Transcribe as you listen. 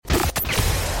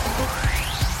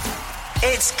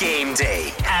It's game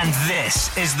day, and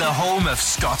this is the home of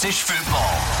Scottish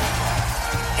football.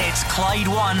 It's Clyde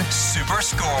One Super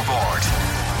Scoreboard.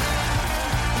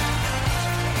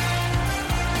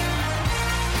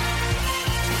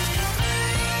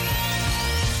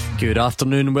 Good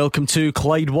afternoon, welcome to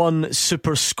Clyde One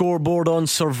Super Scoreboard on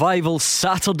Survival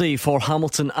Saturday for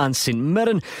Hamilton and St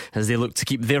Mirren as they look to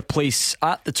keep their place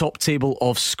at the top table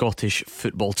of Scottish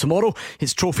football. Tomorrow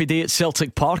it's Trophy Day at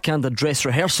Celtic Park and a dress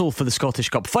rehearsal for the Scottish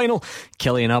Cup final.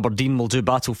 Killie and Aberdeen will do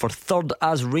battle for third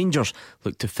as Rangers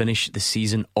look to finish the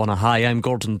season on a high. I'm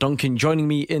Gordon Duncan. Joining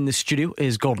me in the studio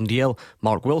is Gordon Dalziel,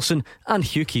 Mark Wilson and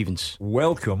Hugh Keevins.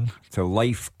 Welcome to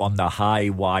life on the high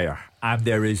wire. And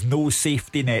there is no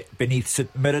safety net beneath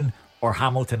St Mirren or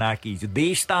Hamilton Accies.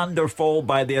 They stand or fall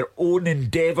by their own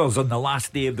endeavours on the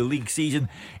last day of the league season.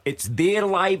 It's their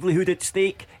livelihood at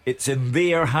stake. It's in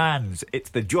their hands.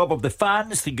 It's the job of the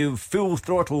fans to give full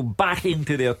throttle backing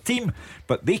to their team,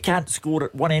 but they can't score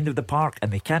at one end of the park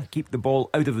and they can't keep the ball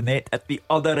out of the net at the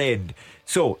other end.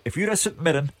 So if you're a St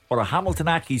Mirren or a Hamilton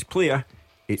Accies player,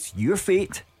 it's your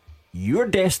fate, your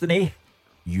destiny,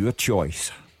 your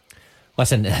choice.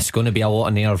 Listen, it's going to be a lot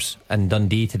of nerves in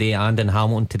Dundee today and in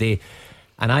Hamilton today,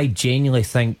 and I genuinely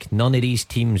think none of these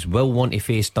teams will want to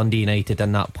face Dundee United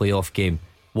in that playoff game.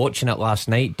 Watching it last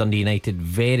night, Dundee United,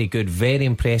 very good, very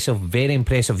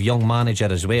impressive young manager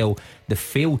as well. They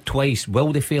failed twice.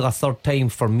 Will they fail a third time?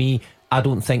 For me, I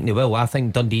don't think they will. I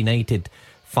think Dundee United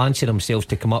fancy themselves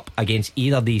to come up against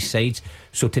either of these sides.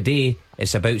 So today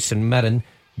it's about St Mirren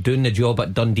doing the job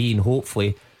at Dundee, and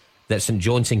hopefully that St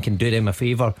Johnstone can do them a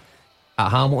favour. At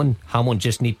Hamilton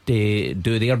just need to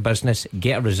do their business,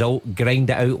 get a result, grind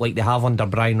it out like they have under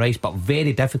Brian Rice, but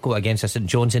very difficult against a St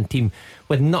Johnstone team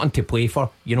with nothing to play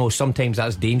for. You know, sometimes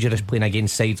that's dangerous playing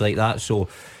against sides like that. So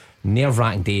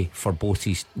nerve-wracking day for both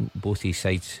these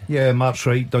sides. Yeah, Mark's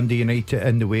right. Dundee United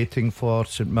in the waiting for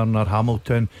St Mirren or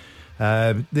Hamilton.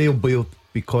 They'll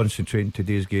be concentrating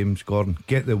today's games, Gordon.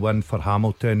 Get the win for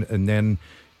Hamilton, and then,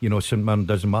 you know, St Mirren,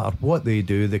 doesn't matter what they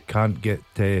do, they can't get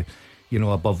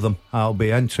above them. It'll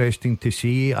be interesting to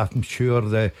see. I'm sure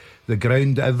the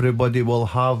ground, everybody will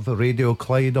have Radio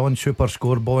Clyde on, Super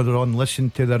Scoreboard on, listen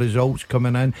to the results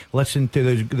coming in, listen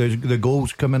to the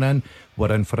goals coming in.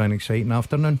 We're in for an exciting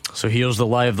afternoon. So here's the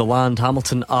lie of the land.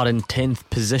 Hamilton are in 10th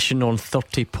position on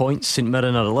 30 points. St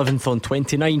Mirren are 11th on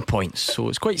 29 points. So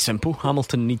it's quite simple.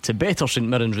 Hamilton need to better St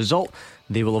Mirren's result.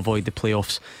 They will avoid the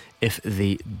playoffs if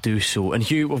they do so. And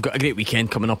Hugh, we've got a great weekend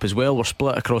coming up as well. We're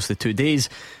split across the 2 days,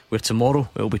 where tomorrow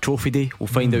it'll be Trophy Day. We'll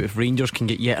find out if Rangers can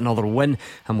get yet another win,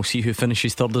 and we'll see who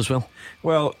finishes third as well.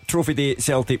 Well, Trophy Day at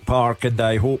Celtic Park, and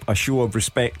I hope a show of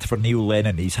respect for Neil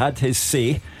Lennon. He's had his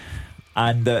say,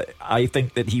 and I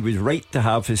think that he was right to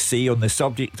have his say on the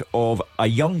subject of a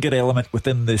younger element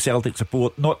within the Celtic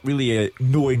support not really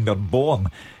knowing they're born.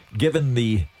 Given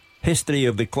the history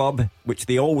of the club, which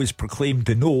they always proclaim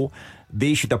to know,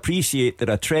 they should appreciate that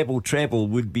a treble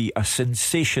would be a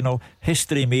sensational,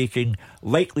 history-making,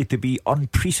 likely to be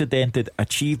unprecedented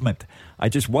achievement. I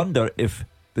just wonder if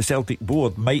the Celtic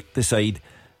board might decide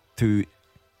to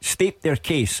state their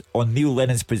case on Neil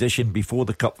Lennon's position before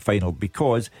the cup final,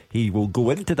 because he will go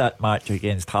into that match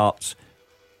against Hearts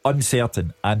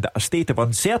uncertain, and a state of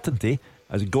uncertainty,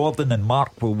 as Gordon and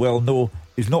Mark will well know,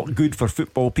 is not good for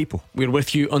football people. We're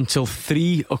with you until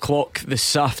 3 o'clock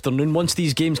this afternoon. Once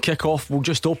these games kick off, we'll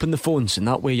just open the phones, and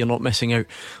that way you're not missing out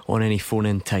on any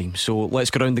phone-in time. So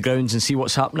let's go around the grounds and see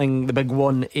what's happening. The big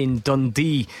one in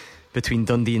Dundee between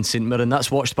Dundee and St Mirren. That's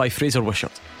watched by Fraser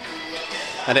Wishart.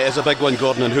 And it is a big one,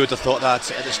 Gordon, and who would have thought that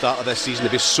at the start of this season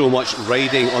there'd be so much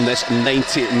riding on this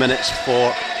 90 minutes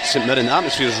for St Mirren. The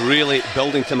atmosphere is really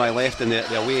building to my left in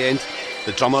the away end.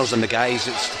 The drummers and the guys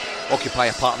occupy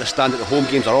a part of the stand at the home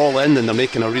games are all in, and they're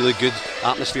making a really good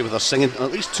atmosphere with their singing. And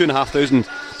at least 2,500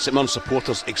 St Mirren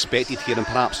supporters expected here, and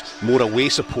perhaps more away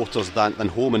supporters than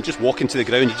home. And just walking to the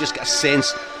ground, you just get a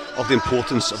sense of the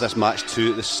importance of this match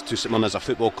to St Mirren as a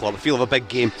football club. The feel of a big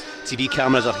game. TV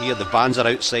cameras are here, the vans are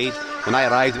outside. When I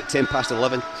arrived at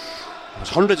 11:10, there was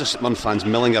hundreds of St Mirren fans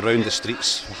milling around the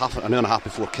streets an hour and a half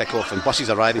before kick-off, and buses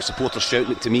arriving, supporters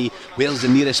shouting it to me, where's the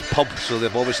nearest pub? So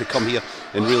they've obviously come here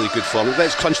in really good form.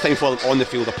 It's crunch time for them on the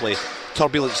field of play.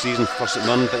 Turbulent season for St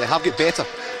Mirren, but they have got better,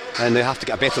 and they have to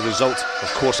get a better result,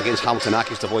 of course, against Hamilton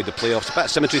Accies to avoid the playoffs. A bit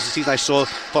of symmetry this season. I saw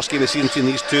first game of the season between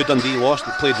these two. Dundee lost,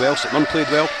 but played well. St Mirren played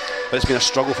well, but it's been a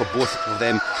struggle for both of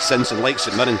them since. And like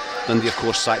St Mirren, Dundee of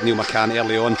course sacked Neil McCann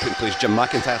early on, put in place Jim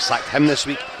McIntyre, sacked him this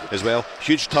week as well.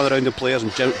 Huge turnaround in players,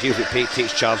 and James McPake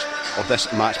takes charge of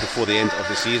this match before the end of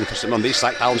the season for St Mirren. They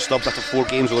sacked Alan Stubbs after 4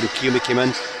 games. Oren Kearney came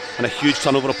in, and a huge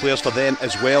turnover of players for them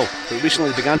as well. But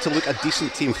recently they began to look a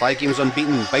decent team. 5 games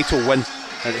unbeaten, vital win.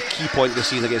 And the key point of the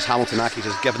season against Hamilton Accies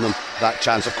has given them that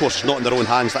chance. Of course, it's not in their own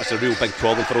hands. That's a real big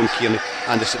problem for Owen Kearney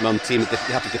and the St Mirren team. They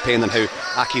have to depend on how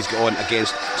Accies get on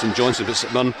against St Johnstone. But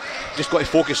St Mirren just got to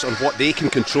focus on what they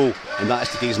can control, and that is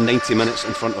today's 90 minutes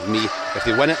in front of me. If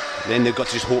they win it, then they've got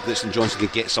to just hope that St Johnstone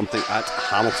can get something at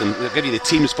Hamilton. They'll give you the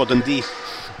teams for Dundee.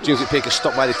 James McPake is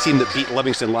stuck by the team that beat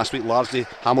Livingston last week largely.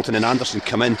 Hamilton and Anderson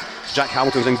come in. Jack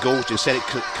Hamilton's in goal. Jenseric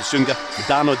Kasunga.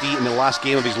 Dan O'Dea in the last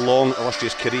game of his long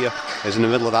illustrious career is in the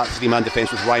middle of that 3-man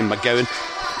defence with Ryan McGowan.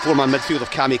 4-man midfield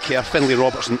of Cammy Kerr, Finlay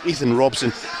Robertson, Ethan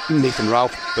Robson, Nathan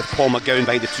Ralph, with Paul McGowan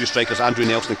behind the 2 strikers, Andrew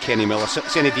Nelson and Kenny Miller.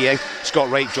 Senny Dieng, Scott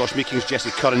Wright, Josh Meekings,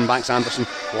 Jesse Curran, Max Anderson,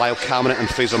 Lyle Cameron and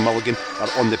Fraser Mulligan are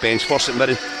on the bench. For St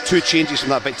Mirren, 2 changes from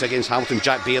that victory against Hamilton.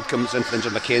 Jack Baird comes in for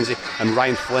injured Mackenzie, and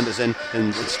Ryan Flint is in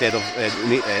instead of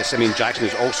Simeon Jackson,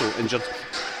 who's also injured.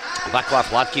 Vaclav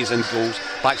Hladky is in goals.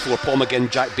 Back 4, Paul McGinn,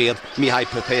 Jack Baird, Mihai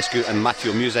Popescu and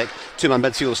Matthew Music. 2-man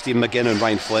midfield, Stephen McGinn and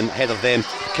Ryan Flynn. Ahead of them,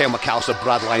 Kyle McAllister,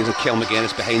 Brad Lyons and Kel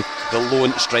McGuinness behind the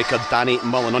lone striker Danny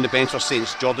Mullen. On the bench for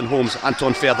Saints, Jordan Holmes,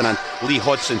 Anton Ferdinand, Lee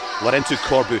Hodgson, Lorenzo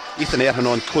Corbu, Ethan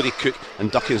Erhanon, Cody Cook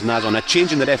and Duckins Nazon. A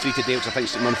change in the referee today, which I think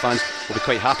St Mirren fans will be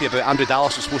quite happy about. Andrew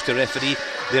Dallas was supposed to referee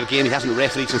their game. He hasn't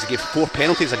refereed since he gave 4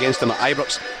 penalties against him at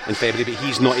Ibrox in February, but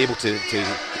he's not able to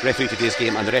referee today's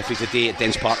game, and the referee today at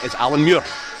Dens Park is Alan Muir.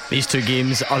 These 2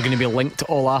 games are going to be linked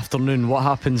all afternoon. What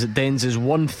happens at Dens is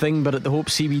one thing, but at the Hope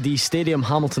CBD Stadium,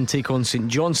 Hamilton take on St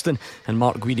Johnstone, and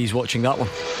Mark Guidi's watching that one.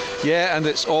 Yeah, and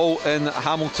it's all in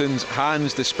Hamilton's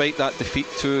hands. Despite that defeat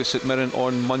to St Mirren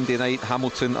on Monday night,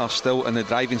 Hamilton are still in the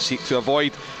driving seat to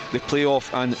avoid the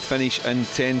playoff and finish in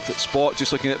 10th spot.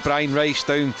 Just looking at Brian Rice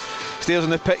downstairs on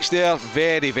the pitch there,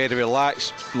 very, very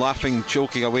relaxed, laughing,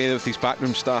 joking away with his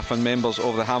backroom staff and members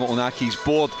of the Hamilton Accies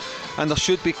board. And there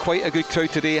should be quite a good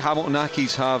crowd today. Hamilton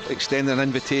Accies have extended an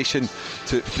invitation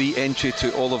to free entry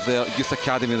to all of their youth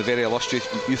academy, the very illustrious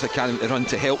youth academy they run,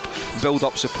 to help build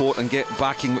up support and get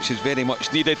backing, which is very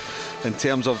much needed in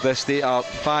terms of this. They are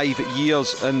 5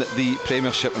 years in the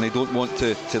Premiership and they don't want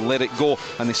to let it go,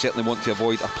 and they certainly want to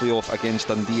avoid a playoff against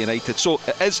Dundee United. So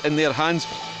it is in their hands,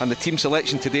 and the team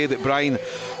selection today that Brian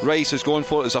Rice has gone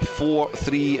for is a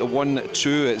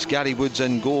 4-3-1-2. It's Gary Woods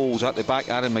in goals. At the back,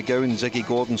 Aaron McGowan, Ziggy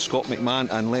Gordon, Scott McMahon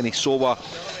and Lenny Sowa.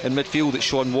 In midfield, it's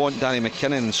Sean Want, Danny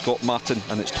McKinnon and Scott Martin,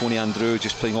 and it's Tony Andrew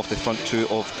just playing off the front 2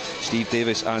 of Steve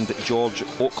Davis and George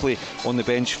Oakley. On the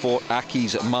bench for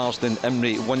Accies, Marsden,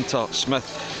 Imrie, Winter,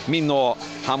 Smith, Mino,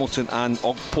 Hamilton and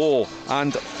Ogpo.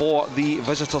 And for the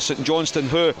visitor St Johnstone,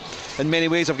 who in many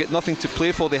ways have got nothing to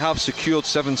play for, they have secured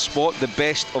 7th spot, the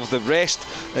best of the rest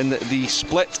in the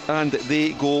split, and they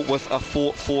go with a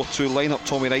 4-4-2 lineup.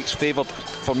 Tommy Wright's favoured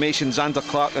formation. Xander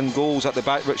Clark in goals. At the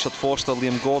back, Richard Foster,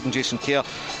 Liam Gordon, Jason Kerr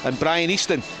and Brian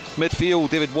Easton. Midfield,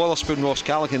 David Wotherspoon, Ross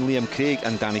Callaghan, Liam Craig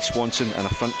and Danny Swanson, and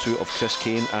a front 2 of Chris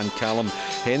Kane and Callum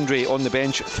Hendry. On the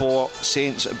bench for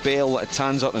Saints, Bell,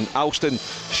 Tanser and Alston,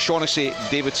 Shaughnessy,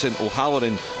 Davidson,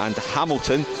 O'Halloran and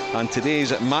Hamilton. And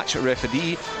today's match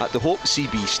referee at the Hope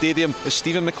CB Stadium is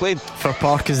Stephen McLean. Fir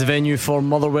Park is the venue for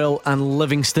Motherwell and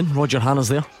Livingston. Roger Hanna's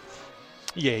there.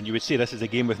 Yeah, and you would say this is a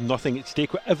game with nothing at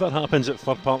stake. Whatever happens at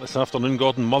Fir Park this afternoon,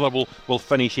 Gordon, Motherwell will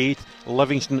finish 8th,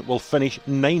 Livingston will finish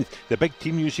 9th. The big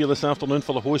team news here this afternoon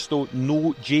for the host, though,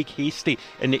 no Jake Hastie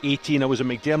in the 18. I was at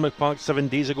McDermott Park 7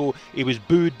 days ago. He was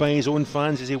booed by his own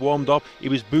fans as he warmed up. He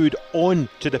was booed on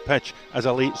to the pitch as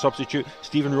a late substitute.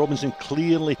 Stephen Robinson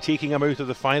clearly taking him out of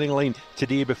the firing line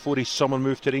today before his summer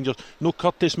move to Rangers. No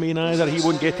Curtis Main either. He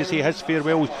won't get to say his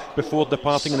farewells before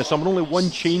departing in the summer. Only one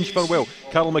change farewell.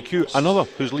 Carl McHugh, another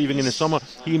who's leaving in the summer.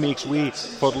 He makes way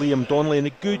for Liam Donnelly. And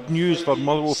the good news for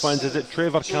Motherwell fans is that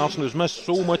Trevor Carson, who's missed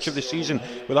so much of the season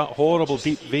with that horrible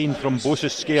deep vein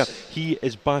thrombosis scare, he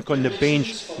is back on the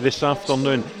bench this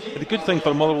afternoon. The good thing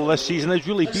for Motherwell this season has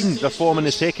really been the form in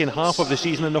the second half of the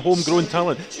season and the homegrown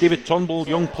talent. David Turnbull,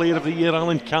 Young Player of the Year,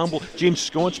 Alan Campbell, James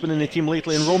Scott's been in the team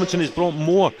lately, and Robinson has brought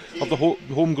more of the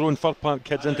homegrown Fir Park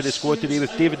kids into the squad today,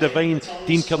 with David Devine,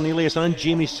 Dean Cornelius and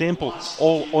Jamie Semple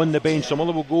all on the bench. So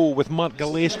Motherwell go with Mark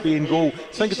Gillespie in goal.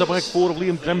 I think it's a back 4 of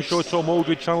Liam Grimshaw, Tom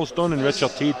Aldred, Charles Dunn and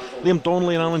Richard Teed. Liam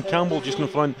Donnelly and Alan Campbell just in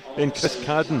front, then Chris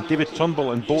Cadden, David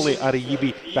Turnbull and Bole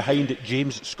Arayibi behind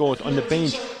James Scott. On the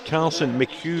bench, Carlson,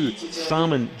 McHugh,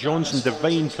 Salmon, Johnson,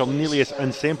 Devine, Cornelius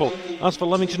and Semple. As for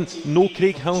Livingston, no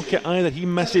Craig Halkett either. He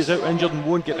misses out injured and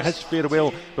won't get his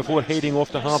farewell before heading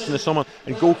off to Hearts in the summer.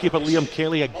 And goalkeeper Liam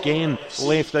Kelly again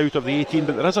left out of the 18,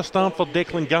 but there is a start for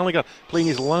Declan Gallagher playing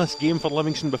his last game for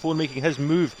Livingston before making his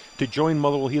move to join join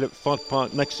Motherwell here at Fir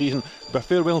Park next season. But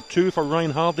farewell too for Ryan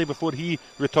Hardy before he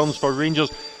returns for Rangers.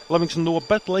 Livingston, though, a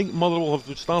bit like Motherwell,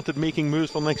 have started making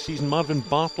moves for next season. Marvin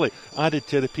Bartley added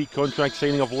to the peak contract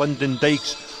signing of Lyndon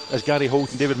Dykes as Gary Holt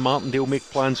and David Martindale make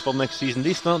plans for next season.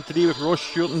 They start today with Ross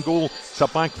Stewart in goal. It's a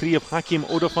back three of Hakeem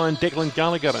Odofan, Declan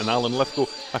Gallagher and Alan Lithgow.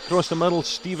 Across the middle,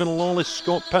 Stephen Lawless,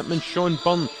 Scott Pittman, Sean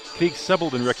Byrne, Craig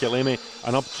Sibbald and Ricky Lemmy.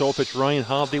 And up top it's Ryan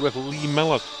Hardy with Lee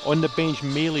Miller. On the bench,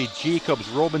 Maley, Jacobs,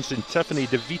 Robinson, Tiffany,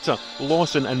 DeVita,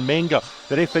 Lawson and Menga.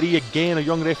 The referee again, a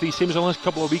young referee, same as the last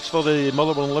couple of weeks for the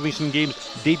Motherwell and Livingston games.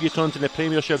 Debutant in the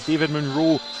Premiership, David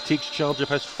Munro, takes charge of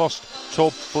his first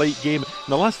top flight game.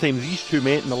 And the last time these two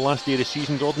met in the last day of the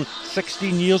season, Gordon,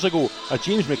 16 years ago, a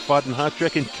James McFadden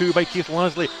hat-trick and 2 by Keith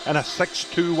Lasley and a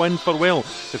 6-2 win for Well.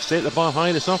 They've set the bar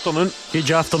high this afternoon.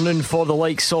 Huge afternoon for the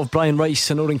likes of Brian Rice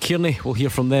and Oran Kearney. We'll hear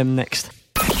from them next.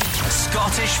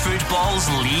 Scottish football's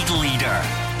league leader.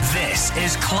 This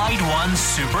is Clyde One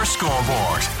Super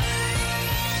Scoreboard.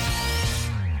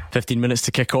 15 minutes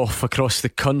to kick off across the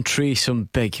country. Some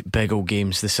big old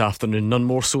games this afternoon. None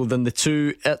more so than the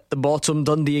two at the bottom.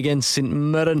 Dundee against St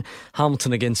Mirren,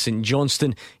 Hamilton against St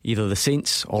Johnstone. Either the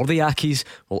Saints or the Accies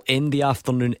will end the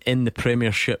afternoon in the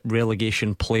Premiership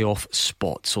relegation playoff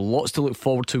spot. So lots to look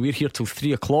forward to. We're here till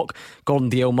 3 o'clock. Gordon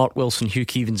Dalziel, Mark Wilson, Hugh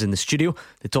Keevins in the studio.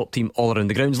 The top team all around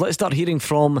the grounds. Let's start hearing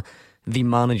from the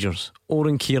managers.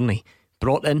 Oran Kearney,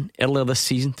 brought in earlier this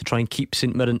season to try and keep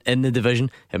St Mirren in the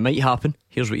division. It might happen.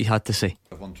 Here's what he had to say.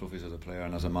 I've won trophies as a player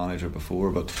and as a manager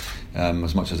before, but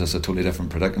as much as it's a totally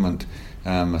different predicament,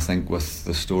 I think with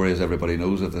the story as everybody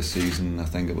knows of this season, I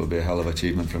think it will be a hell of an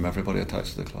achievement from everybody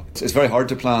attached to the club. It's very hard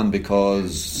to plan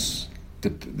because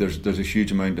there's a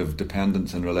huge amount of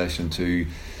dependence in relation to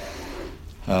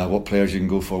what players you can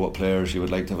go for, what players you would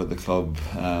like to have at the club,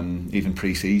 even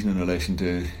pre-season in relation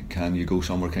to can you go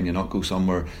somewhere, can you not go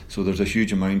somewhere. So there's a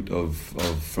huge amount of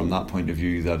from that point of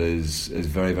view that is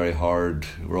very, very hard.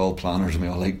 We're all planners and we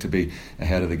all like to be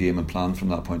ahead of the game and plan from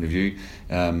that point of view.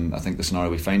 I think the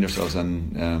scenario we find ourselves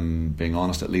in, being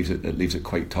honest, it leaves it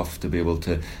quite tough to be able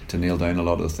to nail down a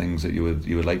lot of the things that you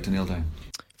would like to nail down.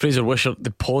 Fraser Wishart,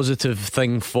 the positive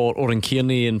thing for Oran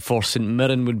Kearney and for St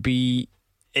Mirren would be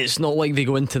it's not like they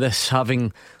go into this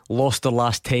having lost their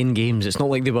last 10 games. It's not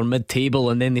like they were mid-table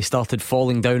and then they started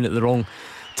falling down at the wrong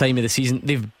time of the season.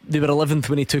 They were 11th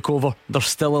when he took over. They're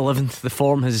still 11th. The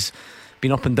form has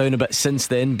been up and down a bit since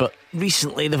then, but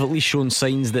recently they've at least shown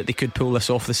signs that they could pull this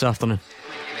off this afternoon.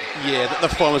 Yeah, their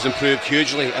form has improved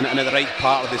hugely and at the right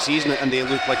part of the season, and they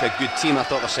look like a good team. I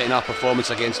thought their second half performance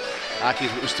against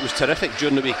Accies was terrific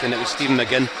during the week, and it was Stephen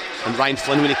McGinn and Ryan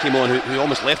Flynn when he came on who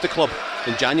almost left the club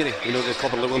in January. You know, the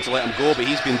club are willing to let him go, but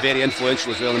he's been very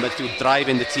influential as well in the midfield,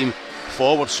 driving the team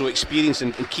forward, so experience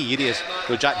in key areas.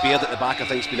 You know, Jack Baird at the back I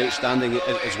think has been outstanding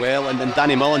as well, and then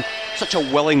Danny Mullen, such a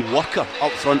willing worker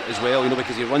up front as well, you know,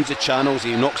 because he runs the channels,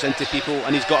 he knocks into people,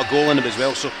 and he's got a goal in him as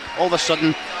well. So all of a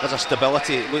sudden there's a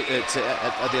stability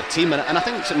at their team, and I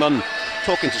think St Mirren,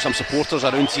 talking to some supporters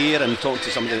around here and talking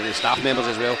to some of the staff members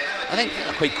as well, I think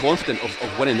they're quite confident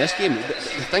of winning this game. The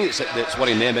thing that's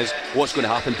worrying them is what's going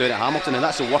to happen down at Hamilton, and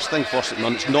that's the worst thing for St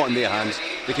Mirren. It's not in their hands.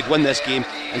 They could win this game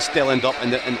and still end up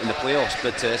in the playoffs,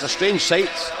 but it's a strange sight.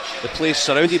 The place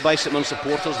surrounded by St Mirren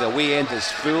supporters, the away end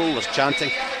is full, there's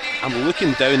chanting. I'm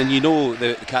looking down, and you know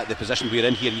the position we're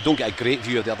in here, you don't get a great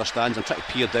view of the other stands. I'm trying to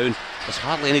peer down. There's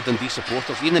hardly any Dundee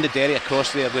supporters. Even in the derry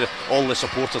across there, where all the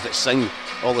supporters that sing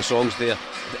all the songs there,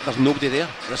 there's nobody there.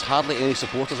 There's hardly any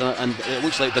supporters, and it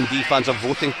looks like Dundee fans are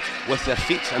voting with their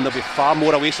feet, and there'll be far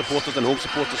more away supporters than home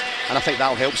supporters, and I think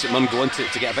that'll help St Mirren go on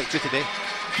to get a victory today.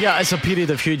 Yeah, it's a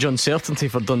period of huge uncertainty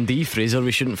for Dundee, Fraser.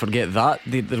 We shouldn't forget that.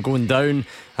 They're going down.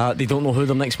 They don't know who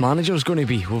their next manager is going to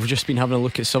be. We've just been having a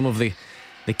look at some of the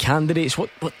candidates. What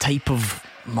type of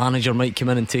manager might come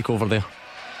in and take over there?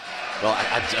 Well,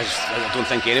 I don't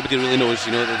think anybody really knows.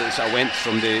 You know, I went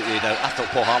from I thought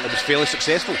Paul Hartley was fairly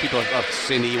successful. People are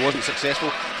saying he wasn't successful.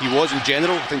 He was in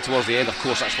general. I think towards the end, of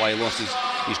course, that's why he lost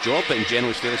his job, but in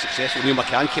general he's fairly successful. Neil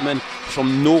McCann came in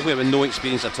from nowhere with no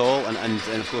experience at all, and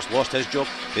of course lost his job.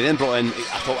 They then brought in, I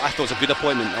thought it was a good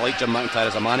appointment. I like Jim McIntyre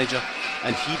as a manager,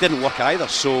 and he didn't work either,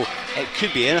 so it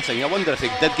could be anything. I wonder if they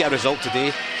did get a result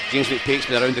today. James McPake's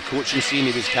been around the coaching scene,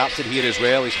 he was captain here as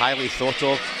well, he's highly thought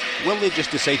of. Will they just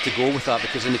decide to go with that?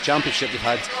 Because in the Championship they've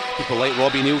had people like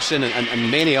Robbie Nielsen and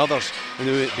many others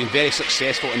who have been very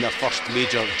successful in their first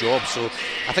major job. So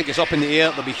I think it's up in the air.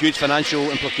 There'll be huge financial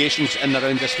implications in and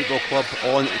around this football club,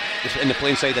 in the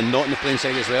playing side and not in the playing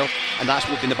side as well, and that's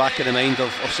what will be in the back of the mind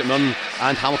of St Mirren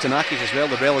and Hamilton Accies as well.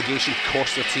 The relegation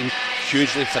cost their team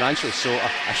hugely financially. So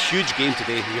a huge game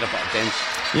today here at Dens.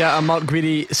 Yeah, and Mark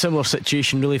Guidi, similar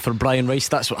situation really for Brian Rice.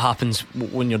 That's what happens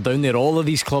when you're down there. All of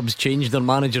these clubs change their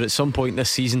manager at some point this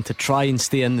season to try and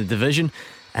stay in the division.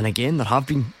 And again, there have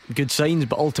been good signs,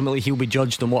 but ultimately he'll be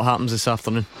judged on what happens this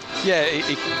afternoon. Yeah,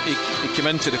 he came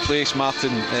in to replace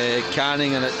Martin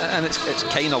Canning, and it's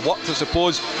kind of worked, I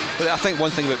suppose. But I think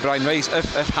one thing about Brian Rice,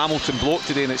 if Hamilton blow it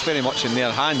today, and it's very much in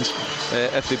their hands,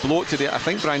 if they blow it today, I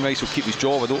think Brian Rice will keep his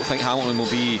job. I don't think Hamilton will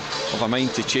be of a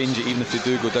mind to change it, even if they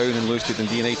do go down and lose to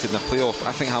Dundee United in the playoff.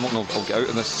 I think Hamilton will get out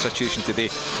of this situation today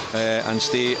and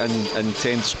stay in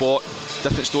 10th spot.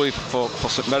 Different story for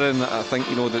St Mirren. I think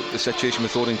the situation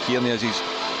with Oren Kearney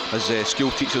as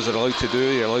school teachers are allowed to do.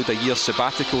 You're allowed a year's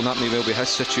sabbatical, and that may well be his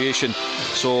situation.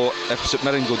 So if St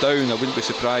Mirren go down, I wouldn't be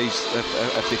surprised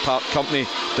if they part company.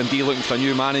 Dundee looking for a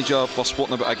new manager. We're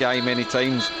spoken about a guy many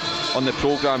times on the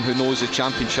programme who knows the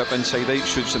Championship inside out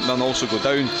should St Mirren also go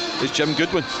down, is Jim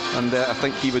Goodwin, and I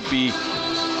think he would be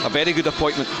a very good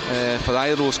appointment for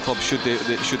either of those clubs should they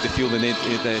feel the need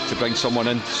to bring someone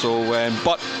in. So,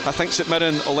 but I think St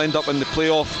Mirren will end up in the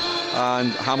playoff,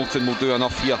 and Hamilton will do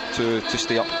enough here to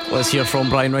stay up. Let's hear from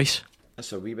Brian Rice.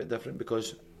 That's a wee bit different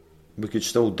because we could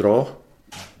still draw,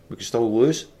 we could still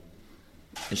lose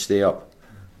and stay up.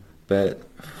 But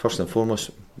first and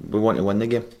foremost, we want to win the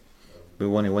game. We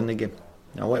want to win the game.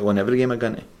 I want to win every game I go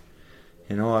into.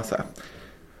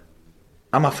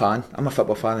 I'm a fan. I'm a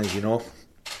football fan, as you know.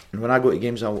 And when I go to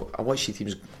games, I watch the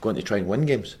teams going to try and win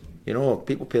games.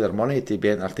 People pay their money to be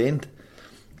entertained.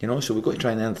 So we've got to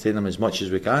try and entertain them as much as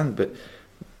we can, but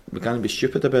we can't be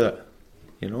stupid about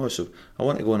it. So I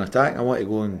want to go and attack. I want to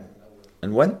go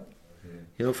and win.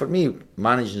 For me,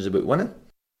 managing is about winning.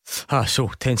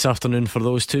 So tense afternoon for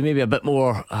those two. Maybe a bit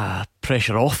more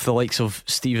pressure off the likes of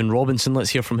Stephen Robinson.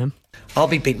 Let's hear from him. I'll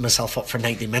be beating myself up for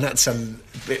 90 minutes and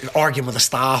arguing with the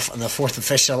staff and the fourth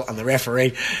official and the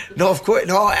referee. No, of course,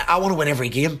 no. I want to win every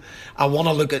game. I want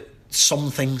to look at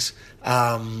some things.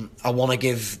 I want to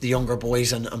give the younger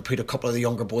boys and put a couple of the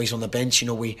younger boys on the bench.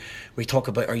 We talk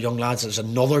about our young lads. There's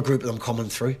another group of them coming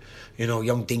through.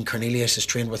 Young Dean Cornelius has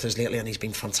trained with us lately and he's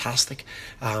been fantastic.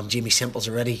 Jamie Semple's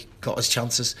already got his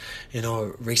chances.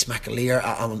 Rhys McAleer.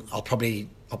 I'll probably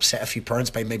upset a few parents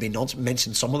by maybe not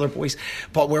mention some of their boys,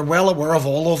 but we're well aware of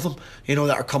all of them that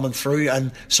are coming through, and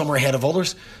some are ahead of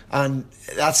others, and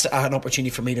that's an opportunity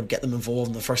for me to get them involved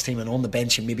in the first team and on the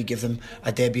bench and maybe give them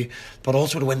a debut, but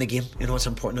also to win the game. It's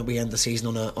important that we end the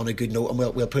season on a good note, and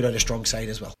we'll put out a strong side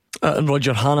as well. And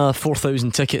Roger Hannah,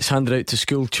 4,000 tickets handed out to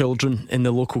school children in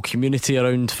the local community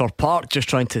around Fir Park, just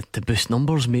trying to boost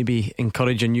numbers, maybe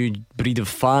encourage a new breed of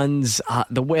fans.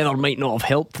 The weather might not have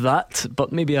helped that,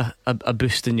 but maybe a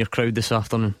boost in your crowd this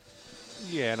afternoon.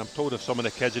 Yeah, and I'm told if some of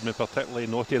the kids had been particularly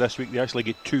naughty this week, they actually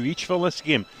get 2 each for this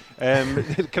game.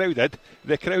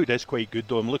 The crowd is quite good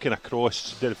though. I'm looking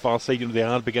across the far side, they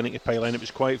are beginning to pile in. It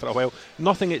was quiet for a while,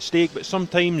 nothing at stake, but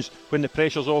sometimes when the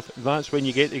pressure's off, that's when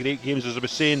you get the great games. As I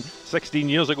was saying, 16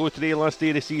 years ago today, last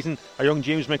day of the season, a young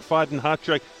James McFadden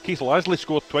hat-trick. Keith Lasley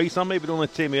scored twice. That might be the only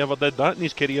time he ever did that in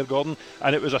his career, Gordon,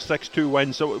 and it was a 6-2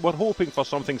 win. So we're hoping for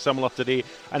something similar today.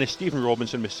 And as Stephen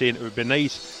Robinson was saying, it would be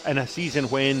nice in a season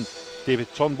when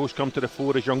David Turnbull's come to the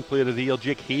fore as Young Player of the Year,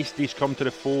 Jake Hastie's come to the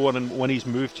fore and when he's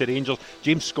moved to Rangers,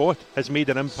 James Scott has made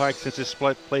an impact since his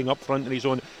split playing up front in his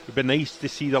own. It would be nice to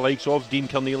see the likes of Dean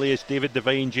Cornelius, David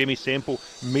Devine, Jamie Semple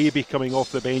maybe coming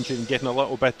off the bench and getting a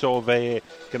little bit of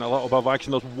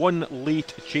action. There's one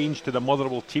late change to the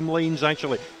Motherwell team lines.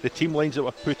 Actually, the team lines that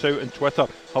were put out on Twitter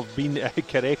have been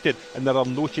corrected, and there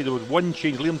was one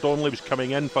change. Liam Donnelly was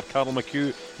coming in for Carl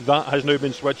McHugh. That has now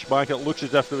been switched back. It looks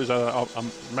as if there was a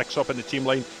mix up in the team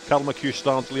line. Carl McHugh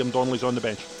starts, Liam Donnelly's on the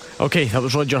bench. OK, that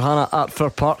was Roger Hannah at Fir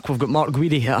Park. We've got Mark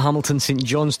Guidi at Hamilton St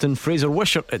Johnstone, Fraser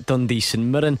Wishart at Dundee St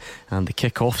Mirren, and the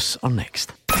kick-offs are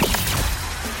next.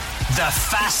 The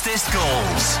fastest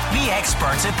goals, the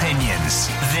expert opinions.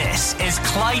 This is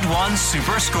Clyde One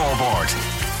Super Scoreboard.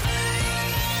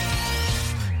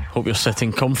 Hope you're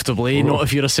sitting comfortably. Not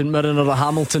if you're a St Mirren or a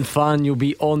Hamilton fan. You'll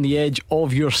be on the edge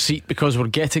of your seat because we're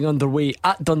getting underway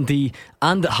at Dundee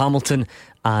and at Hamilton,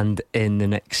 and in the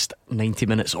next 90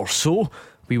 minutes or so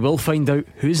we will find out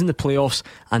who's in the playoffs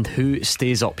and who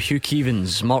stays up. Hugh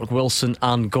Keevins, Mark Wilson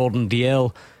and Gordon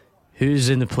Dalziel. Who's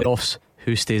in the playoffs?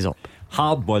 Who stays up?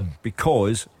 Hard one,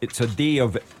 because it's a day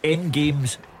of end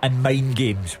games and mind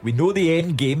games. We know the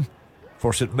end game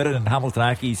for St Mirren and Hamilton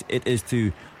Accies. It is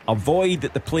to avoid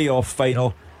the playoff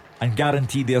final and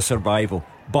guarantee their survival.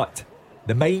 But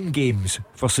the mind games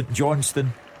for St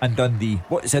Johnstone and Dundee,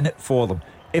 what's in it for them?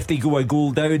 If they go a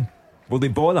goal down, will they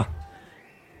bother?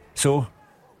 So,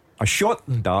 a shot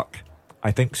in the dark,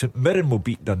 I think St Mirren will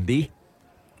beat Dundee.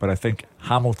 but I think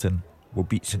Hamilton will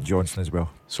beat St Johnstone as well.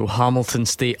 So Hamilton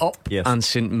stay up, yes, and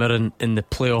St Mirren in the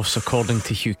playoffs according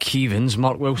to Hugh Keevins.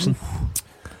 Mark Wilson.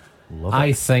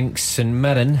 I think St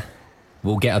Mirren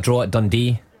will get a draw at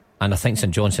Dundee, and I think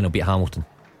St Johnstone will beat Hamilton.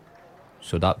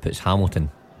 So that puts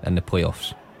Hamilton in the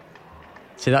playoffs.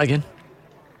 Say that again.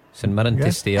 St Mirren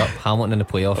to stay up, Hamilton in the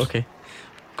playoffs. Okay,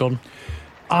 Gordon.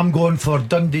 I'm going for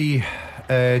Dundee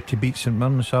to beat St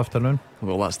Mirren this afternoon.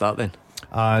 Well, that's that then.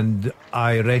 And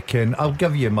I reckon I'll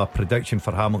give you my prediction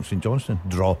for Hamilton St Johnstone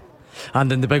draw.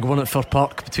 And in the big one at Fir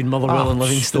Park between Motherwell and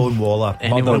Livingston,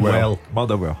 Stonewaller.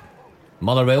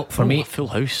 Motherwell for me. Full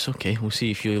house. Okay, we'll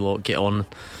see if you lot get on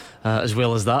as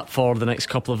well as that for the next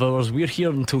couple of hours. We're here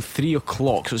until 3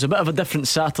 o'clock, so it's a bit of a different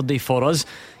Saturday for us.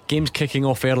 Games kicking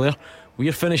off earlier.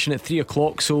 We're finishing at 3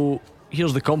 o'clock, so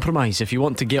here's the compromise. If you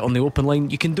want to get on the open line,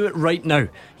 you can do it right now.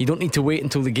 You don't need to wait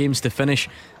until the game's to finish.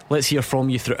 Let's hear from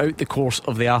you throughout the course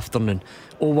of the afternoon.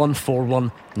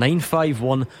 0141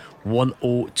 951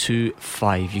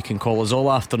 1025. You can call us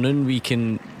all afternoon. We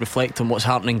can reflect on what's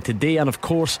happening today, and of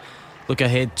course look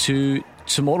ahead to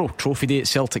tomorrow, Trophy Day at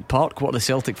Celtic Park. What are the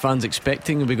Celtic fans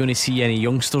expecting? Are we going to see any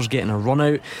youngsters getting a run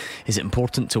out? Is it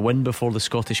important to win before the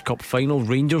Scottish Cup final?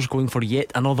 Rangers going for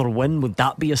yet another win. Would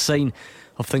that be a sign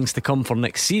of things to come for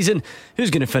next season?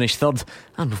 Who's going to finish third?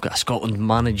 And we've got a Scotland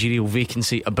managerial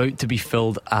vacancy about to be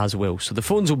filled as well. So the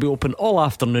phones will be open all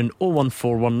afternoon.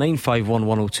 0141 951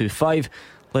 1025.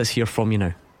 Let's hear from you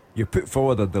now. You put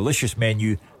forward a delicious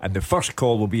menu, and the first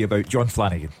call will be about John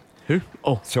Flanagan. Who?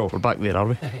 Oh, so we're back there, are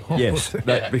we? Yes,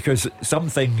 because some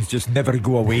things just never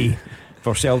go away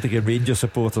for Celtic and Rangers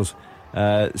supporters.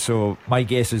 So my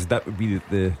guess is that would be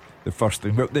the first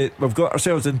thing. We've got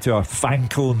ourselves into a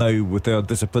fankle now with our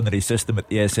disciplinary system at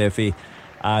the SFA,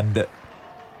 and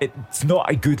it's not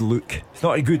a good look. It's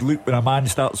not a good look when a man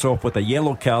starts off with a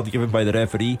yellow card given by the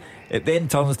referee. It then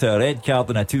turns to a red card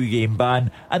and a 2-game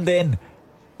ban, and then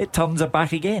it turns it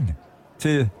back again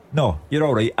to no, you're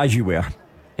alright as you were.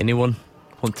 Anyone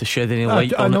want to shed any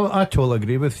light on it? I totally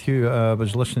agree with you. I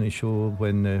was listening to the show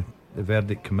when the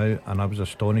verdict came out, and I was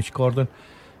astonished, Gordon.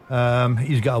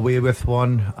 He's got away with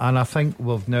one, and I think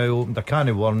we've now opened a can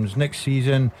of worms. Next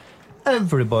season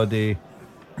everybody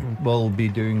will be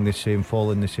doing the same,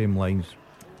 following the same lines.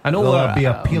 I know they'll be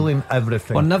appealing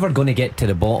everything. We're never going to get to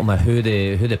the bottom of who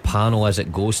the panel is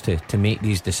it goes to make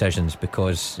these decisions,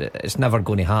 because it's never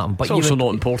going to happen. But it's also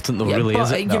not important though, really,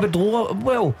 is it? You would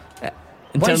well,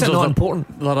 in why terms is it of not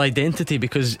important? Their identity,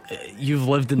 because you've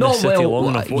lived in this city long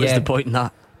enough. What's the point in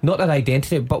that? Not their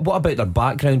identity, but what about their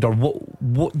background, or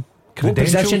what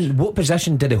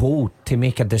position did they hold to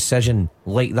make a decision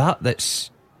like that? That's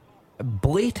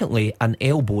blatantly an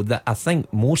elbow that I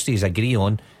think most of us agree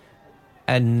on,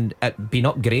 and it being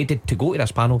upgraded to go to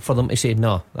this panel for them to say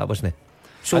no, that wasn't it.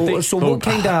 So what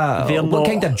kind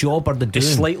of job are they doing?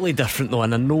 It's slightly different though,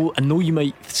 and I know you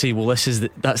might say, well,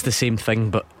 that's the same thing,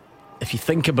 but if you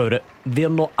think about it, they're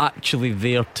not actually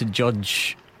there to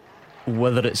judge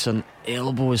whether it's an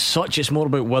elbow as such. It's more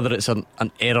about whether it's an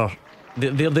error.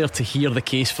 They're there to hear the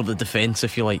case for the defence,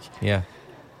 if you like. Yeah.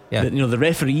 The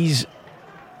referees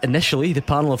initially, the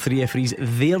panel of 3 referees,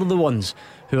 they're the ones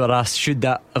who are asked, should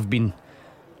that have been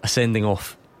a sending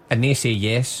off? And they say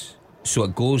yes. So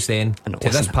it goes then to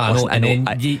this panel, and then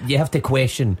you have to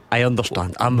question. I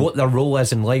understand what their role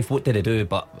is in life. What did they do?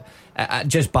 But it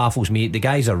just baffles me. The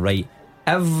guys are right.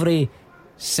 Every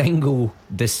single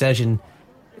decision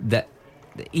that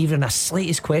even a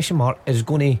slightest question mark is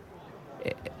going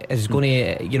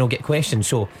to get questioned.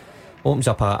 So opens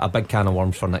up a big can of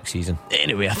worms for next season.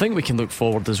 Anyway, I think we can look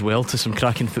forward as well to some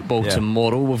cracking football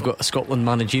tomorrow. We've got a Scotland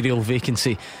managerial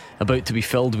vacancy about to be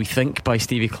filled, we think, by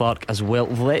Stevie Clarke as well.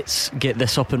 Let's get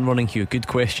this up and running, Hugh. Good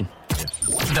question.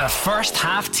 The first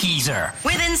half teaser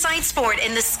with Inside Sport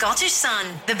in the Scottish Sun.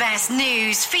 The best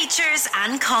news, features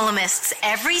and columnists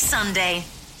every Sunday.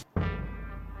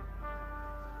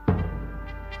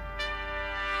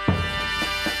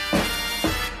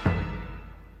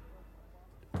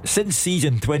 Since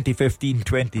season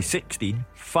 2015-2016,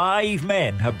 5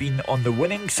 men have been on the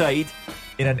winning side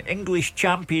in an English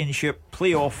Championship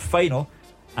playoff final,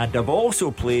 and have also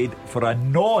played for a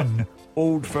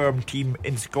non-Old Firm team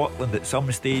in Scotland at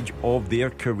some stage of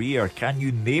their career. Can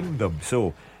you name them?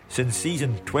 So, since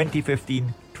season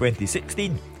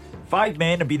 2015-2016, 5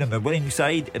 men have been on the winning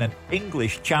side in an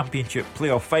English Championship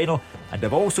playoff final, and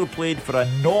have also played for a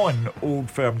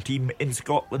non-Old Firm team in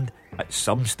Scotland at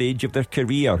some stage of their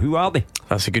career. Who are they?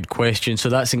 That's a good question. So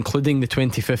that's including the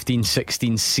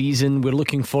 2015-16 season. We're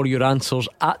looking for your answers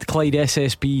at Clyde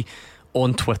SSB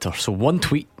on Twitter. So one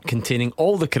tweet containing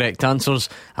all the correct answers.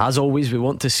 As always, we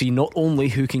want to see not only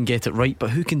who can get it right,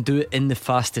 but who can do it in the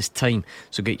fastest time.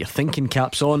 So get your thinking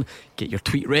caps on, get your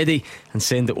tweet ready, and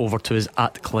send it over to us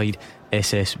at Clyde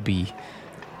SSB.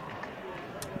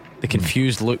 The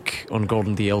confused look on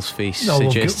Gordon Dalziel's face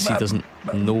suggests he doesn't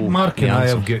know. Mark the and I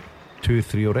answer. have got 2,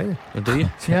 3 already. Oh, do you?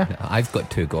 Yeah. I've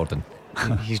got 2, Gordon.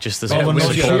 He's just as Oh, we're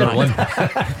not sharing.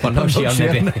 We're not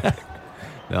sharing maybe.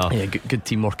 No. Yeah, good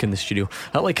teamwork in the studio.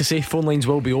 Like I say, phone lines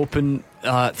will be open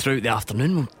throughout the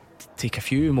afternoon. We'll take a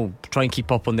few and we'll try and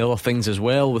keep up on the other things as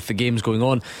well with the games going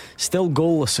on. Still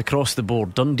goalless across the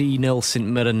board. Dundee 0, St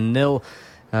Mirren 0.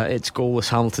 It's goalless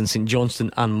Hamilton, St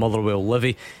Johnstone and Motherwell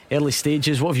Livy. Early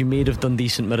stages, what have you made of Dundee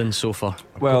St Mirren so far?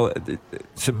 Well,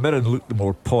 St Mirren looked the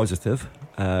more positive.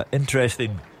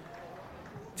 Interesting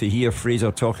to hear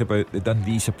Fraser talk about the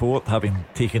Dundee support having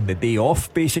taken the day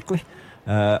off, basically.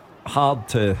 Hard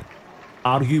to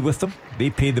argue with them. They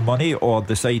pay the money or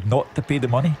decide not to pay the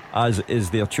money, as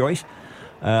is their choice.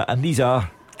 And these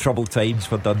are troubled times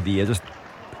for Dundee.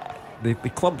 The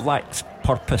club lacks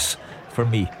purpose for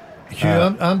me. Hugh,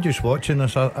 I'm just watching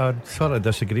this. I sort of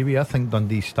disagree with you. I think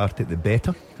Dundee started the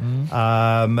better.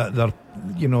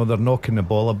 They're knocking the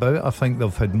ball about. I think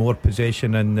they've had more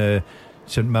possession in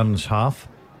St Mirren's half.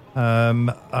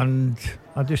 And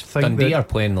I just think Dundee are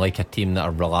playing like a team that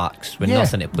are relaxed with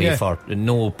nothing to play for.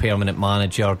 No permanent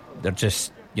manager. They're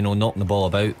just knocking the ball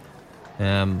about.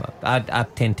 I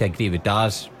tend to agree with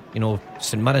Daz.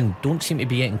 St Mirren don't seem to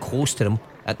be getting close to them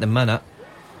at the minute.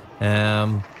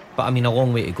 But I mean, a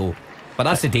long way to go. But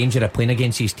that's the danger of playing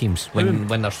against these teams when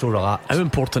they're so relaxed. How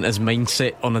important is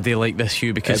mindset on a day like this,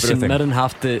 Hugh? Because St Mirren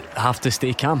have to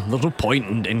stay calm. There's no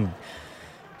point in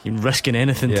risking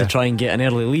anything to try and get an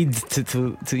early lead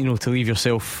to leave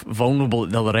yourself vulnerable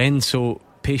at the other end. So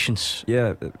patience.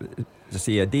 Yeah, as I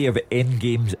say, a day of end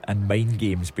games and mind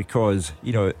games, because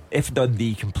if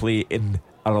Dundee can play in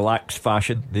a relaxed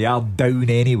fashion, they are down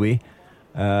anyway.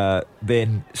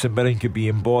 Then St Mirren could be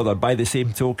in bother. By the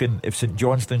same token, if St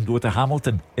Johnstone go to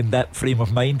Hamilton in that frame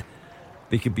of mind,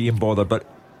 they could be in bother. But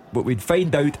we'd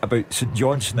find out about St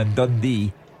Johnstone and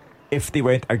Dundee if they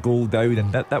went a goal down,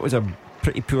 and that was a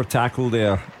pretty poor tackle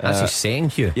there. That's his saying,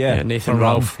 Hugh. Yeah, Nathan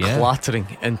Ralph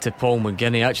clattering into Paul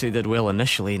McGinney. Actually did well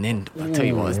initially, and then I'll tell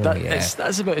you what,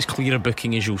 that's about as clear a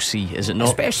booking as you'll see, is it not?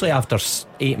 Especially after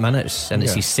 8 minutes, and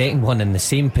it's his second one in the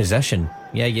same position.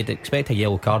 Yeah, you'd expect a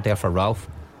yellow card there for Ralph.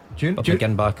 But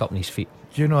McGinn back up on his feet.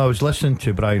 Do you know, I was listening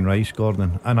to Brian Rice,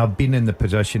 Gordon, and I've been in the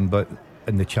position but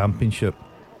in the Championship,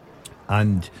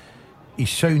 and he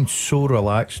sounds so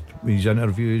relaxed with his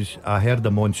interviews. I heard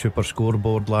him on Super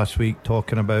Scoreboard last week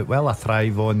talking about, well, I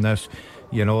thrive on this,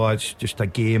 it's just a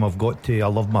game, I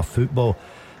love my football.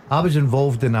 I was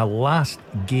involved in a last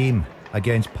game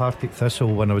against Partick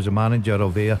Thistle when I was a manager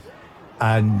of Ayr,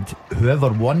 and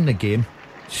whoever won the game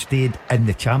stayed in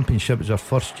the Championship. It was our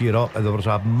first year up, and there was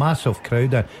a massive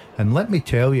crowd in, and let me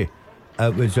tell you,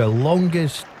 it was the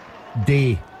longest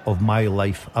day of my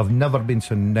life. I've never been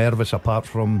so nervous apart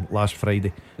from last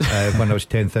Friday when I was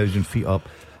 10,000 feet up.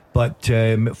 But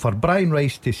for Brian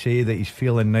Rice to say that he's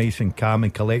feeling nice and calm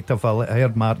and collective, I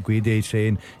heard Mark Guede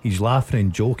saying he's laughing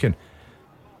and joking.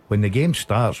 When the game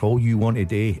starts, all you want to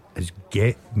do is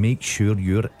make sure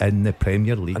you're in the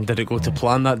Premier League. And did it go to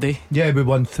plan that day? Yeah, we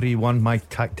won 3-1. My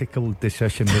tactical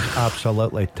decision was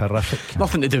absolutely terrific.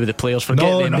 Nothing to do with the players.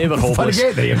 Forget them. They were hopeless.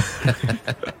 Forget them.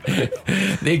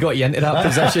 They got you into that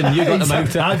position. You got them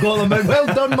out. I got them out. Well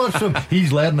done, Mushroom.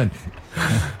 He's learning.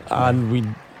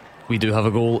 And we do have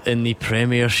a goal in the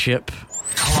Premiership.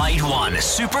 Clyde 1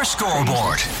 Super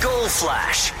Scoreboard. Goal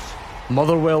flash.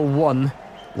 Motherwell 1,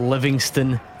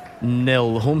 Livingston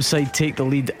 0. The home side take the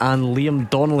lead, and Liam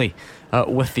Donnelly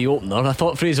with the opener. I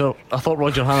thought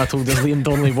Roger Hannah told us Liam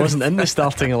Donnelly wasn't in the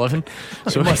starting 11,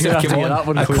 so we have to get that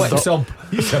one closed up.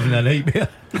 He's having a nightmare.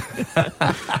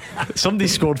 Somebody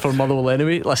scored for Motherwell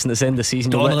anyway. Listen, it's end of the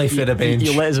season. Donnelly for the bench.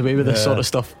 You let us away with this sort of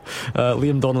stuff.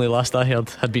 Liam Donnelly, last I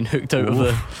heard, had been hooked out of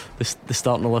the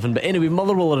starting 11. But anyway,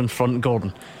 Motherwell are in front,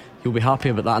 Gordon. You'll be happy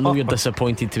about that. I know you're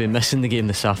disappointed to be missing the game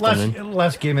this afternoon.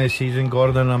 Last game of the season,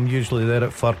 Gordon. I'm usually there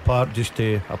at Fir Park just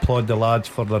to applaud the lads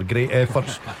for their great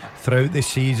efforts throughout the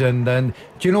season. And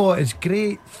do you know what? It's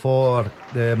great for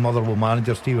the Motherwell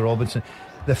manager, Stevie Robinson,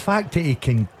 the fact that he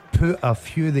can put a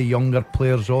few of the younger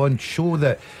players on, show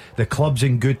that the club's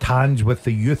in good hands with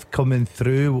the youth coming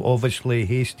through. Obviously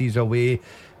Hastie's away.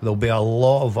 There'll be a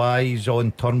lot of eyes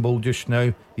on Turnbull just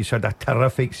now. He's had a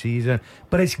terrific season,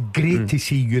 but it's great to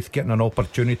see youth getting an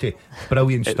opportunity.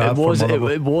 Brilliant start for Motherwell.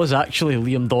 It was actually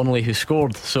Liam Donnelly who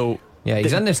scored. So yeah,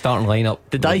 he's in the starting lineup.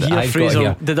 Did I hear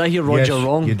Fraser? Did I hear Roger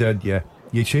wrong? You did, yeah.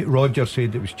 You say Roger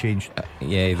said it was changed.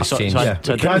 Yeah, it was So- changed. so I- Yeah,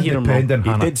 so I we didn't can't hear him depend wrong. on He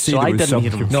Hannah. did say So I there was didn't some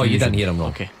hear him. No, you confusion. didn't hear him wrong.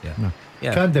 Okay. Yeah. No.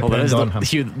 Yeah. Can't Well, depend on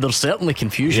him. there's certainly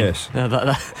confusion. Yes.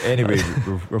 That- Anyway,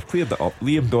 we've cleared it up.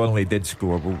 Liam Donnelly did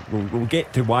score. We'll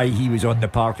get to why he was on the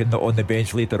park and not on the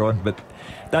bench later on. But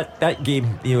that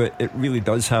game, it really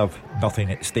does have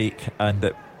nothing at stake.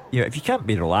 And if you can't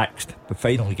be relaxed the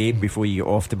final game before you get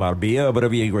off to Marbella or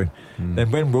wherever you're going,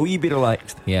 then when will you be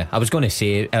relaxed? Yeah, I was going to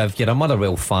say, if you're a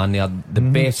Motherwell fan, the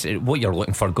best, what you're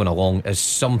looking for going along is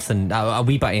something, a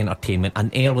wee bit of entertainment,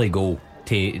 an early goal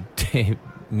to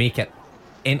make it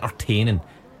entertaining.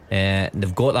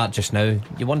 They've got that just now.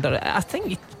 You wonder, I think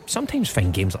you sometimes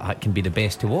find games like that can be the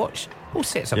best to watch. Both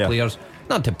sets of players,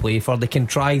 not to play for, they can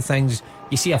try things.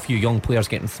 You see a few young players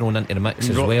getting thrown into the mix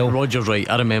as well. Roger's right.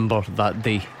 I remember that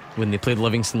day when they played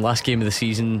Livingston, last game of the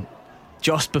season,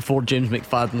 just before James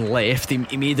McFadden left.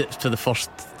 He made it to the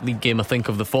first league game, I think,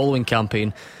 of the following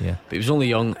campaign. Yeah. But he was only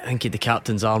young. I think he had the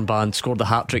captain's armband, scored a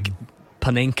hat-trick.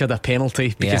 Panenka a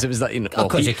penalty because it was that.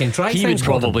 Because you can try he things would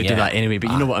probably for do them, that anyway. But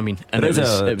you know what I mean. And There it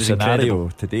is a was scenario incredible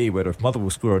today where if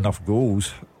Motherwell score enough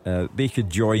goals, they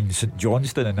could join St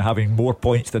Johnstone in having more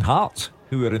points than Hearts,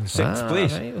 who are in sixth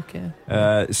place. Right,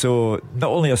 okay. So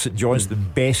not only are St Johnstone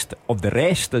best of the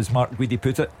rest, as Mark Guidi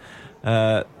put it,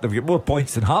 they've got more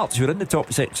points than Hearts, who are in the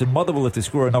top six, and Motherwell, if they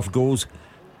score enough goals,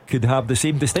 could have the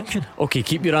same distinction. Okay,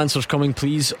 keep your answers coming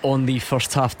please on the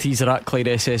first half teaser at Clyde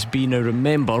SSB. Now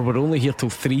remember, we're only here till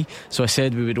 3, so I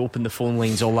said we would open the phone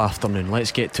lines all afternoon.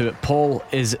 Let's get to it. Paul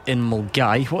is in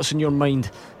Mulgai. What's in your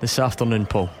mind this afternoon,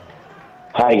 Paul?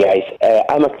 Hi guys,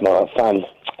 I'm a Kilmarnock fan,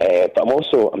 but I'm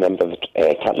also a member of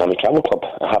the Captain Army Travel Club.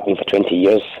 I have been for 20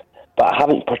 years, but I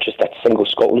haven't purchased a single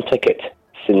Scotland ticket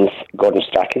since Gordon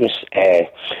Strachan was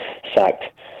sacked.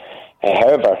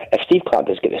 However, if Steve Clarke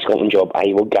does get the Scotland job,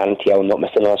 I will guarantee I will not miss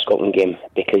another Scotland game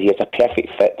because he is a perfect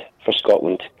fit for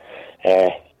Scotland,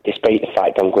 despite the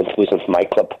fact I'm going to lose him for my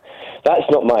club. That's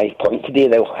not my point today,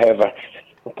 though. However,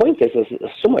 the point is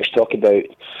there's so much talk about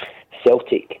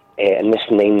Celtic in this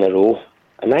 9 in a row,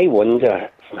 and I wonder,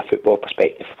 from a football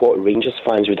perspective, what Rangers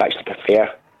fans would actually prefer.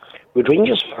 Would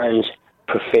Rangers fans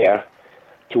prefer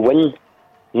to win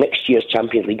next year's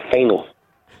Champions League final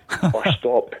or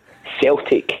stop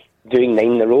Celtic doing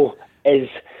 9 in a row?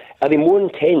 Are they more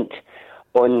intent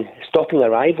on stopping a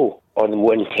rival, or are they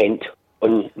more intent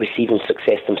on receiving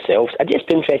success themselves? I'm just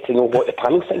interested to know what the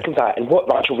panel think of that and what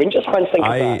the actual Rangers fans think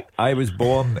of that. I was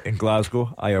born in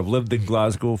Glasgow. I have lived in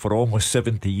Glasgow for almost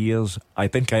 70 years. I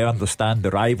think I understand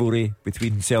the rivalry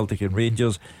between Celtic and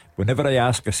Rangers. Whenever I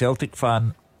ask a Celtic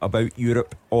fan about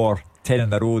Europe or 10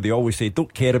 in a row, they always say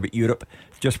don't care about Europe,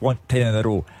 just want 10 in a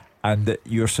row. And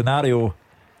your scenario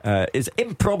is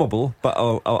improbable, but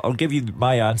I'll give you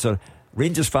my answer.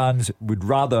 Rangers fans would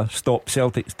rather stop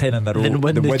Celtic's 10 in a row than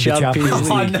win the Champions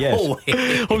League.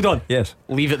 Yes. Hold on. Yes.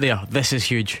 Leave it there. This is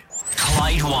huge.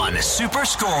 Clyde One Super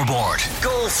Scoreboard.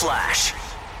 Goal flash.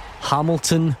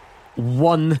 Hamilton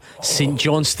 1, St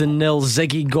Johnstone 0.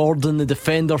 Ziggy Gordon, the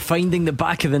defender, finding the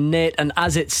back of the net, and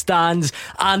as it stands,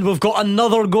 and we've got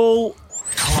another goal.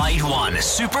 Clyde One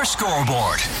Super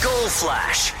Scoreboard. Goal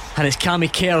flash. And it's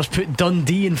Cammy Kerr's put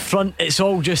Dundee in front. It's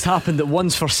all just happened at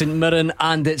once for St Mirren,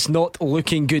 and it's not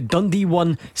looking good. Dundee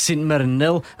 1, St Mirren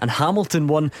 0, and Hamilton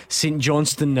 1, St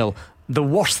Johnstone 0. The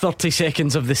worst 30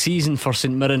 seconds of the season for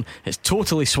St Mirren. It's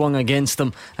totally swung against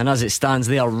them, and as it stands,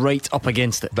 they are right up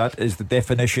against it. That is the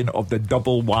definition of the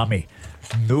double whammy.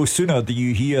 No sooner do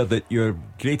you hear that your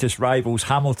greatest rivals,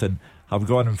 Hamilton, have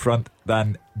gone in front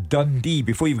than Dundee.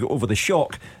 Before you got over the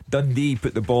shock, Dundee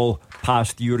put the ball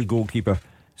past your goalkeeper.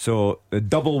 So the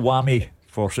double whammy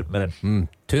for St Mirren.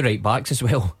 2 right backs as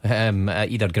well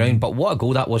at either ground. But what a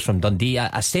goal that was from Dundee.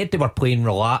 I said they were playing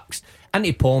relaxed.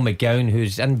 Into Paul McGowan,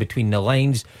 who's in between the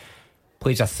lines,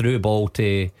 plays a through ball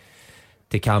to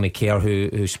Cammy Kerr,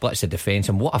 who splits the defence.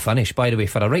 And what a finish, by the way,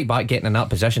 for a right back getting in that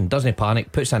position. Doesn't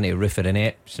panic, puts into the roof of the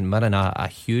net. St Mirren a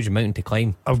huge mountain to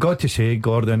climb. I've got to say,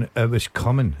 Gordon, it was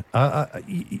coming.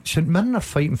 St Mirren are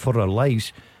fighting for their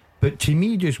lives, but to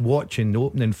me, just watching the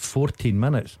opening 14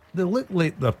 minutes, they look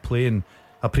like they're playing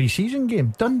a pre-season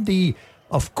game. Dundee,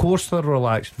 of course they're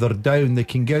relaxed, they're down, they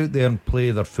can go out there and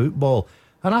play their football,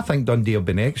 and I think Dundee have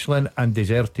been excellent and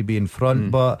deserve to be in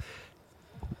front. But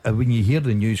when you hear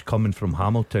the news coming from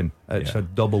Hamilton, it's a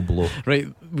double blow. Right,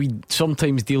 we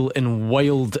sometimes deal in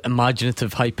wild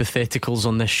imaginative hypotheticals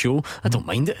on this show. I don't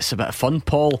mind it, it's a bit of fun.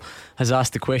 Paul has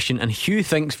asked the question, and Hugh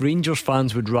thinks Rangers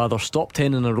fans would rather stop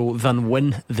 10 in a row than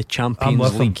win the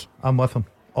Champions League. I'm with him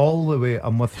all the way.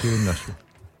 I'm with you in this one.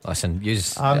 Listen,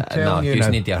 I'm telling you now, now.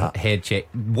 need your head check.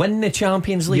 Win the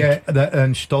Champions League. Yeah,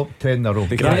 and stop 10 in a row.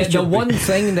 The one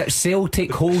thing that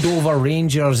Celtic hold over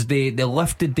Rangers, they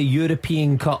lifted the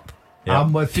European Cup.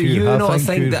 I'm with Do you. you I not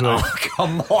think you're that? right. Oh,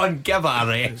 come on, give it a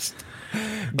rest.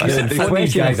 Listen, the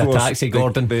question, guys, a taxi,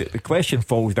 Gordon. The question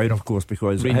falls down, of course,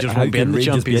 because Rangers how won't be can in the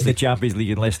Rangers be in Champions the League? Champions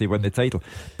League unless they win the title?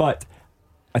 But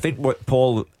I think what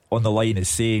Paul on the line is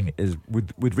saying is,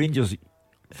 would Rangers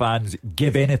fans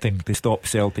give anything to stop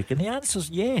Celtic? And the answer is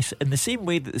yes. In the same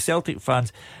way that the Celtic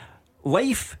fans,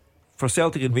 life for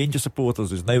Celtic and Rangers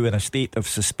supporters is now in a state of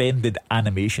suspended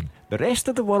animation. The rest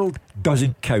of the world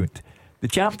doesn't count. The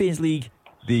Champions League,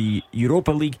 the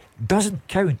Europa League doesn't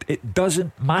count. It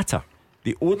doesn't matter.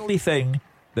 The only thing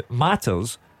that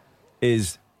matters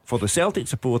is for the Celtic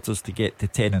supporters to get to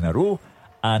 10 in a row,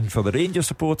 and for the Rangers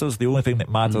supporters, the only thing that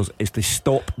matters is to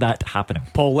stop that happening.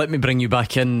 Paul, let me bring you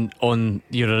back in on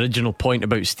your original point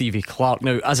about Stevie Clarke.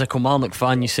 Now, as a Kilmarnock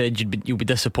fan, you said you'll be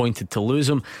disappointed to lose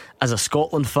him. As a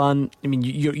Scotland fan, I mean,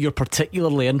 you're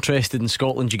particularly interested in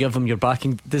Scotland. You give him your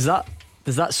backing. Does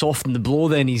that soften the blow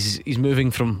then? He's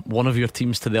moving from one of your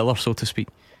teams to the other, so to speak.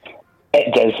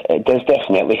 It does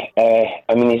definitely.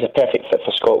 I mean, he's a perfect fit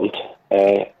for Scotland.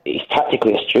 He's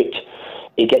tactically astute.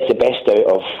 He gets the best out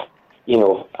of,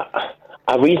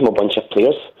 a reasonable bunch of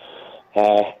players.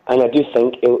 And I do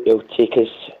think he'll take us.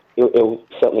 He'll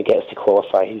certainly get us to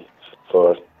qualify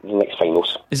for the next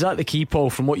finals. Is that the key, Paul?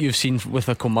 From what you've seen with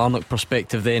a Kilmarnock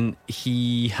perspective, then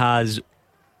he has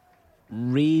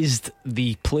raised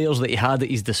the players that he had at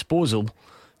his disposal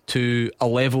to a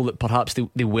level that perhaps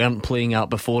they weren't playing at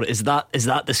before. Is that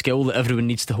the skill that everyone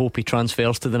needs to hope he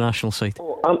transfers to the national side?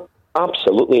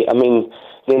 Absolutely. I mean,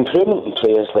 the improvement in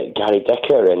players like Gary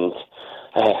Dicker and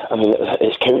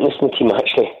it's countless in the team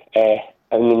actually.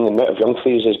 I mean, the amount of young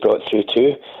players he's brought through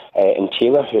too, and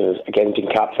Taylor, who again been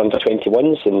capped under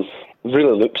 21s and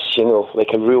really looks, like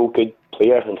a real good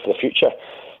player and for the future.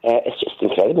 It's just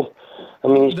incredible. I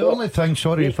mean, only thing,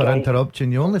 sorry for interrupting,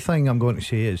 the only thing I'm going to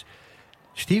say is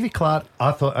Stevie Clarke,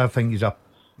 I think he's a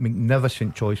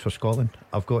magnificent choice for Scotland,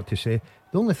 I've got to say.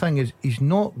 The only thing is he's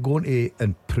not going to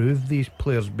improve these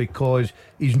players because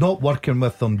he's not working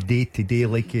with them day to day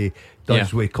like he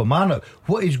does with Kilmarnock.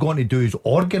 What he's going to do is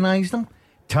organise them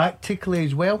tactically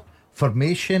as well,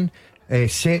 formation,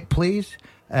 set plays,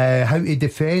 how to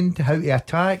defend, how to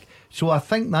attack. So I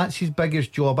think that's his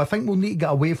biggest job. I think we'll need to get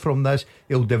away from this.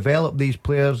 He'll develop these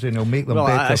players and he'll make them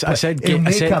better. He'll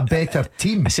make a better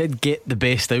team. I said get the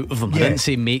best out of them. I didn't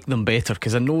say make them better,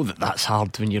 because I know that's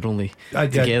hard when you're only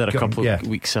together a couple of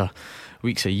weeks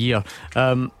a year.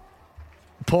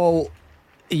 Paul,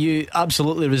 are you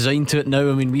absolutely resigned to it now?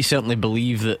 I mean, we certainly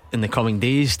believe that in the coming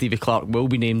days Stevie Clarke will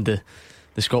be named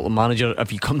the Scotland manager.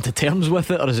 Have you come to terms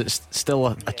with it, or is it still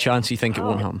a chance you think it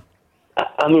won't happen?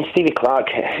 I mean, Stevie Clarke,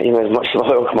 as much as a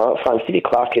loyal Kilmarnock fan, Stevie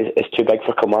Clarke is too big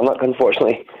for Kilmarnock,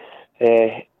 unfortunately.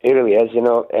 He really is.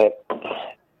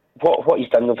 What he's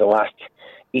done over the last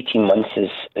 18 months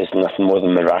is nothing more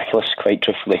than miraculous, quite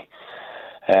truthfully.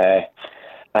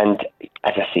 And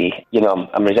as I say,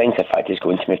 I'm resigned to the fact he's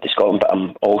going to move to Scotland, but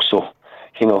I'm also,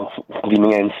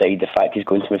 gleaming inside the fact he's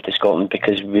going to move to Scotland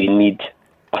because we need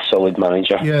a solid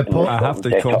manager. Yeah, Paul, I have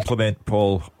to compliment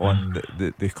Paul on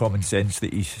the common sense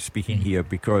that he's speaking here,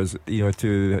 because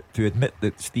to admit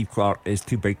that Steve Clarke is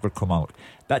too big for Kilmarnock,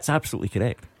 that's absolutely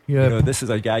correct. Yeah, this is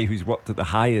a guy who's worked at the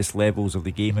highest levels of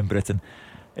the game in Britain.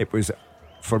 It was,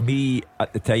 for me,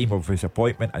 at the time of his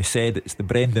appointment, I said it's the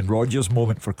Brendan Rodgers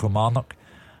moment for Kilmarnock.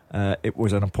 It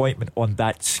was an appointment on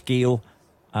that scale,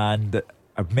 and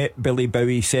I've met Billy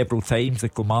Bowie several times, the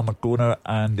Kilmarnock owner,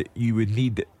 and you would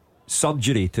need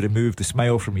surgery to remove the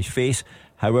smile from his face.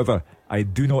 However, I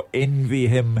do not envy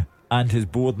him and his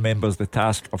board members the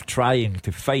task of trying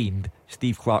to find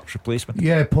Steve Clarke's replacement.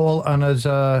 Yeah, Paul, and as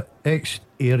a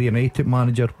ex-Ayr United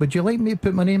manager, would you like me to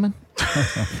put my name in?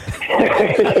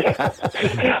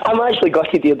 I'm actually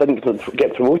gutted he didn't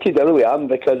get promoted. I really am,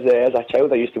 because as a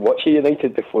child I used to watch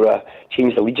United before I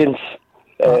changed allegiance.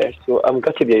 So I'm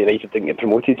gutted the United didn't get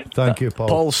promoted. Thank you, Paul.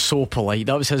 Paul's so polite.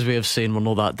 That was his way of saying we're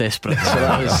not that desperate. So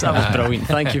that was brilliant.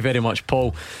 Thank you very much,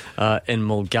 Paul, in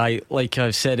Mulgai. Like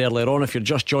I said earlier on, if you're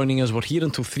just joining us, we're here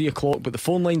until 3 o'clock, but the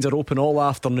phone lines are open all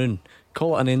afternoon.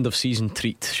 Call it an end of season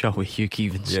treat, shall we, Hugh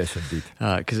Keevins? Yes, indeed.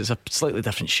 Because it's a slightly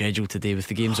different schedule today, with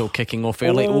the games all kicking off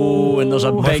early. And there's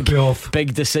a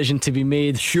big decision to be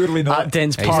made. Surely not at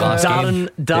Dens Park.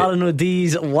 Darren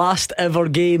O'Dee's last ever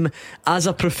game as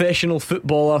a professional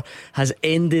footballer has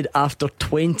ended after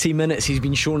 20 minutes. He's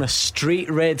been shown a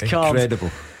straight red card. Incredible.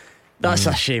 That's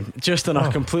a shame. Just on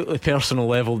a completely personal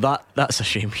level, that's a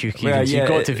shame, Hugh Keevins. You've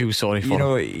got to feel sorry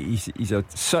for him. He's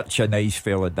such a nice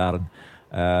fella, Darren.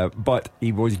 But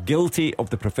he was guilty of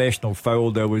the professional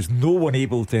foul. There was no one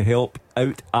able to help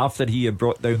out after he had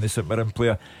brought down the St Mirren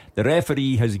player. The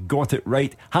referee has got it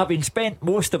right, having spent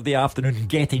most of the afternoon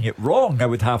getting it wrong, I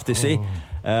would have to say.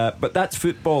 But that's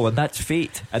football and that's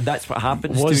fate, and that's what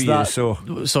happens you.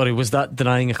 So, sorry, was that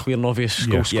denying a clear and obvious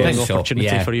goal-scoring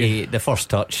opportunity for you? The first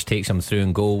touch takes him through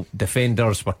and goal.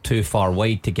 Defenders were too far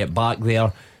wide to get back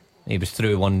there. He was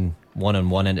through one on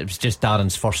one, and it was just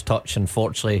Darren's first touch,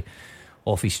 unfortunately,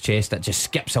 off his chest. It just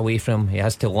skips away from him. He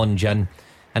has to lunge in,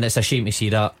 and it's a shame to see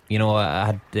that. You know, I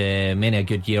had many a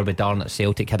good year with Darren at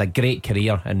Celtic, had a great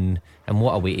career, and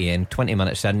what a way to end. 20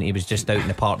 minutes in, he was just out in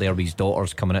the park there with his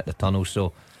daughters coming out the tunnel.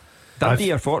 So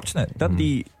Dundee are fortunate.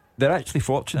 Dundee, they're actually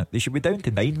fortunate. They should be down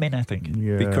to 9 men, I think,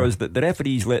 because the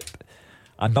referees let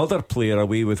another player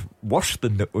away with worse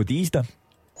than O'Dee's done.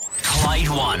 Clyde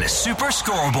 1 Super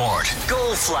Scoreboard.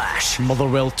 Goal flash.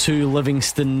 Motherwell 2,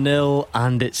 Livingston 0,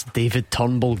 and it's David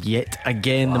Turnbull yet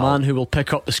again, the man who will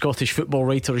pick up the Scottish Football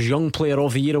Writers' Young Player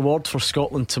of the Year award for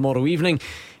Scotland tomorrow evening.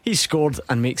 He scored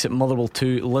and makes it Motherwell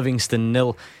 2, Livingston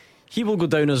 0. He will go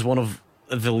down as one of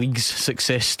the league's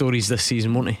success stories this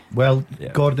season, won't he? Well,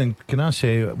 Gordon, can I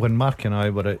say, when Mark and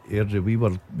I were at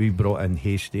Airdrie, we brought in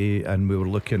Hasty, and we were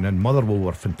looking, and Motherwell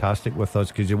were fantastic with us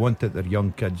because they wanted their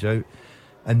young kids out.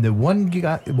 And the one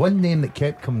name that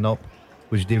kept coming up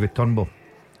was David Turnbull.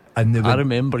 And I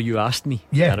remember you asked me.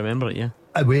 Yeah, I remember it. Yeah.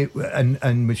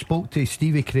 And we spoke to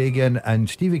Stevie Craigan, and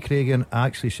Stevie Craigan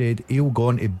actually said he'll go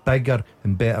on to bigger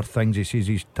and better things. He says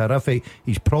he's terrific.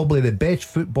 He's probably the best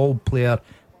football player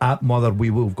at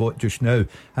Motherwell we've got just now.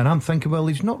 And I'm thinking, well,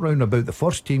 he's not round about the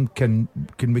first team. Can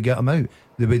we get him out?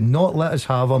 They would not let us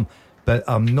have him. But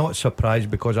I'm not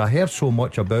surprised because I heard so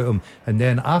much about him, and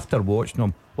then after watching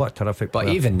him, what a terrific player.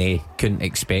 But even they couldn't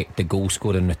expect the goal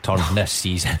scoring return this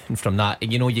season from that.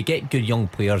 You know, you get good young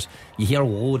players, you hear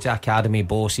loads of academy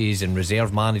bosses and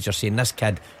reserve managers saying this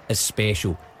kid is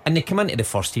special, and they come into the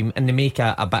first team and they make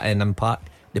a bit of an impact.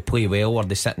 They play well, or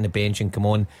they sit on the bench and come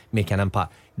on, make an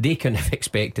impact. They couldn't have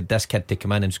expected this kid to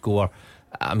come in and score.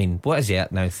 I mean, what is he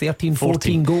at now? 13,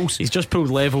 14 goals? He's just pulled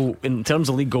level in terms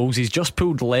of league goals. He's just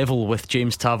pulled level with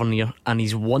James Tavernier, and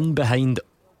he's one behind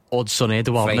Odsonne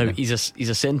Edouard. Now he's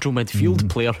a central midfield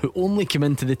player who only came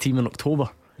into the team in October.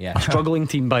 Yeah, a struggling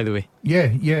team, by the way.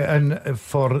 Yeah, and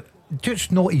for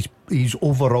just not his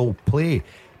overall play,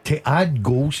 to add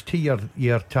goals to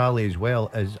your tally as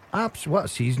well is what a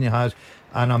season he has.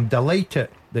 And I'm delighted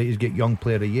that he's got Young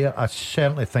Player of the Year. I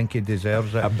certainly think he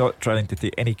deserves it. I'm not trying to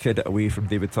take any credit away from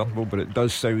David Turnbull, but it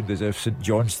does sound as if St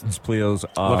Johnstone's players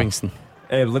are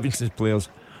Livingston's players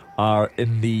are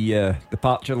in the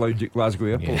departure lounge at Glasgow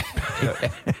Airport.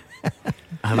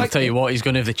 I'll tell you what, he's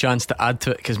going to have the chance to add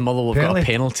to it because Motherwell have got a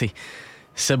penalty.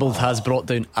 Sibbald has brought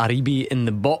down Aribi in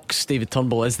the box. David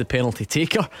Turnbull is the penalty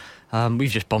taker. We've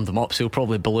just bummed him up, so he'll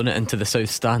probably balloon it into the south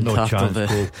stand after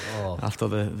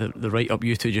the write up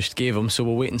you two just gave him. So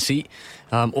we'll wait and see.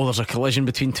 There's a collision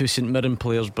between two St Mirren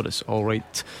players, but it's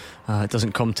alright. It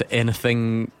doesn't come to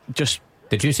anything.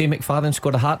 Did you say McFadden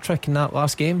scored a hat-trick in that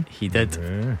last game? He did.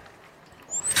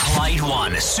 Clyde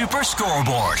 1 Super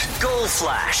Scoreboard. Goal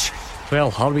flash.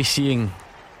 Well, are we seeing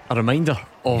a reminder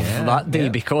of that day?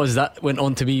 Because that went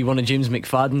on to be one of James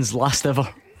McFadden's last ever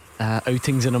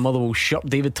outings in a Motherwell shirt.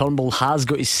 David Turnbull has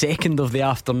got his second of the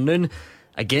afternoon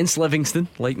against Livingston,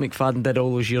 like McFadden did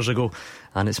all those years ago,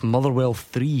 and it's Motherwell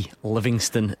 3,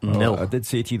 Livingston 0. I did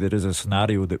say to you there is a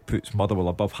scenario that puts Motherwell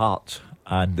above Hearts,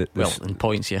 and in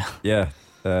points,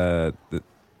 the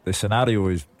scenario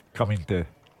is coming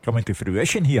to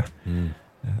fruition here.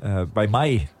 By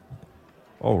my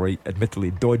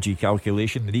admittedly dodgy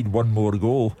calculation, they need one more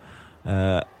goal.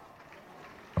 I'm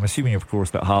assuming, of course,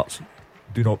 that Hearts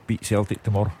do not beat Celtic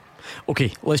tomorrow.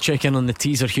 Okay, let's check in on the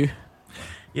teaser, Hugh.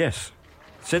 Yes,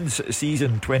 since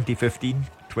season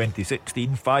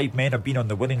 2015-2016, 5 men have been on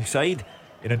the winning side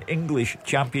in an English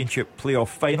Championship playoff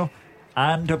final,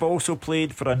 and have also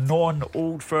played for a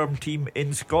non-Old Firm team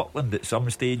in Scotland at some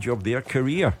stage of their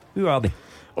career. Who are they?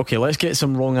 Okay, let's get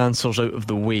some wrong answers out of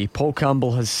the way. Paul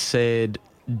Campbell has said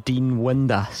Dean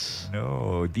Windass.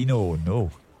 No, Dino,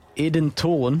 no. Aidan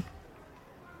Tolan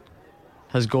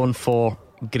has gone for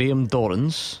Graham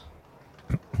Dorrans.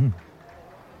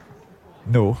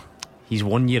 No. He's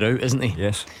 1 year out, isn't he?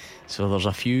 Yes. So there's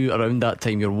a few around that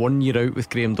time. You're 1 year out with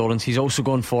Graham Dorrans. He's also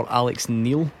gone for Alex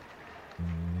Neil.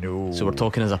 No. So we're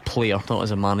talking as a player, not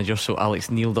as a manager. So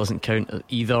Alex Neil doesn't count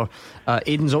either.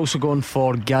 Aidan's also gone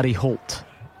for Gary Holt.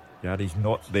 Gary's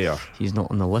not there. He's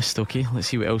not on the list. Okay, let's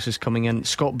see what else is coming in.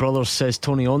 Scott Brothers says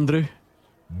Tony Andrew.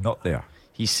 Not there.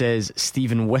 He says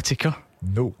Stephen Whittaker.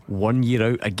 No. 1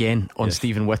 year out again on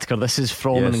Stephen Whittaker. This is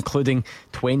from and including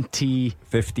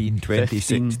 2015,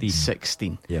 2016.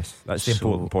 16. Yes, that's the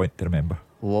important point to remember.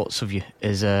 Lots of you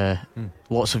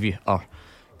are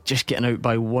just getting out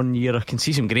by 1 year. I can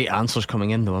see some great answers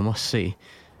coming in though, I must say.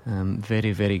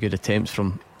 Very, very good attempts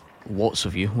from lots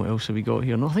of you. What else have we got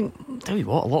here? No, I think, tell you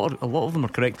what, a lot of them are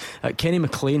correct. Kenny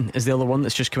McLean is the other one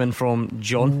that's just come in from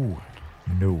John. Ooh,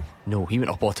 no, he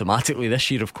went up automatically this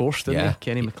year, of course, didn't he?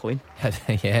 Kenny McLean.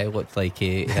 Yeah, it looked like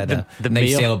he had a the nice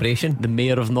mayor, celebration. The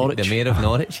mayor of Norwich. The mayor of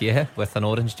Norwich, yeah, with an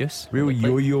orange juice. Real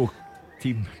yo-yo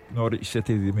team, Norwich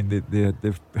City. I mean,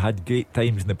 they've had great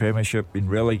times in the Premiership, been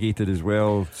relegated as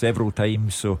well several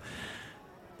times. So,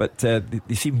 but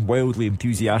they seem wildly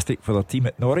enthusiastic for their team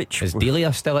at Norwich. Is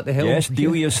Delia still at the helm? Yes,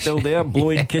 Delia's still there,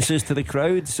 blowing kisses to the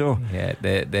crowd. So yeah,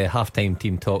 the half-time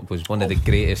team talk was one of the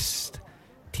greatest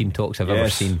team talks I've ever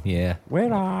seen. Yeah.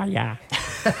 Where are ya?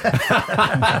 Do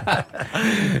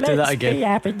that again. Be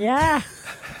happy, yeah.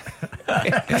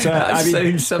 So, that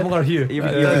sounds similar here.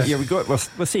 You've got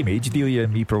we're same age, Delia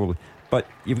and me probably, but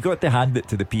you've got to hand it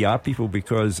to the PR people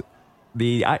because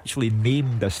they actually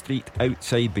named a street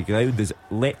outside the ground as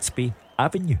Let'sby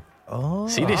Avenue. Oh,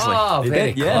 seriously? Oh,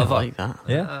 very clever. I like that.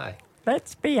 Yeah. Aye.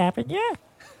 Let'sby Avenue.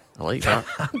 I like that.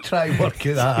 I'm trying to work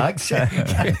out that accent.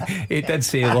 He did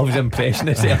say he loves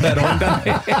impressionists earlier on,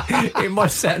 didn't he? He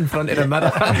must sit in front of the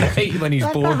mirror at night when he's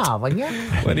bored,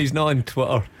 when he's not on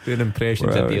Twitter doing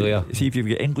impressions of Delia. See, if you've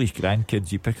got English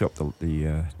grandkids, you pick up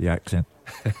the accent.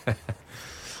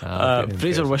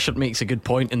 Fraser Wishart makes a good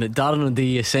point in that Darren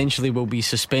O'Day essentially will be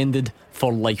suspended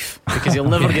for life because he'll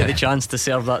never get the chance to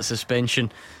serve that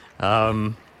suspension.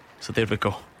 So there we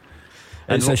go.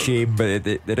 It's a shame, but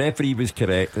the referee was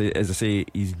correct. As I say,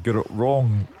 he's got it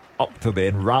wrong up to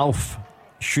then. Ralph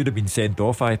should have been sent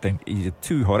off, I think. He had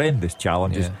two horrendous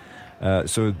challenges.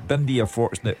 So Dundee are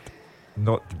fortunate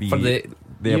not to be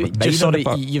there.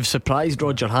 You've surprised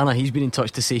Roger Hanna. He's been in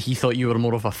touch to say he thought you were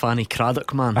more of a Fanny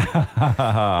Craddock man.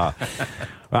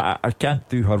 I can't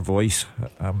do her voice.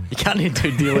 You can't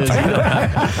do Delia's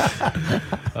either.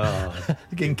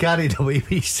 Getting carried away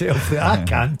with yourself. I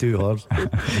can't do hers.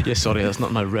 Yeah, sorry, that's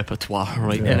not my repertoire.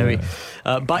 Right, anyway,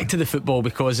 back to the football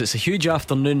because it's a huge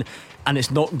afternoon and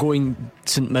it's not going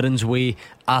St Mirren's way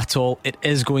at all. It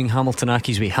is going Hamilton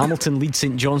Accies way. Hamilton lead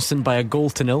St Johnstone by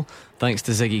 1-0 thanks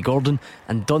to Ziggy Gordon,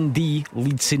 and Dundee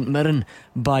lead St Mirren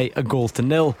by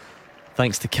 1-0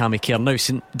 thanks to Cammy Kerr. Now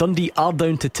Dundee are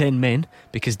down to 10 men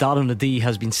because Darren O'Day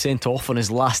has been sent off on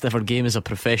his last ever game as a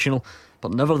professional,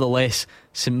 but nevertheless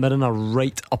St Mirren are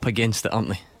right up against it, aren't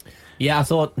they? Yeah, I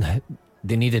thought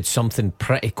they needed something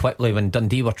pretty quickly when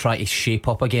Dundee were trying to shape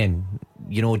up again.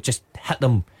 You know, just hit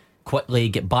them quickly,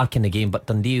 get back in the game. But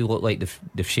Dundee look like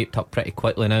they've shaped up pretty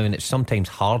quickly now, and it's sometimes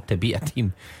hard to beat a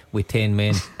team with 10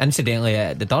 men. Incidentally,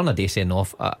 the Darren O'Day sent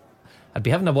off, I'd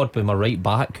be having a word with my right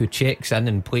back who checks in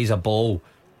and plays a ball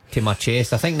to my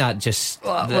chest. I think that just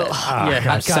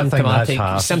that's symptomatic.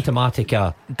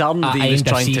 Darren O'Day was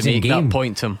trying to make that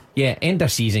point to him. Yeah, end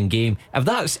of season game.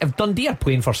 If Dundee are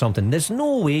playing for something, there's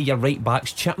no way your right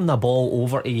back's chipping the ball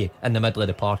over to you in the middle of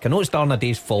the park. I know it's Darren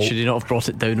O'Day's fault. Should he not have brought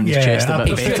it down on his chest a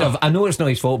bit better? I know it's not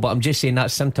his fault, but I'm just saying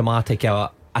that's symptomatic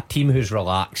of a team who's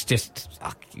relaxed. Just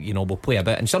we'll play a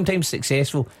bit, and sometimes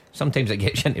successful, sometimes it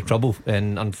gets you into trouble,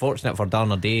 and unfortunate for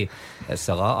Darren O'Day, it's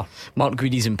the latter. Mark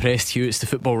Guidy's impressed Hugh. It's the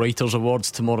Football Writers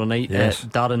Awards tomorrow night. Yes.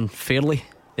 Darren Fairley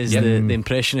is the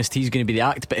impressionist. He's going to be the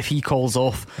act, but if he calls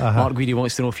off, Mark Guidi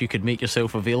wants to know if you could make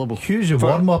yourself available. Hugh's a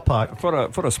warm-up pack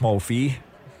for a small fee.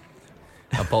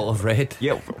 A bottle of red.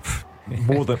 Yeah,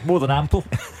 more than ample.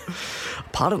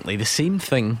 Apparently the same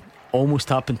thing almost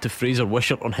happened to Fraser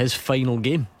Wishart on his final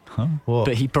game.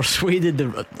 But he persuaded the.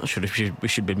 I'm not sure if we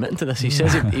should be admitting to this. He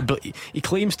says he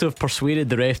claims to have persuaded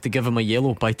the ref to give him a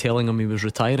yellow by telling him he was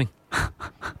retiring.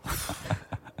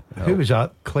 Who was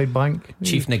that? Clydebank?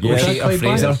 Chief negotiator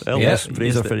Fraser. Yes,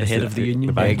 Fraser, the head of the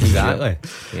union. Exactly.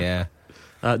 Yeah.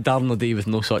 Darren O'Day with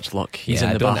no such luck. He's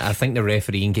in the bath. I think the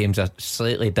refereeing game's a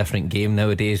slightly different game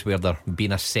nowadays, where they're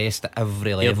being assessed at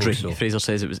every level. Airdrie. So. Fraser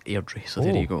says it was Airdrie, so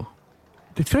there you go.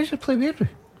 Did Fraser play with Airdrie?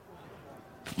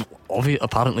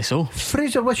 Apparently so.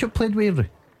 Fraser Wishart played with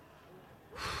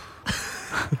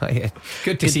Airdrie.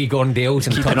 Good to see Gordon Dale's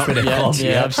in touch with the club.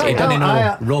 Yeah, absolutely. He didn't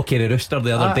know Rocky the Rooster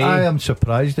the other day. I am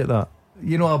surprised at that.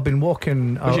 I've been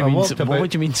walking. What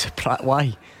would you mean surprised?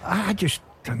 Why? I just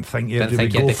didn't think Airdrie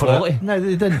would go for it. No,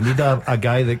 they didn't need a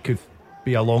guy that could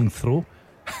be a long throw.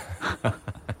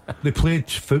 they played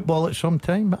football at some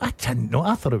time. I didn't know.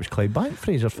 I thought it was Clydebank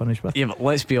Fraser finished with. Yeah, but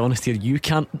let's be honest here. You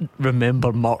can't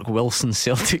remember Mark Wilson's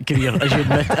Celtic career as you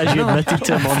admitted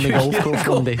to him on the golf course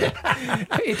one day.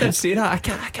 He did say that. I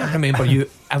can't remember you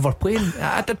ever playing.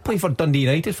 I did play for Dundee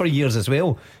United for years as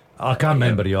well. I can't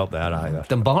remember you up there either.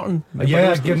 Dumbarton.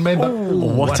 Yeah, I can remember.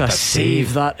 What a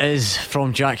save that is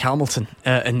from Jack Hamilton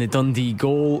in the Dundee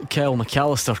goal. Kyle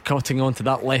McAllister cutting onto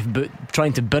that left boot,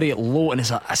 trying to bury it low, and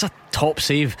it's a top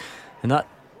save, and that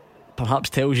perhaps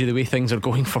tells you the way things are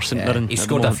going for St Mirren. He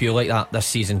scored a few like that this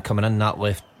season, coming in that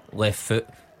left foot,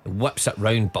 whips it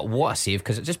round, but what a save,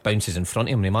 because it just bounces in front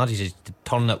of him and he manages to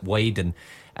turn it wide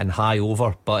and high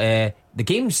over. But the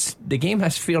game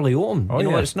is fairly open.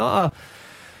 It's not a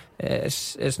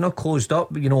it's not closed up.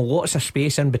 Lots of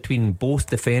space in between both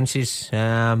defences,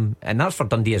 and that's for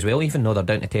Dundee as well. Even though they're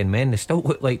down to 10 men, they still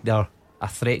look like they're a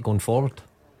threat going forward.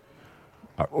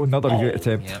 Another great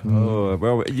attempt. Yeah.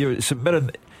 Well, St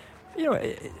Mirren,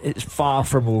 it's far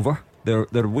from over.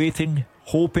 They're waiting,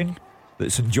 hoping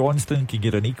that St Johnstone can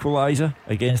get an equaliser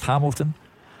against Hamilton,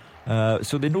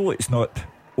 so they know it's not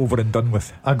over and done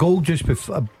with. A goal just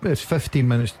before. It's 15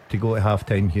 minutes to go at half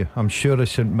time here. I'm sure the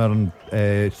St Mirren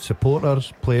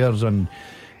supporters, players and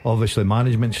obviously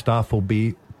management staff will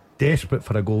be desperate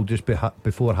for a goal just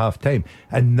before half time,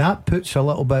 and that puts a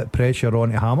little bit of pressure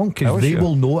on Hamilton, because they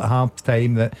will know at half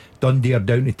time that Dundee are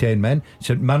down to 10 men.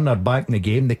 St Mirren are back in the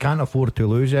game. They can't afford to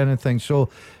lose anything, so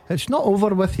it's not over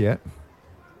with yet.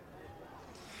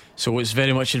 So it's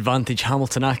very much advantage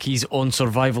Hamilton Accies on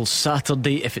survival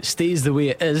Saturday. If it stays the way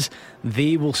it is,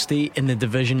 they will stay in the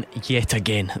division yet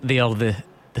again. They are the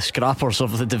scrappers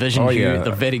of the division.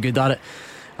 They're very good at it.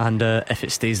 And if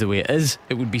it stays the way it is,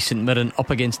 it would be St Mirren up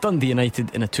against Dundee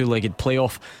United in a two-legged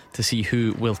playoff to see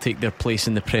who will take their place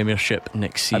in the Premiership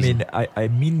next season. I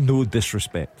mean no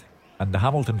disrespect, and the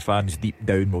Hamilton fans deep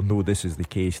down will know this is the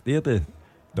case. They're the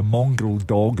mongrel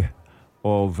dog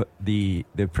of the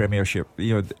Premiership.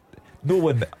 No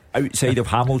one outside of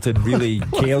Hamilton really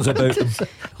cares about them.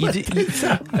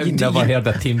 I've never heard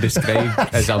a team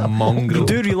described as a mongrel. You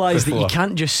do realise that you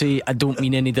can't just say I don't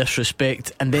mean any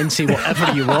disrespect and then say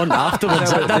whatever you want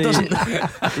afterwards. That doesn't.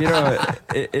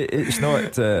 It's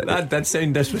not. That did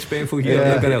sound disrespectful here. I'm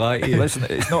not going to lie to you. Listen,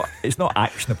 it's not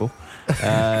actionable.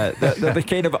 They're the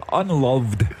kind of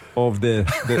unloved of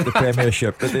the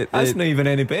Premiership. That's not even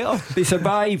any better. They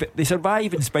survive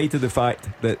in spite of the fact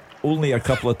that only a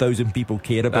couple of thousand people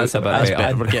care about them. That's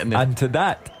better. We're getting there. And to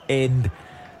that end,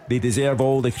 they deserve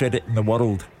all the credit in the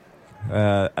world.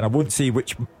 And I won't say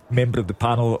which member of the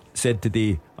panel said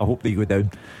today, I hope they go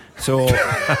down. So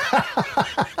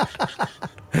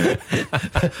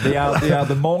they are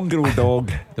the mongrel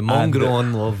dog, the mongrel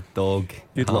unloved dog.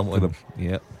 Good luck to them.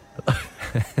 Yeah.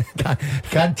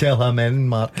 Can't tell him in,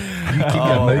 Mark. You keep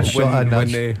your mouth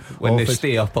shut. When they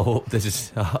stay up, I hope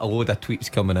there's a load of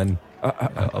tweets coming in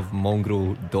of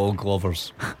mongrel dog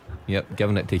lovers. Yep,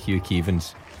 giving it to Hugh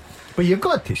Keevins. But you've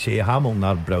got to say Hamilton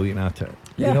are brilliant at it.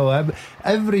 Yeah.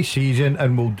 Every season,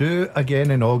 and we'll do it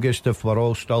again in August if we're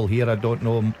all still here. I don't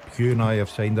know, Hugh and I have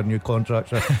signed our new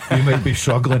contracts, so we might be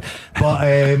struggling.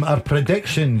 But our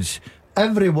predictions,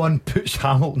 everyone puts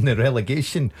Hamilton in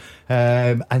relegation,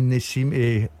 and they seem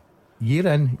to year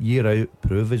in year out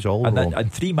prove us all wrong.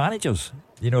 And three managers,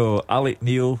 Alec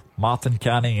Neil, Martin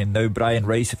Canning, and now Brian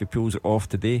Rice if he pulls it off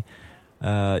today.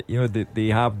 They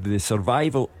have the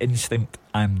survival instinct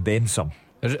and then some.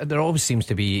 There always seems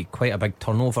to be quite a big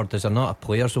turnover. There's a lot of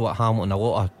players though at Hamilton, a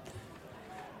lot of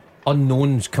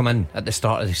unknowns come in at the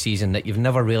start of the season that you've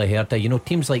never really heard of.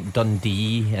 Teams like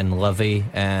Dundee and Livy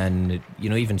and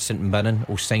even St Mirren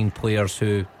will sign players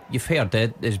who you've heard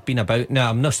there's been about. Now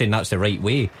I'm not saying that's the right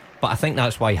way, but I think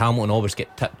that's why Hamilton always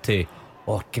get tipped to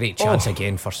great chance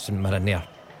again for St Mirren there.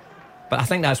 But I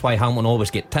think that's why Hamilton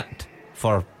always get tipped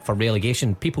for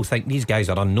relegation. People think these guys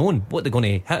are unknown, what they're going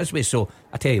to hit us with. So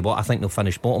I tell you what, I think they'll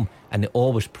finish bottom, and they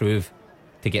always prove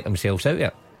to get themselves out of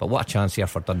it. But what a chance here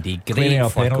for Dundee. Great claiming a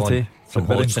penalty from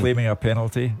Hodgson. Claiming a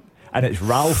penalty, and it's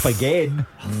Ralph again.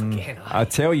 I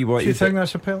tell you what, do you think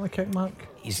that's a penalty kick, Mark?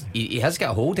 He has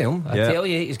got a hold of him. I tell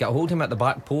you, he's got a hold of him at the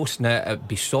back post. Now it'd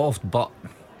be soft, but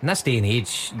in this day and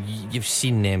age you've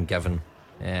seen them given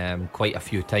quite a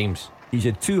few times. He's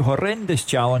had two horrendous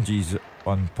challenges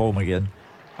on Paul McGinn,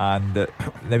 and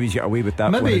now he's got away with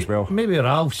that one as well. Maybe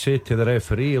Ralph said to the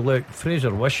referee, look,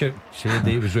 Fraser Wishart said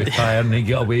he was retired and he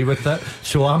got away with it,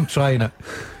 so I'm trying it.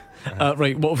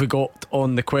 Right, what have we got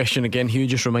on the question again, Hugh?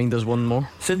 Just remind us one more.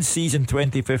 Since season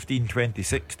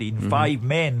 2015-2016, 5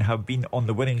 men have been on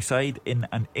the winning side in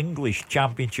an English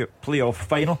Championship playoff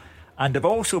final, and have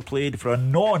also played for a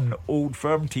non-Old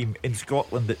Firm team in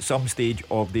Scotland at some stage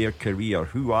of their career.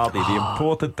 Who are they? The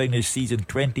important thing is season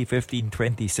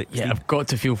 2015-2016. Yeah, I've got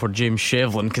to feel for James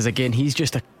Shevlin, because again, he's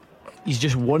just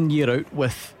 1 year out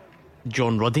with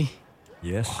John Ruddy.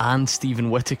 Yes. And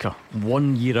Stephen Whittaker.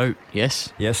 1 year out.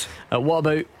 Yes. Yes. What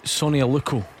about Sonny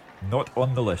Aluko? Not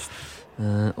on the list.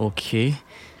 Okay.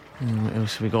 What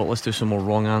else have we got? Let's do some more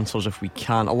wrong answers if we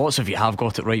can. Lots of you have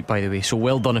got it right, by the way, so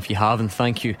well done if you have, and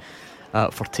thank you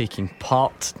for taking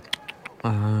part.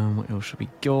 What else have we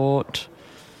got?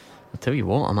 I'll tell you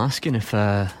what, I'm asking if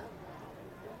I'm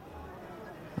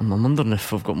wondering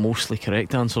if we've got mostly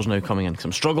correct answers now coming in, because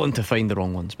I'm struggling to find the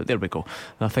wrong ones, but there we go.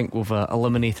 I think we've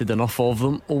eliminated enough of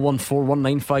them.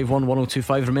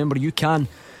 01419511025. Remember, you can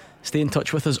stay in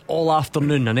touch with us all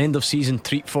afternoon. An end of season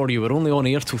treat for you. We're only on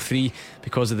air till 3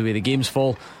 because of the way the games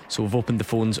fall, so we've opened the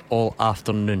phones all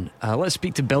afternoon. Let's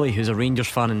speak to Billy, who's a Rangers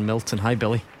fan in Milton. Hi,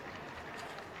 Billy.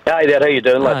 Hi there, how you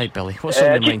doing, lads? Hi, Billy. What's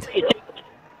on your mind?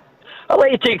 I'd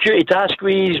like to take you to task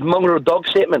with his mongrel dog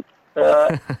statement.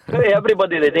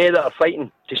 Everybody today that are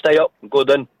fighting to stay up and go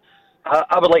down.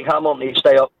 I would like Hamilton to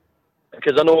stay up,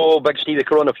 because I know Big Stevie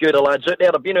Cronin, a few of the lads out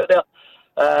there have been out there,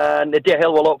 and they do a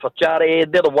hell of a lot for charity.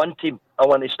 They're the one team I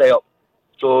want to stay up,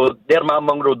 so they're my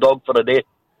mongrel dog for the day.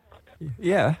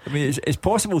 Yeah, I mean, it's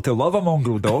possible to love a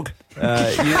mongrel dog.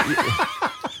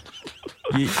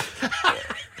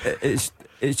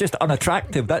 It's just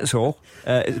unattractive, that's all.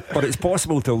 But it's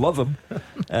possible to love them.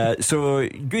 So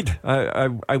good.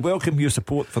 I welcome your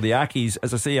support for the Ackies.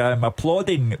 As I say, I'm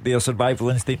applauding their survival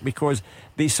instinct, because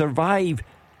they survive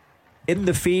in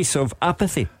the face of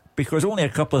apathy, because only a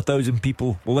couple of thousand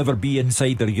people will ever be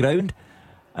inside their ground.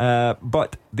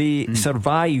 But they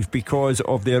survive because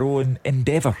of their own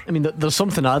endeavour. I mean, there's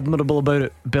something admirable about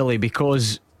it, Billy,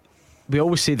 because we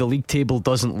always say the league table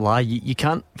doesn't lie. You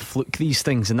can't fluke these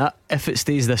things, and that, if it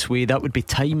stays this way, that would be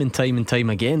time and time and time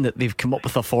again that they've come up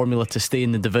with a formula to stay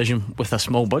in the division with a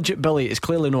small budget. Billy, it's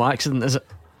clearly no accident, is it?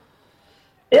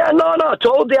 Yeah, no, not at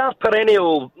all. They are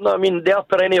perennial. No, I mean, they are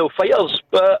perennial fighters.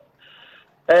 But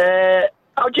I'd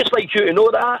just like you to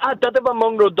know that I did have a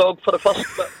mongrel dog for the first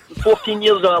 14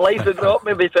 years of my life. I grew up,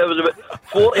 maybe if I was about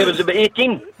 40, I was about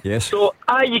 18. Yes. So,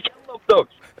 you can love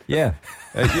dogs. Yeah.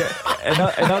 In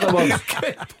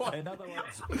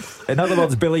other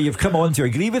words, Billy, you've come on to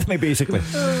agree with me, basically.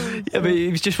 Yeah, but he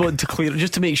was just wanting to clear,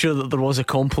 just to make sure that there was a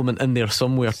compliment in there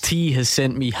somewhere. T has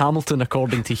sent me Hamilton,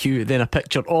 according to Hugh, then a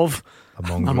picture of a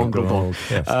mongrel dog.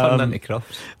 Yes. Turned into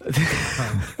Crufts.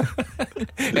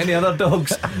 Any other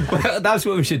dogs? That's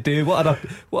what we should do. What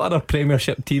other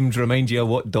Premiership teams remind you of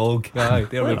what dog? Aye,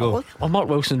 there we go. Well, Mark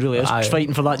Wilson really is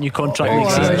fighting for that new contract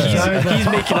next season. He's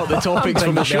making up the topics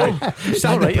from the show.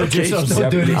 All right, okay.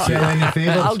 Not doing himself any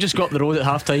favours. I'll just go up the road at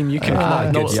half time. You can come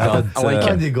up. I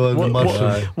like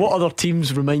it. What other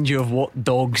teams remind you of what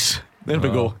dogs? There we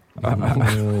go.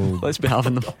 Let's be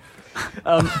having them.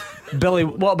 Billy,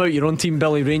 what about your own team,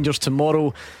 Billy? Rangers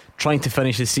tomorrow, trying to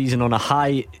finish the season on a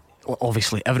high.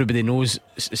 Obviously everybody knows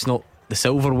it's not the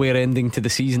silverware ending to the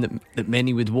season that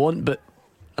many would want, but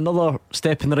another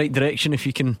step in the right direction if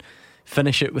you can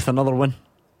finish it with another win.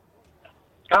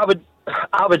 I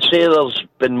would say there's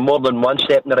been more than one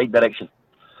step in the right direction.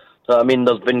 So I mean,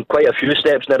 there's been quite a few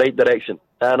steps in the right direction,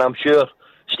 and I'm sure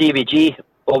Stevie G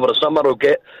over the summer will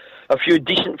get a few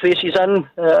decent faces in,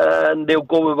 and they'll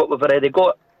go with what we've already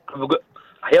got. We've got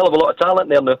a hell of a lot of talent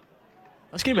there now.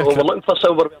 So we're looking for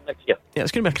silverware next year. Yeah,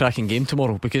 it's going to be a cracking game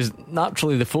tomorrow, because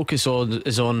naturally the focus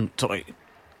is on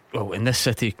well, in this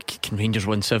city, can Rangers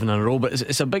win 7 in a row? But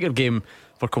it's a bigger game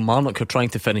for Kilmarnock, who are trying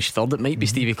to finish third. It might be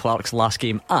Stevie Clarke's last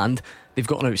game, and they've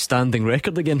got an outstanding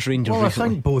record against Rangers recently. I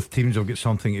think both teams have got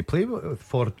something to play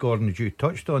for. Gordon, as you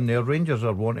touched on there, Rangers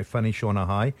are wanting to finish on a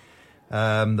high.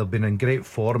 They've been in great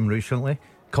form recently.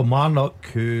 Kilmarnock,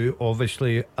 who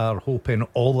obviously are hoping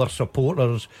all their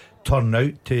supporters turn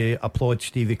out to applaud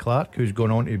Stevie Clarke, who's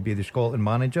going on to be the Scotland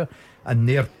manager, and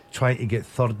they're trying to get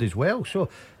third as well. So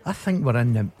I think we're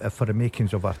in for the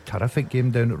makings of a terrific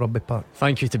game down at Rugby Park.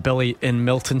 Thank you to Billy in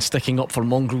Milton, sticking up for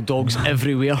mongrel dogs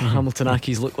everywhere. Hamilton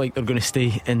Ackies look like they're going to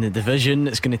stay in the division.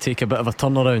 It's going to take a bit of a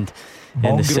turnaround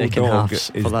in the second half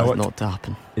for that not to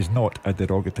happen. Is not a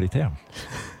derogatory term.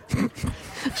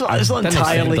 So it's not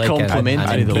entirely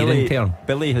complimentary though.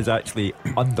 Billy has actually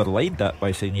underlined that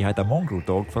by saying he had a mongrel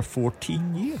dog for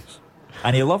 14 years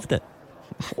and he loved it.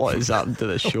 What has happened to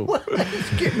this show? What is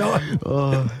getting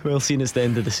on? Well seen, it's the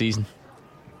end of the season.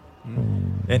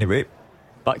 Anyway,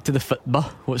 back to the Fitba.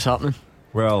 What's happening?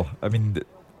 Well, I mean,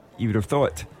 you would have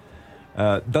thought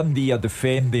Dundee are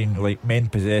defending like men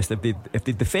possessed. If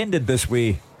they defended this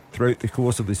way throughout the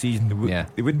course of the season,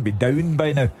 they wouldn't be down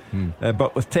by now.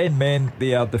 But with 10 men,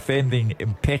 they are defending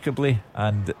impeccably,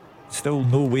 and still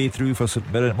no way through for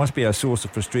St Mirren. It must be a source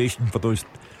of frustration for those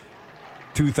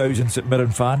 2,000 St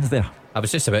Mirren fans there. I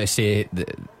was just about to say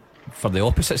that for the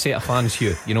opposite set of fans,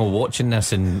 Hugh, watching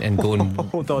this and going,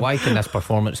 why can this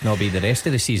performance not be the rest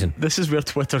of the season? This is where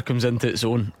Twitter comes into its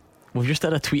own. We've just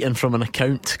had a tweet in from an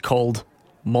account called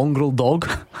Mongrel Dog.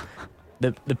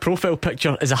 The profile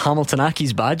picture is a Hamilton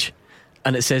Accies badge,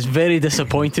 and it says, very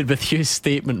disappointed with Hugh's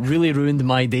statement, really ruined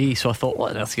my day. So I thought,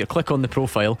 what on earth? You click on the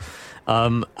profile,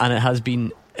 and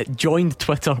it joined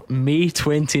Twitter May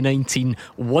 2019,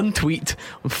 one tweet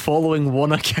following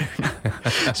one account.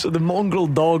 So the Mongrel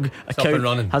Dog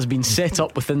account has been set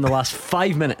up within the last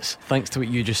 5 minutes, thanks to what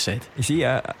you just said. You see,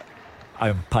 I'm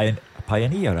a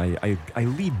pioneer. I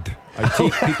lead. I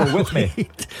take people with me.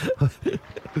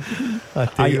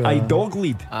 I dog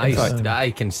lead.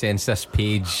 I can sense this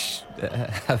page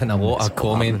having a lot of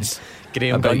comments.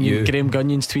 Graham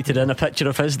Gunyon's tweeted in a picture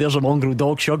of his. There's a Mongrel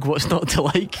Dog, Shug. What's not to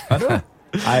like? I know.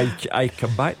 I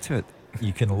come back to it.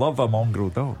 You can love a mongrel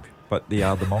dog, but they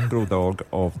are the mongrel dog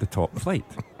of the top flight.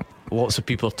 Lots of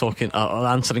people are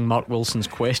answering Mark Wilson's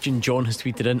question. John has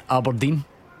tweeted in Aberdeen.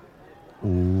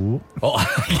 Oh,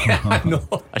 yeah, I know.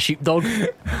 A sheepdog.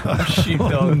 A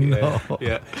sheepdog.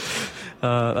 Yeah.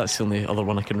 That's the only other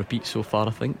one I can repeat so far,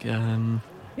 I think. Yeah,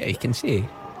 you can say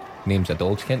names of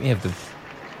dogs, can't you? If they've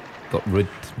got rude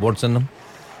words in them.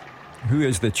 Who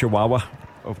is the Chihuahua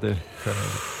of the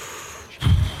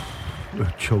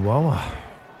Chihuahua?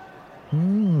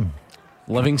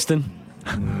 Livingston?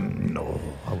 No,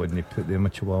 I wouldn't put them a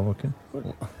Chihuahua.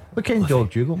 What kind of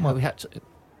dog do you got, Mark?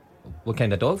 What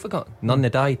kind of dog have we got? None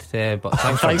that died, but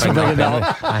thanks for bringing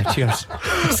that up. Cheers.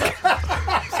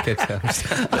 It's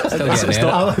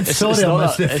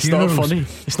not funny.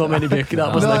 It's not meant to be.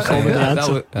 That wasn't a comedy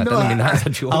answer. I didn't mean that's a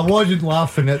joke. I wasn't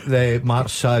laughing at the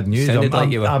Mark's sad news.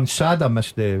 I'm sad I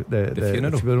missed the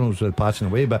funerals passing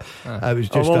away, but I was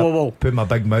just putting my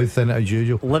big mouth in it as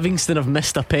usual. Livingston have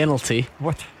missed a penalty.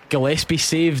 What? Gillespie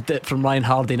saved it from Ryan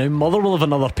Hardy. Now Motherwell have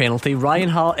another penalty.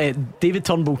 David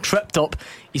Turnbull tripped up.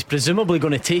 He's presumably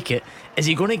going to take it. Is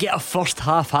he going to get a first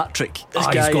half hat trick?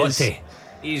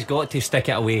 He's got to stick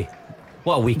it away.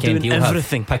 What a weekend he'll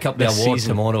everything have. Pick up the award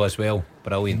tomorrow as well.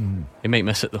 Brilliant. He might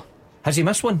miss it though. Has he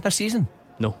missed one this season?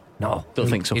 No, don't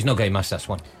think so. He's not going to miss this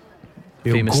one.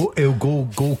 He'll go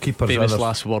goalkeeper. Famous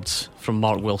last words from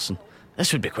Mark Wilson.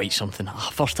 This would be quite something.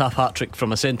 First half hat trick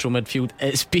from a central midfield.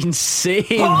 It's been saved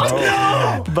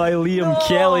by Liam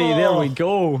Kelly. There we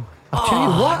go.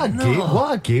 I tell you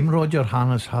what a game Roger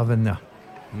Hanna's having there.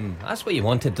 That's what you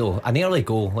wanted though. An early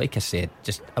goal, like I said,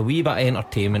 just a wee bit of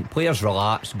entertainment. Players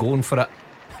relax, going for it.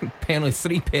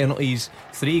 Three penalties,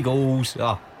 3 goals.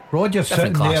 Roger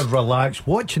sitting there relaxed,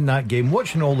 watching that game,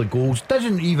 watching all the goals,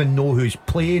 doesn't even know who's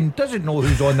playing, doesn't know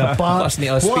who's on the bar. Listening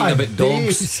to us speaking about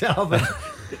dogs.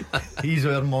 He's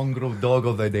our mongrel dog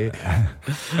of the day.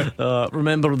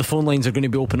 Remember, the phone lines are going to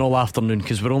be open all afternoon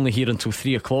because we're only here until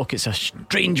 3 o'clock. It's a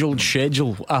strange old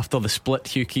schedule after the split,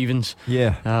 Hugh Keevins.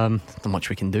 Yeah. Not much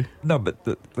we can do. No, but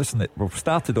listen, we've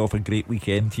started off a great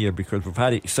weekend here because we've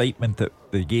had excitement at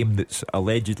the game that's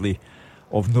allegedly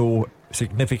of no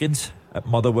significance at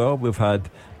Motherwell. We've had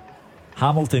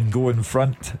Hamilton go in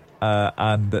front,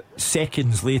 and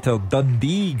seconds later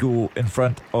Dundee go in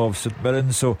front of St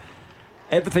Mirren. So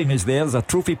everything is there. There's a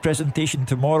trophy presentation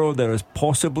tomorrow. There is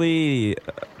possibly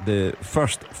the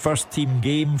first team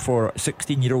game for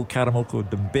 16-year-old Karamoko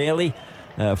Dembele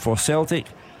for Celtic.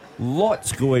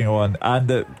 Lots going on.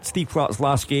 And Steve Clarke's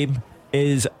last game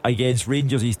is against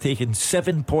Rangers. He's taken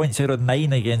 7 points out of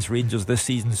 9 against Rangers this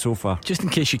season so far. Just in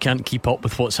case you can't keep up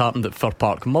with what's happened at Fir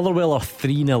Park, Motherwell are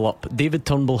 3-0 up. David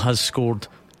Turnbull has scored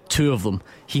 2 of them.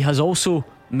 He has also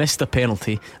missed a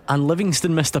penalty, and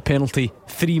Livingston missed a penalty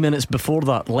 3 minutes before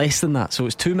that, less than that. So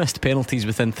it's 2 missed penalties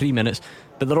within 3 minutes,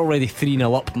 but they're already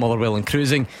 3-0 up, Motherwell, and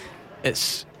cruising.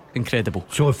 It's incredible.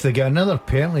 So if they get another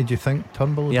penalty, do you think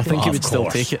Turnbull would I think he would still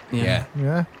take it. Yeah,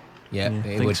 I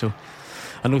think so.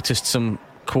 I noticed some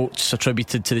quotes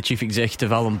attributed to the Chief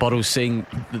Executive Alan Burrows saying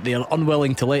that they are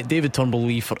unwilling to let David Turnbull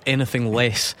leave for anything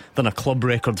less than a club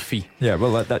record fee. Yeah,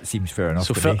 well that seems fair enough.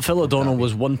 So Phil O'Donnell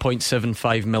was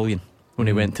 1.75 million when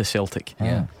he went to Celtic.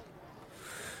 Yeah.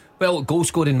 Well, goal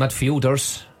scoring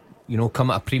midfielders,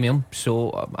 come at a premium,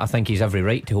 so I think he's every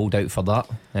right to hold out for that.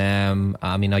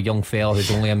 I mean, a young fella who's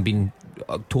only been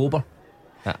October.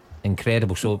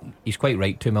 incredible. So he's quite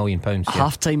right, £2 million.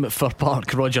 Half time at Fir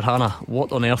Park, Roger Hannah,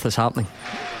 what on earth is happening?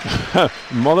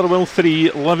 Motherwell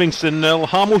 3, Livingston 0.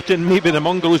 Hamilton maybe the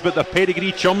mongrels, but their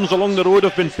pedigree chums along the road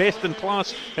have been best in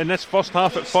class in this first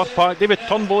half at Fir Park. David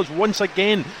Turnbull has once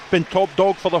again been top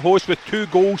dog for the host with 2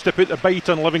 goals to put the bite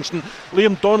on Livingston.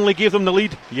 Liam Donnelly gave them the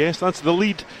lead. Yes, that's the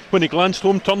lead. When he glanced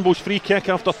home Turnbull's free kick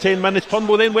after 10 minutes,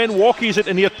 Turnbull then went walkies at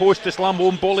the near post to slam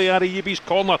home Boli Ariyibi's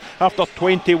corner after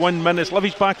 21 minutes.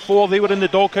 Livy's back 4, they were in the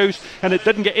doghouse, and it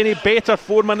didn't get any better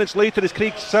 4 minutes later as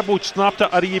Craig Sibbald snapped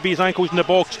at Ariyibi's ankles in the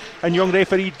box, and young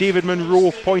referee David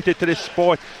Munro pointed to the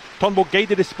spot. Turnbull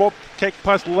guided the spot kick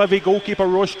past Livy goalkeeper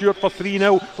Ross Stewart for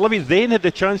 3-0. Livy then had the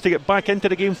chance to get back into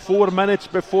the game 4 minutes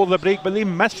before the break, but they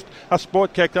missed a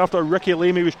spot kick after Ricky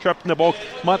Lamy was tripped in the box.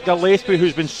 Matt Gillespie,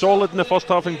 who's been solid in the first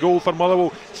half in goal for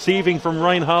Motherwell, saving from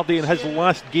Ryan Hardy in his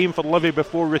last game for Livy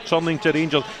before returning to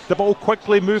Rangers. The ball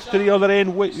quickly moved to the other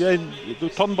end,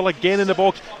 Turnbull again in the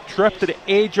box, tripped to the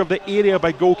edge of the area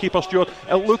by goalkeeper Stewart.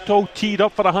 It looked all teed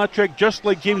up for a hat-trick, just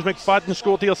like James McFadden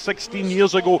scored here 16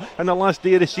 years ago in the last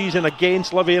day of the season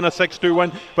against Livy in a 6-2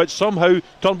 win, but somehow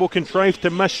Turnbull contrived to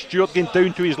miss Stewart getting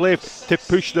down to his left to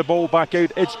push the ball back out.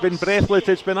 It's been breathless,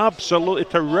 it's been absolutely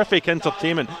terrific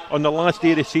entertainment on the last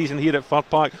day of the season here at Fir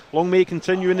Park. Long may it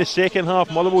continue in the second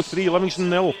half. Motherwell 3, Livingston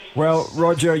 0. Well,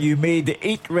 Roger, you made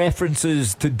 8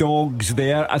 references to dogs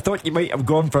there. I thought you might have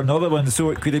gone for another one,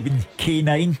 so it could have been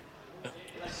K9.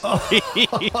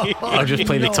 I'll just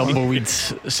play the tumbleweed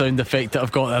sound effect that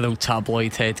I've got, that old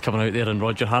tabloid head coming out there, and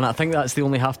Roger Hannah. I think that's the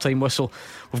only half-time whistle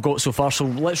we've got so far, so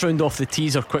let's round off the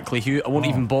teaser quickly, Hugh. I won't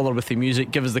even bother with the music.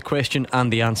 Give us the question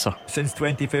and the answer. Since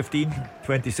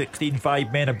 2015-2016,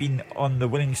 5 men have been on the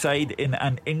winning side in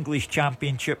an English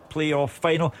Championship playoff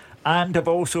final and have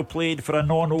also played for a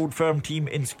non-Old Firm team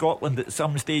in Scotland at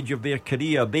some stage of their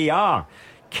career. They are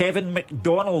Kevin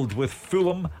McDonald with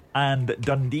Fulham and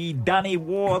Dundee, Danny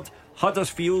Ward,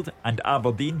 Huddersfield and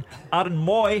Aberdeen, Aaron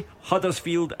Moy,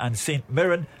 Huddersfield and St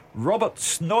Mirren, Robert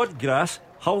Snodgrass,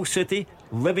 Hull City,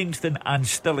 Livingston and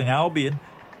Stirling Albion,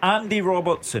 Andy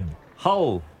Robertson,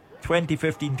 Hull,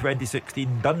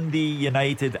 2015-2016, Dundee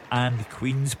United and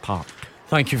Queen's Park.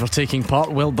 Thank you for taking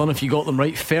part. Well done if you got them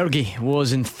right. Fergie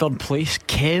was in 3rd place.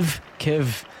 Kev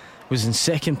was in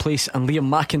 2nd place, and Liam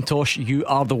McIntosh, you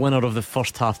are the winner of the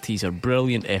first half teaser.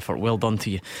 Brilliant effort, well done to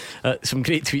you. Some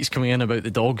great tweets coming in about the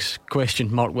dogs.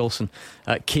 Question, Mark Wilson.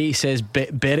 Kay says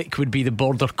Berwick would be the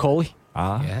border collie.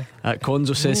 Yeah.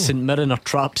 Konzo says St Mirren are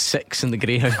trapped 6 in the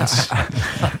Greyhounds.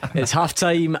 It's half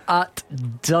time at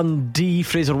Dundee.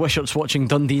 Fraser Wishart's watching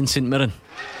Dundee and St Mirren.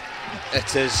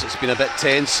 It is. It's been a bit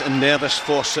tense and nervous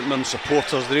for St Mirren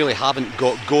supporters. They really haven't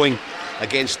got going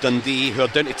against Dundee, who are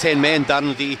down to 10 men.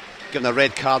 Darren Dee given a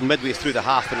red card midway through the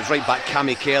half, but it's right back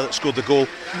Cammy Kerr that scored the goal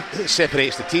that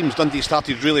separates the teams. Dundee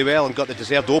started really well and got the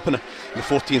deserved opener in the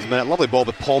 14th minute. Lovely ball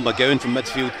with Paul McGowan from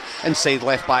midfield, inside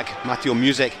left back Matteo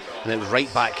Music, and it was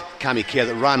right back Cammy Kerr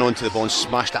that ran onto the ball and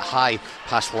smashed it high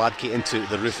past Ladke into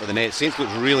the roof of the net. Saints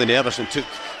looked really nervous and took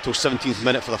till 17th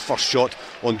minute for the first shot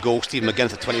on goal. Stephen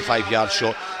McGinn, a 25-yard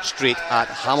shot straight at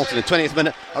Hamilton. In 20th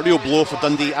minute, a real blow for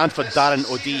Dundee and for Darren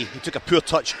O'Dea. He took a poor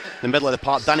touch in the middle of the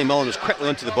park. Danny Mullen was quickly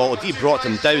onto the ball. O'Dea brought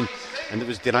him down, and it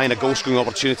was denying a goal scoring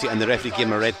opportunity, and the referee gave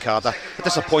him a red card. A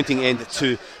disappointing end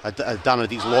to Darren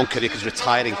O'Dea's long career, because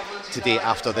retiring today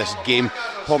after this game.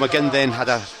 Paul McGinn then had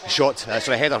a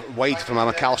header wide from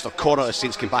a McAllister corner as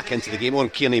Saints came back into the game. Owen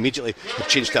Kearney immediately had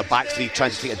changed to a back 3,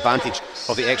 trying to take advantage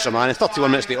of the extra man. In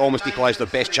 31 minutes they almost equalised their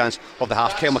best chance of the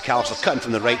half. Kyle McAllister cutting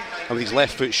from the right, and with his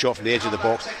left foot shot from the edge of the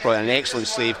box, brought an excellent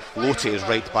save low to his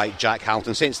right by Jack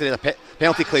Hamilton. Saints then had a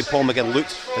penalty claim. Paul McGinn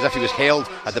looked as if he was held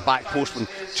at the back post when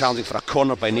challenging for a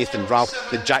corner by Nathan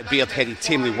Ralph. Then Jack Baird headed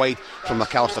tamely wide from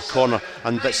McAllister corner,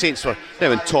 but Saints were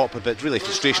now on top, but really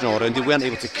frustration all around. They weren't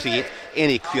able to create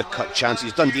any clear-cut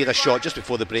chances. Dundee had a shot just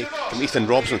before the break from Ethan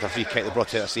Robson with a free kick that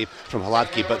brought out a save from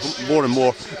Hladky, but more and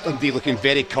more Dundee looking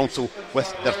very comfortable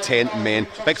with their 10 men.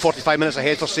 Big 45 minutes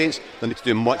ahead for Saints. They need to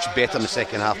do much better in the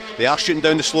second half. They are shooting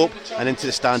down the slope and into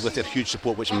the stand with their huge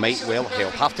support, which might well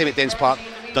help. Half time at Dens Park,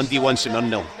 Dundee 1, St Mirren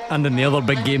 0. And in the other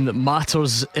big game that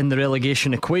matters in the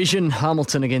relegation equation,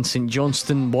 Hamilton against St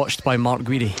Johnstone, watched by Mark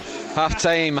Guidi. Half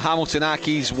time, Hamilton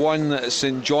Accies 1,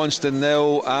 St Johnstone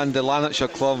 0, and the Lanarkshire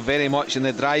club very much in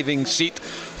the driving seat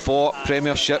for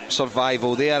Premiership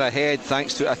survival. They are ahead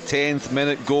thanks to a 10th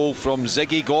minute goal from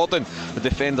Ziggy Gordon, the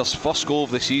defender's first goal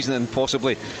of the season and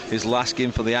possibly his last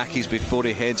game for the Accies before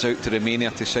he heads out to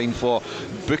Romania to sign for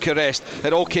Bucharest.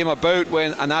 It all came about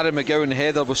when an Aaron McGowan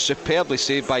header was superbly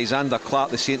saved by Zander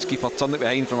Clark. The Saints keeper turned it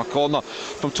behind from a corner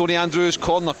from Tony Andrews.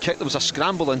 Corner kick, there was a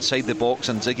scramble inside the box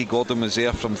and Ziggy Gordon was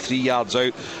there from 3 yards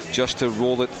out just to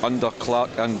roll it under Clark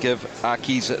and give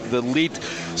Accies the lead.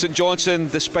 St Johnstone,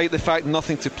 despite the fact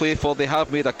nothing to play for, they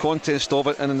have made a contest of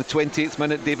it, and in the 28th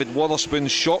minute David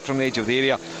Wotherspoon's shot from the edge of the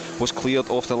area was cleared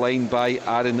off the line by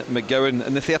Aaron McGowan.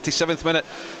 In the 37th minute,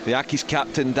 the Accies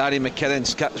captain Darry McKinnon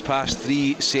skips past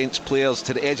 3 Saints players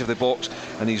to the edge of the box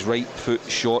and his right foot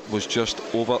shot was just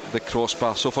over the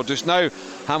crossbar. So for just now,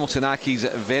 Hamilton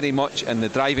Accies very much in the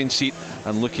driving seat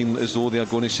and looking as though they are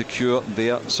going to secure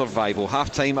their survival.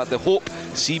 Half time at the Hope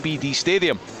CBD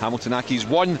Stadium. Hamilton Accies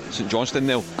 1, St Johnstone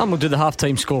 0. And we'll do the half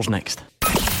time scores next.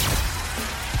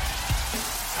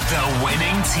 The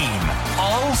winning team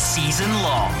all season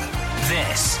long.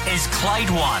 This is Clyde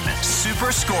One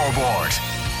Super Scoreboard.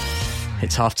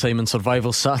 It's half time on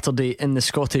Survival Saturday in the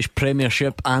Scottish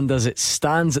Premiership, and as it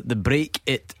stands at the break,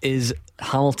 it is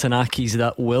Hamilton Accies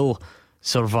that will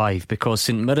survive because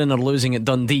St Mirren are losing at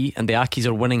Dundee and the Accies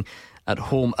are winning at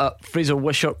home. Fraser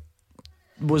Wishart,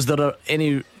 was there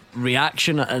any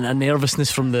reaction and a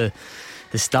nervousness from the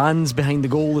stands behind the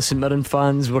goal? The St Mirren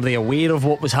fans, were they aware of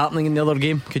what was happening in the other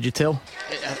game? Could you tell?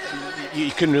 You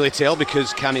couldn't really tell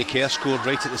because Cammy Kerr scored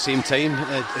right at the same time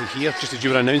here, just as you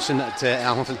were announcing that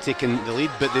Hamilton taking the lead,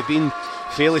 but they've been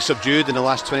fairly subdued in the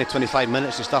last 20-25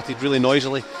 minutes. They started really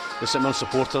noisily, the St Mirren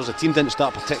supporters. The team didn't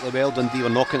start particularly well. Dundee were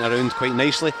knocking it around quite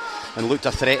nicely and looked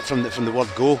a threat from the word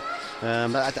go.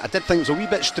 I did think it was a wee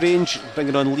bit strange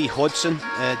bringing on Lee Hodson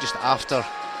just after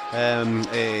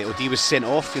O'Dea was sent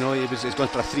off. You know, he's going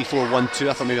for a 3-4-1-2.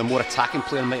 I thought maybe a more attacking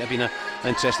player might have been an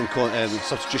interesting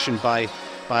substitution by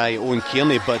Owen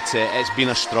Kearney, but it's been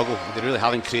a struggle. They really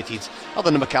haven't created,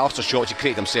 other than the McAllister shots he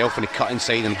created himself when he cut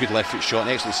inside, and a good left foot shot,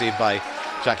 an excellent save by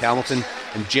Jack Hamilton.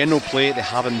 In general play, they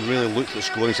haven't really looked at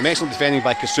scoring. Some excellent defending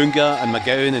by Kasunga and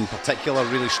McGowan in particular,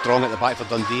 really strong at the back for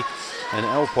Dundee, and it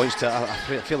all points to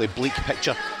a fairly bleak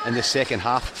picture in the second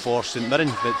half for St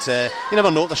Mirren. But you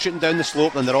never know, they're shooting down the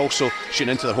slope and they're also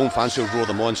shooting into their home fans who'll roar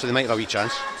them on, so they might have a wee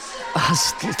chance.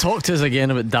 Talk to us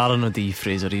again about Darren O'Dea,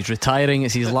 Fraser. He's retiring.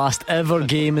 It's his last ever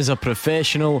game as a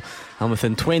professional, and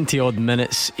within 20 odd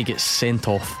minutes he gets sent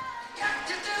off.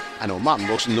 I know Martin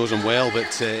Wilson knows him well,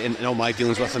 but in all my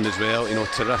dealings with him as well, you know,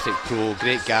 terrific pro,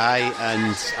 great guy,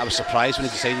 and I was surprised when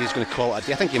he decided he was going to call it a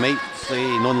day. I think he might play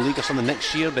non-league or something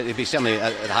next year, but he'll be certainly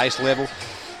at the highest level.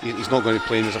 He's not going to be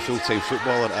playing as a full-time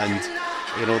footballer, and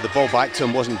you know, the ball back to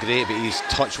him wasn't great, but his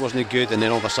touch wasn't good, and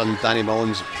then all of a sudden Danny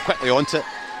Mullins quickly onto it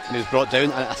and he was brought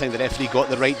down. I think the referee got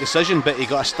the right decision, but he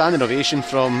got a standing ovation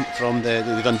from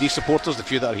the Dundee supporters, the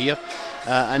few that are here,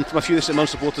 and from a few of the St Mirren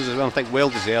supporters as well. I think well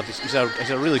deserved. He's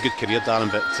a really good career,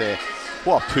 Darren, but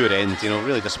what a poor end, you know,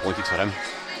 really disappointed for him.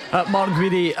 Mark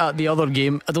Guidi at the other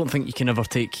game. I don't think you can ever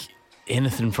take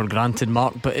anything for granted,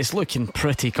 Mark, but it's looking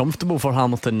pretty comfortable for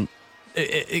Hamilton.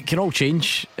 It can all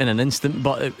change in an instant,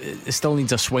 but it still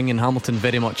needs a swing, and Hamilton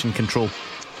very much in control.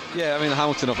 Yeah, I mean,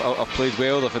 Hamilton have played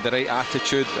well, they've had the right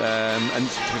attitude, and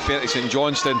to be fair to St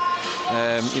Johnstone,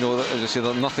 you know, as I say,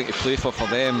 there's nothing to play for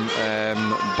them,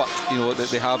 but you know,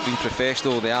 they have been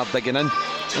professional, they are digging in,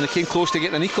 and they came close to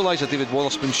getting an equaliser. David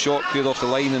Wotherspoon's shot cleared off the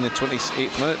line in the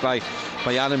 28th minute by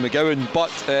Aaron McGowan, but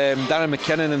Darren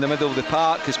McKinnon in the middle of the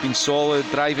park has been solid,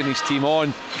 driving his team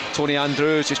on. Tony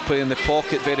Andrews is playing in the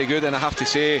pocket very good, and I have to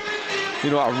say, you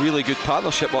know, a really good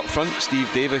partnership up front.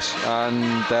 Steve Davis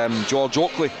and George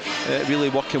Oakley really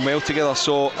working well together.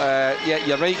 So yeah,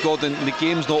 you're right, Gordon, the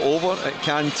game's not over. It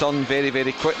can turn very,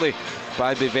 very quickly, but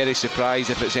I'd be very surprised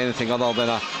if it's anything other than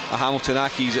a Hamilton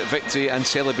Accies victory and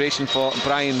celebration for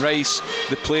Brian Rice,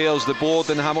 the players, the board,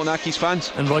 and the Hamilton Accies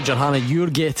fans. And Roger Hannah, you're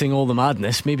getting all the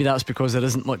madness. Maybe that's because there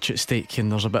isn't much at stake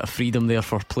and there's a bit of freedom there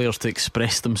for players to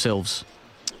express themselves.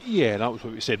 Yeah, that was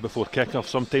what we said before kick-off.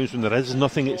 Sometimes when there is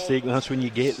nothing at stake, that's when you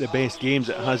get the best games.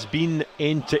 It has been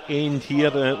end to end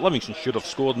here. Livingston should have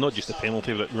scored, not just the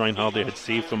penalty that Ryan Hardy had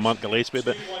saved from Mark Gillespie,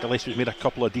 but Gillespie's made a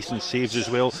couple of decent saves as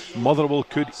well. Motherwell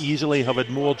could easily have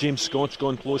had more. James Scott's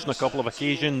gone close on a couple of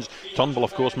occasions. Turnbull,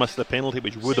 of course, missed the penalty,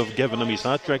 which would have given him his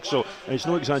hat-trick. So it's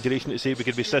no exaggeration to say we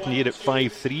could be sitting here at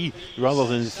 5-3 rather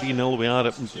than 3-0 we are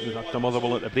at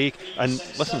Motherwell at the break. And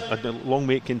listen, a long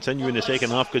way to continue in the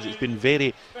second half, because it's been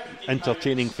very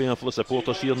entertaining fair for the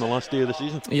supporters here in the last day of the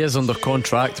season. He is under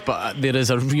contract, but there is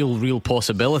a real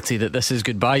possibility that this is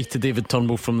goodbye to David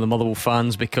Turnbull from the Motherwell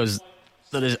fans, because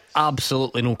there is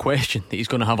absolutely no question that he's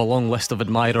going to have a long list of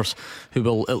admirers who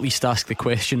will at least ask the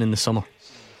question in the summer.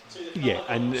 Yeah,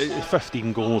 and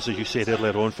 15 goals, as you said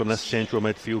earlier on, from this central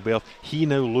midfield berth. He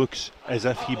now looks as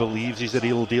if he believes he's the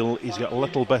real deal. He's got a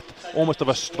little bit, almost of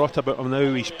a strut about him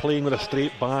now. He's playing with a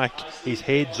straight back, his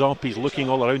head's up, he's looking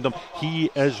all around him. He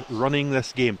is running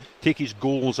this game. Take his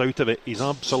goals out of it, he's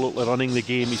absolutely running the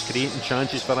game. He's creating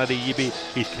chances for Adeyemi,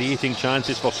 he's creating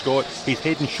chances for Scott. He's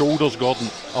head and shoulders, Gordon,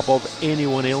 above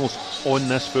anyone else on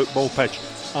this football pitch.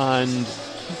 And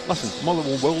listen,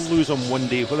 Motherwell will lose him one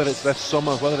day, whether it's this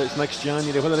summer, whether it's next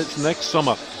January, whether it's next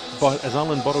summer. But as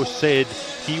Alan Burrows said,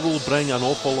 he will bring an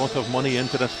awful lot of money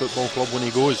into this football club when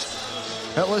he goes.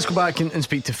 Let's go back and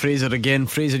speak to Fraser again.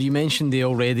 Fraser, you mentioned there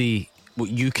already what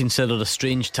you consider a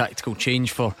strange tactical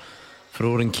change for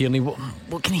Oren Kearney.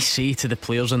 What can he say to the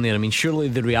players in there? I mean, surely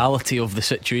the reality of the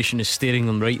situation is staring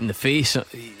them right in the face.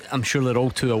 I'm sure they're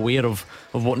all too aware of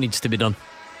what needs to be done.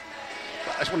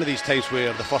 It's one of these times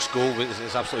where the first goal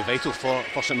is absolutely vital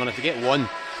for St Mirren. If they get one,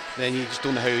 then you just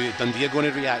don't know how Dundee are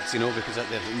going to react, because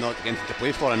they're not anything to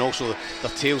play for, and also their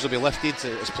tails will be lifted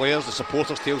as players, the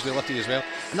supporters' tails will be lifted as well.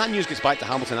 And that news gets back to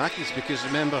Hamilton Accies, because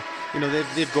remember,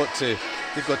 they've got to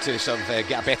sort of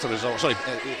get a better result.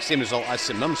 Same result as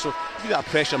St Mirren. So a bit of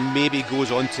pressure maybe goes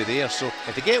on to there. So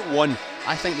if they get one,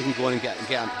 I think they can go on and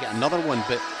get another one.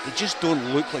 But they just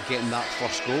don't look like getting that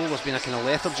first goal. There's been a kind of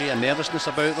lethargy, a nervousness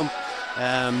about them.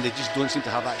 They just don't seem to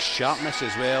have that sharpness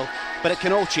as well. But it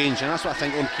can all change, and that's what I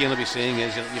think Owen Kearney will be saying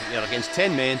is you're against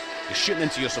 10 men, you're shooting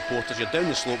into your supporters, you're down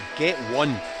the slope, get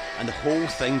one, and the whole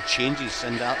thing changes.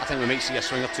 And I think we might see a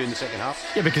swing or two in the second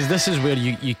half. Yeah, because this is where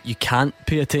you can't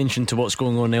pay attention to what's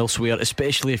going on elsewhere,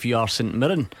 especially if you are St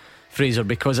Mirren, Fraser,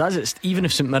 because even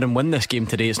if St Mirren win this game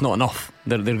today, it's not enough.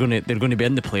 They're going to be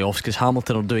in the playoffs because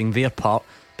Hamilton are doing their part,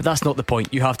 but that's not the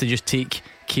point. You have to just take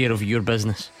care of your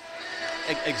business.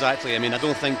 Exactly. I mean, I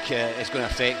don't think it's going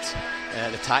to affect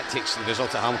the tactics. The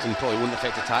result at Hamilton probably won't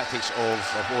affect the tactics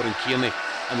of Oren Kearney,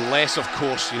 unless, of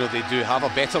course, they do have a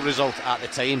better result at the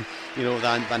time,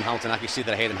 than Hamilton. I can see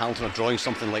they're ahead and Hamilton are drawing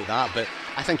something like that. But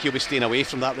I think he'll be staying away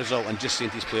from that result and just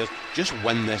saying to his players, just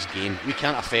win this game. We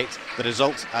can't affect the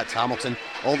result at Hamilton.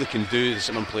 All they can do, the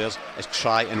St Mirren players, is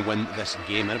try and win this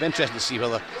game. And it'll be interesting to see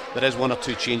whether there is one or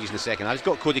two changes in the second half. He's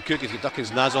got Cody Cook, he's got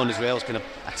Duckins Naz on as well as kind of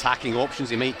attacking options.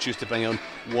 He might choose to bring on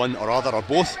one or other or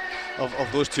both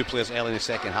of those two players early in the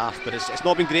second half. But it's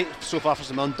not been great so far for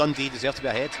St Mirren. Dundee deserve to be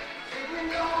ahead.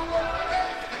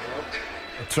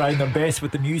 Trying their best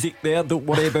with the music there, don't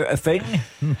worry about a thing.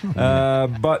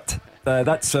 But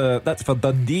that's for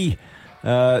Dundee.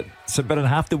 St Mirren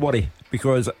have to worry,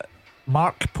 because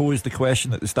Mark posed the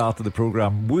question at the start of the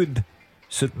programme: would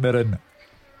St Mirren,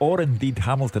 or indeed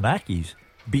Hamilton Accies,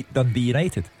 beat Dundee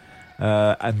United?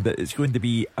 And it's going to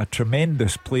be a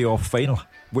tremendous playoff final,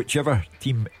 whichever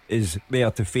team is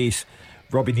there to face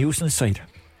Robbie Nielsen's side.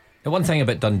 The one thing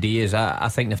about Dundee is I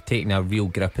think they've taken a real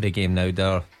grip of the game now.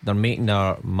 They're making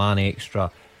their man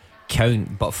extra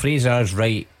count. But Fraser is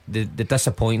right. The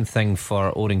disappointing thing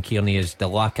for Oren Kearney is the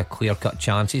lack of clear-cut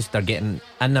chances. They're getting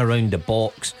in around the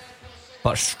box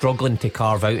but struggling to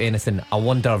carve out anything. I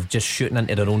wonder if just shooting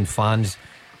into their own fans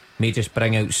may just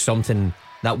bring out something,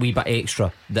 that wee bit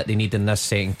extra that they need in this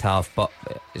second half. But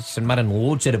St Mirren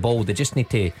loads of the ball. They just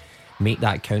need to make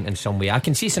that count in some way. I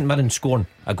can see St Mirren scoring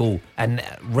a goal, and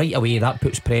right away that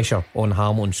puts pressure on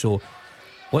Hamilton. So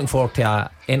looking forward to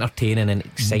a entertaining and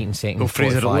exciting second. Well,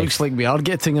 Fraser, it looks like we are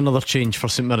getting another change for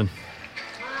St Mirren.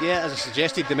 Yeah, as I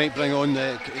suggested, they might bring on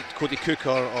Cody Cook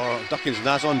or Duckins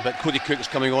Naz on, but Cody Cook is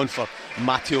coming on for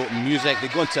Matteo Music. They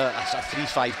go into a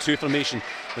 3-5-2 formation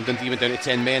when Dundee went down to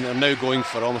 10 men. They're now going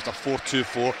for almost a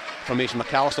 4-2-4 formation.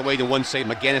 McAllister wide on one side,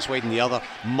 McGuinness wide on the other,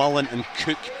 Mullen and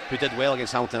Cook, who did well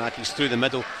against Hamilton Accies, through the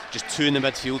middle, just two in the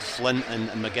midfield, Flynn and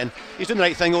McGinn. He's doing the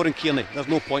right thing, Oren Kearney. There's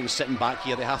no point in sitting back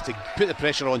here. They have to put the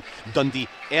pressure on Dundee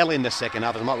early in the second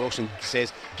half. As Mark Wilson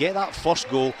says, get that first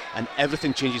goal and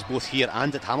everything changes both here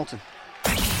and at Hamilton.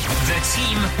 The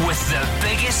team with the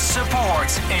biggest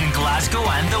support in Glasgow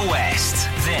and the West.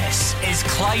 This is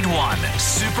Clyde One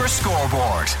Super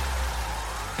Scoreboard.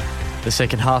 The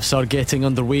second halves are getting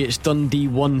underway. It's Dundee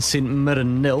 1, St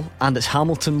Mirren 0, and it's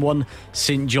Hamilton 1,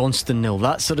 St Johnstone 0.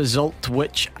 That's a result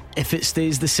which, if it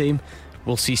stays the same,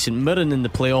 will see St Mirren in the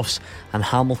playoffs and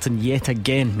Hamilton yet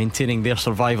again maintaining their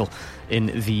survival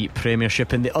in the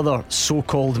Premiership. In the other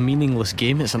so-called meaningless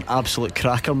game, it's an absolute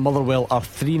cracker. Motherwell are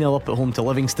 3-0 up at home to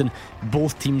Livingston.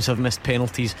 Both teams have missed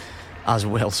penalties as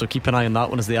well, so keep an eye on that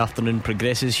one as the afternoon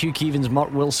progresses. Hugh Keevins,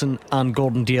 Mark Wilson and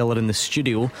Gordon Dalziel are in the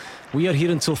studio. We are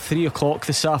here until 3 o'clock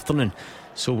this afternoon,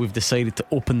 so we've decided to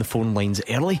open the phone lines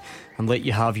early and let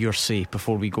you have your say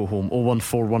before we go home.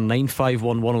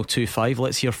 01419511025.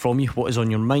 Let's hear from you. What is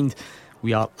on your mind?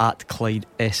 We are at Clyde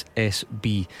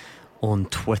SSB on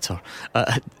Twitter.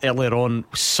 Earlier on,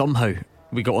 somehow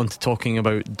we got on to talking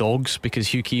about dogs, because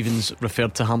Hugh Keevins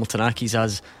referred to Hamilton Accies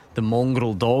as the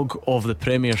mongrel dog of the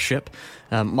Premiership.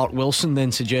 Mark Wilson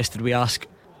then suggested we ask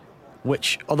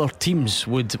which other teams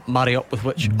would marry up with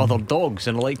which other dogs,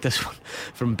 and I like this one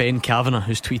from Ben Kavanagh,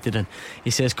 who's tweeted in.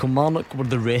 He says Kilmarnock were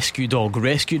the rescue dog,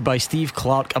 rescued by Steve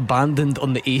Clarke, abandoned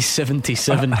on the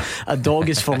A77. A dog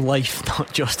is for life,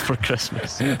 not just for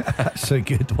Christmas. That's a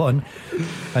good one.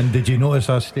 And did you notice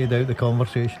I stayed out of the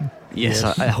conversation? Yes.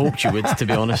 I hoped you would, to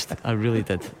be honest. I really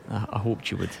did. I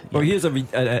hoped you would. Well, here's an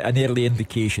early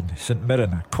indication. St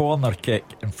Mirren, a corner kick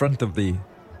in front of the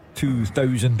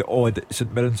 2,000 odd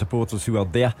St Mirren supporters who are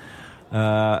there.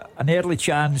 An early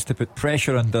chance to put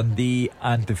pressure on Dundee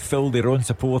and to fill their own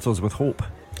supporters with hope.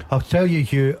 I'll tell you,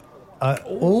 Hugh.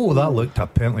 That looked a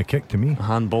penalty kick to me. A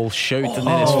handball shout and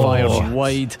then it's fired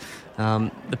wide.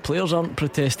 The players aren't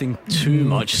protesting too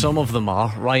much. Some of them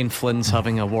are. Ryan Flynn's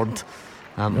having a word.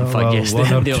 In fact, yes,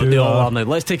 they all are now.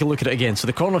 Let's take a look at it again. So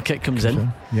the corner kick comes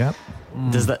in. Yep.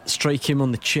 Does that strike him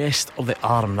on the chest or the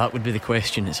arm? That would be the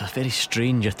question. It's a very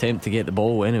strange attempt to get the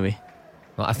ball anyway.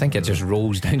 Well, I think it just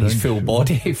rolls down his full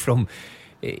body from.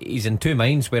 He's in two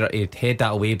minds where he'd head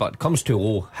that away, but comes too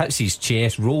low, hits his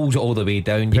chest, rolls all the way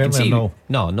down. You penalty, can see no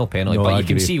penalty, no, but I you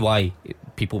can agree. see why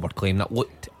people were claiming that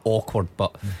looked awkward,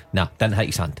 but didn't hit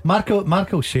his hand. Mark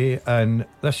will say, and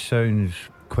this sounds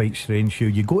quite strange, Hugh,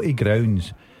 you go to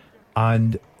grounds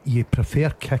and you prefer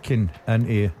kicking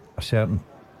into a certain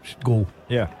goal.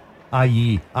 Yeah.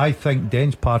 I.e., I think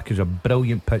Dens Park is a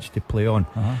brilliant pitch to play on,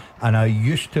 and I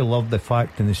used to love the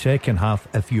fact in the second half,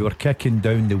 if you were kicking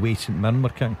down the way St Mirren were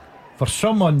kicking, for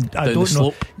someone I Down don't the know.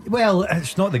 slope. Well,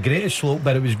 it's not the greatest slope,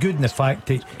 but it was good in the fact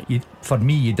that for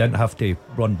me, you didn't have to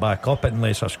run back up it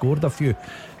unless I scored a few.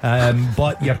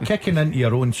 But you're kicking into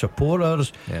your own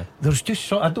supporters. Yeah. There's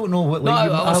just I don't know what. No, Like,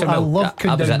 I love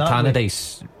I was down at that way.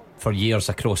 Tannadice for years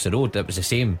across the road. It was the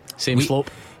same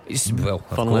slope. Well,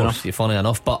 Funnily funny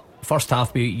enough. But first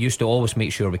half we used to always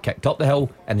make sure we kicked up the hill,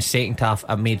 and the second half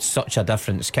it made such a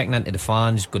difference. Kicking into the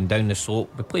fans, going down the slope,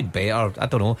 we played better. I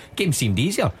don't know. Game seemed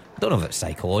easier. I don't know if it's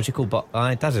psychological, but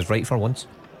it does us right for once.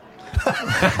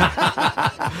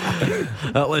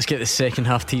 Let's get the second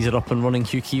half teaser up and running.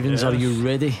 Hugh Keevins, are you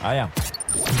ready? I am.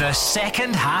 The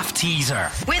second half teaser.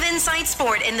 With Inside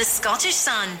Sport in the Scottish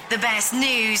Sun, the best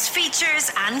news, features,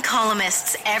 and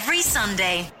columnists every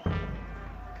Sunday.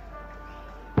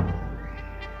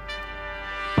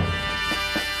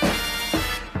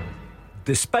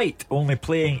 Despite only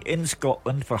playing in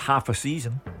Scotland for half a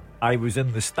season, I was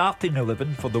in the starting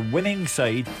 11 for the winning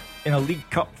side in a League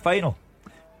Cup final.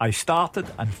 I started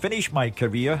and finished my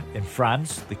career in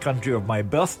France, the country of my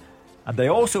birth, and I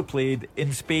also played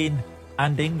in Spain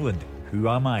and England. Who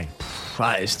am I?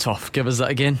 That is tough. Give us that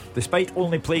again. Despite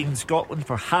only playing in Scotland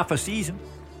for half a season,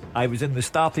 I was in the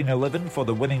starting 11 for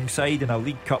the winning side in a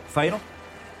League Cup final.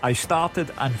 I started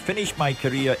and finished my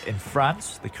career in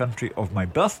France, the country of my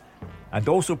birth, and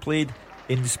also played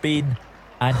in Spain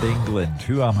and England.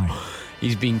 Who am I?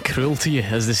 He's been cruel to you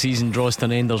as the season draws to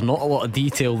an end. There's not a lot of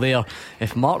detail there.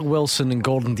 If Mark Wilson and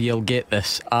Gordon Dalziel get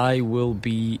this, I will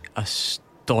be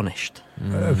astonished.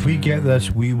 If we get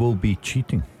this, we will be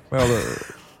cheating. Well,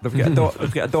 they've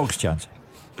got a dog's chance.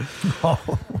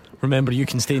 Remember, you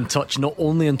can stay in touch not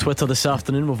only on Twitter this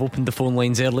afternoon. We've opened the phone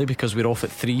lines early because we're off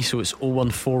at 3, so it's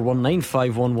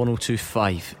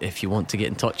 01419511025 if you want to get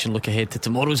in touch and look ahead to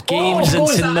tomorrow's games. And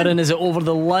St Mirren, is it over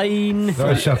the line?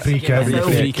 That's a free kick. The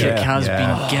free kick has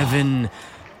been given.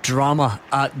 Drama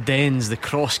at Dens. The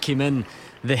cross came in,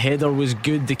 the header was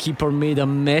good, the keeper made a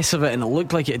mess of it, and it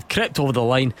looked like it had crept over the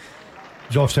line.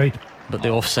 It's offside. But the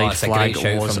offside flag a great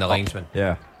shout was from the up. linesman.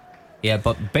 Yeah,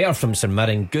 but better from St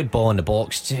Mirren. Good ball in the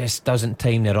box, just doesn't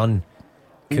time the run.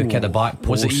 Cook at the back post.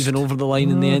 Was it even over the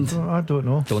line in the end? I don't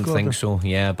know. Don't think so.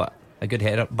 Yeah, but a good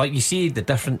header. But you see the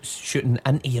difference shooting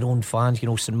into your own fans. You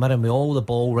know, St Mirren with all the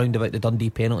ball round about the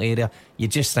Dundee penalty area. You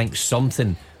just think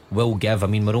something will give. I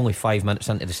mean, we're only 5 minutes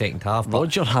into the second half. But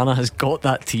Roger Hannah has got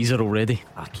that teaser already.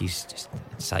 He's just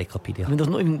encyclopedia. I mean, there's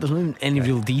not even any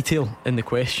real detail in the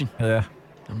question. Yeah,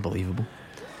 unbelievable.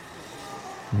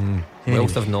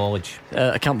 Wealth of knowledge.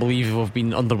 I can't believe we've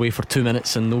been underway for 2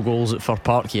 minutes and no goals at Fir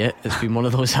Park yet. It's been one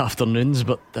of those afternoons,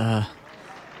 but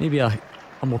maybe a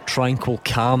more tranquil,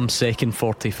 calm second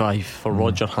 45 for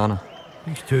Roger Hannah.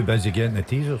 He's too busy getting the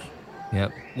teasers. Yeah,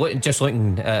 just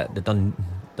looking at the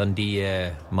Dundee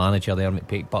manager there,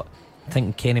 McPake, but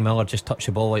think Kenny Miller just touched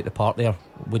the ball out the park there.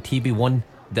 Would he be one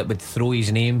that would throw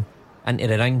his name into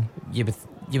the ring? You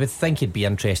would think he'd be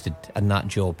interested in that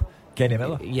job. Kenny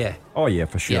Miller? Yeah. Oh yeah,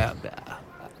 for sure. Yeah.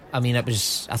 I mean, I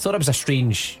thought it was a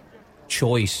strange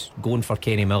choice going for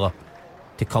Kenny Miller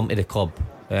to come to the club.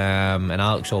 And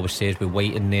Alex always says with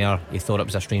White in there, he thought it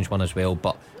was a strange one as well.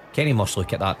 But Kenny must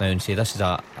look at that now and say this is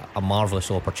a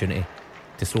marvellous opportunity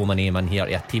to throw my name in here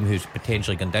to a team who's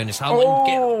potentially gone down. It's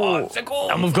Hamilton. It's a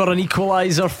goal. And we've got an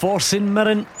equaliser for St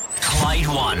Mirren. Clyde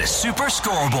One Super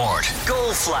Scoreboard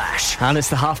Goal Flash. And it's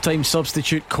the half-time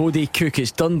substitute Cody Cook.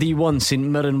 It's Dundee 1, St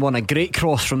Mirren 1. A great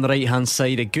cross from the right hand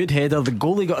side, a good header. The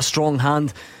goalie got a strong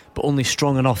hand, but only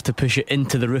strong enough to push it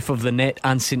into the roof of the net,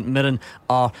 and St Mirren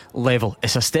are level.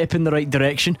 It's a step in the right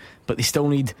direction, but they still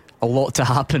need a lot to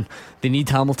happen. They need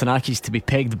Hamilton Accies to be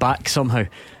pegged back somehow,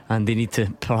 and they need to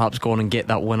perhaps go on and get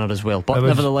that winner as well. But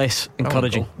nevertheless,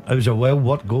 encouraging. It was a well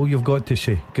worked goal, you've got to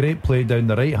say. Great play down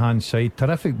the right hand side,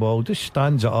 terrific ball, just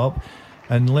stands it up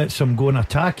and lets them go and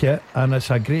attack it, and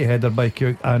it's a great header by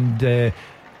Cook. And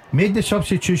made the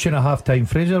substitution at half time.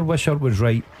 Fraser Wishart was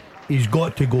right. He's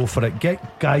got to go for it.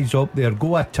 Get guys up there,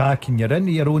 go attacking. You're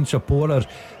into your own supporters.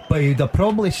 But he'd have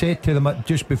probably said to them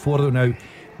just before they're now,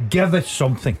 give us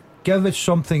something. Give us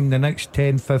something the next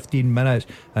 10-15 minutes.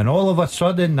 And all of a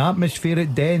sudden the atmosphere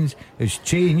at Dens has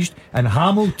changed, and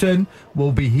Hamilton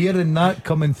will be hearing that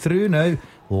coming through now.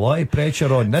 A lot of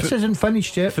pressure on. This isn't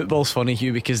finished yet. Football's funny,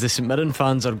 Hugh, because the St Mirren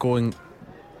fans are going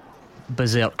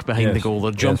berserk behind the goal.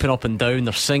 They're jumping up and down,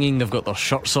 they're singing, they've got their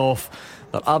shirts off,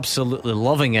 they're absolutely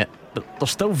loving it. But they're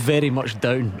still very much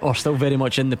down, or still very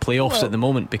much in the playoffs at the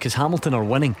moment, because Hamilton are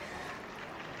winning.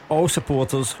 All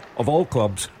supporters of all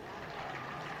clubs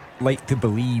like to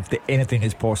believe that anything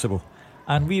is possible,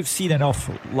 and we've seen enough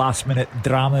last minute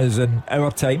dramas in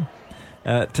our time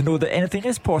to know that anything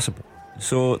is possible.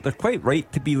 So they're quite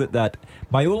right to be like that.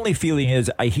 My only feeling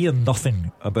is I hear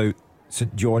nothing about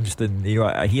St Johnstone.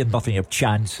 I hear nothing of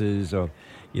chances, or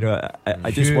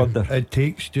I just wonder. It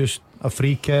takes just a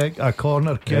free kick, a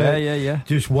corner kick, yeah.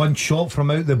 just one shot from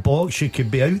out the box. You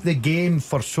could be out the game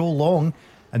for so long,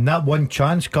 and that one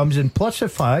chance comes in. Plus the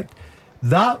fact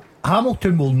that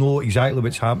Hamilton will know exactly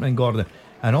what's happening, Gordon,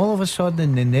 and all of a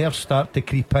sudden the nerves start to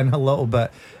creep in a little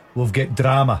bit. We've got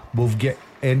drama, we've got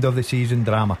end of the season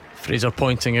drama. Fraser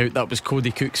pointing out that was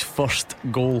Cody Cook's first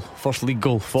league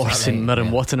goal for St Mirren.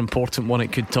 Yeah. What an important one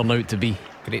it could turn out to be.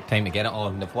 Great time to get it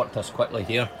on. They've worked us quickly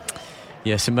here.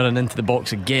 Yeah, St Mirren into the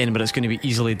box again, but it's going to be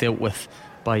easily dealt with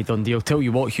by Dundee. I'll tell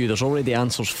you what, Hugh, there's already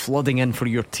answers flooding in for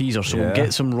your teaser, so we'll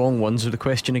get some wrong ones. The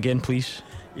question again, please.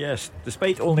 Yes,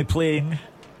 despite only playing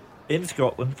in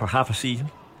Scotland for half a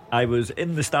season, I was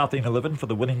in the starting 11 for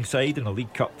the winning side in a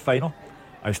League Cup final.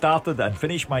 I started and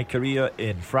finished my career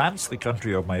in France, the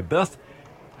country of my birth,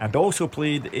 and also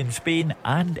played in Spain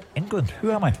and England. Who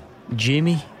am I?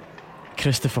 Jamie,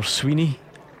 Christopher Sweeney,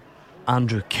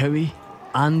 Andrew Cowie,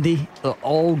 Andy. They're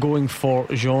all going for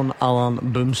Jean-Alain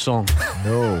Boumsong.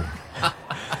 No.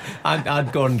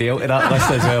 I'd Gordon Dale to that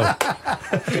list as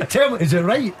well. Tell me, is it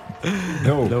right?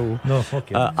 No.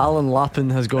 Okay. Alan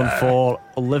Lappin has gone for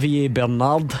Olivier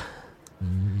Bernard.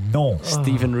 No.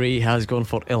 Stephen Ray has gone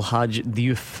for El Hadj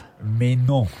Diouf. Mais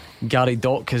non. Gary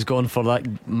Dock has gone for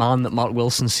that man that Mark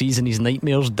Wilson sees in his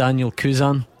nightmares, Daniel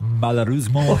Kuzan.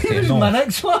 Malheureusement. Here's my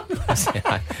next one.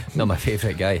 Not my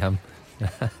favourite guy, him.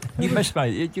 You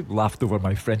laughed over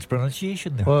my French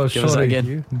pronunciation there. Oh, Give us sorry. that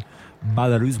again.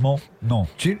 Malheureusement, no.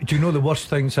 Do you know the worst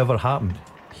thing that's ever happened?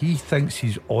 He thinks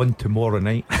he's on tomorrow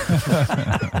night.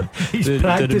 He's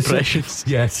practicing impressions.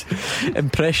 Yes,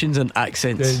 impressions and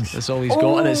accents. That's all he's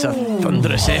got, and it's a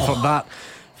thunderous effort that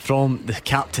from the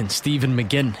captain Stephen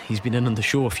McGinn. He's been in on the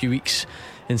show a few weeks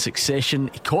in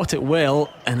succession. He caught it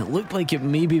well, and it looked like it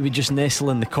maybe would just nestle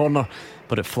in the corner,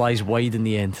 but it flies wide in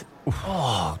the end.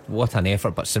 Oh, what an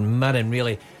effort! But St Mirren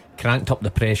really cranked up the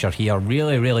pressure here.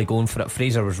 Really going for it.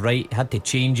 Fraser was right, had to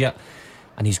change it,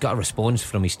 and he's got a response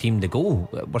from his team. The goal,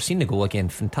 we're seeing the goal again.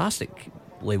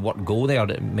 Fantastically worked goal there.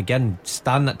 McGinn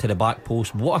standing it to the back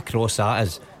post. What a cross that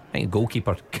is. I think the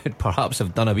goalkeeper could perhaps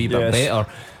have done a wee bit better,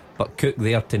 but Cook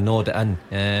there to nod it in,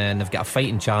 and they've got a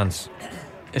fighting chance.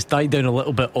 It's died down a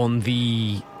little bit on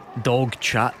the dog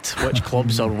chat, which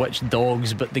clubs are which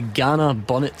dogs, but the Ghana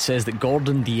Bonnet says that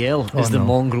Gordon Dalziel is the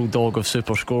mongrel dog of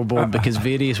Super Scoreboard because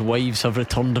various wives have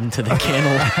returned him to the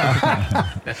kennel.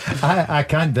 I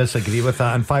can't disagree with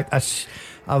that. In fact,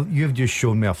 you've just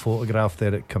shown me a photograph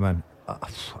there that come in.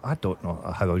 I don't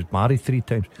know how I was married 3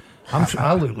 times.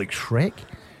 I look like Shrek.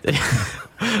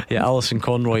 Yeah, Alison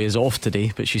Conroy is off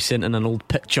today, but she sent in an old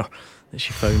picture that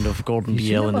she found of Gordon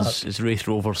Dalziel in his Wraith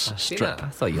Rovers strip. I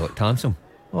thought you looked handsome.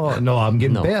 Oh no, I'm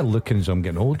getting better looking as I'm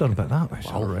getting older, but that was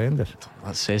horrendous.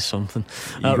 That says something.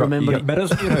 Remember, you got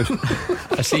mirrors in your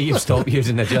house? I see you've stopped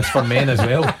using the Just for Men as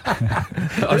well.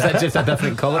 Or is that just a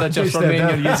different colour of Just for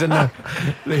Men you're using there?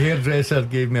 The hairdresser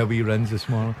gave me a wee rinse this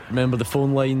morning. Remember, the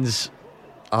phone lines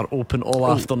are open all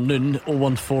afternoon.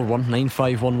 0141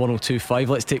 951 1025.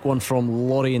 Let's take one from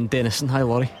Laurie in Denison. Hi,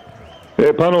 Laurie.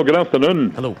 Panel, good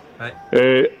afternoon. Hello. Hi.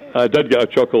 I did get a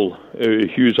chuckle out of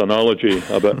Hugh's analogy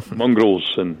about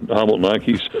mongrels and Hamilton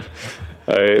Accies.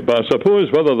 But I suppose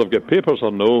whether they've got papers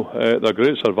or no, they're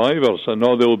great survivors, and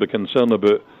all they'll be concerned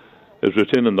about is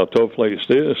retaining their top flight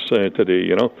status today,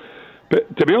 you know.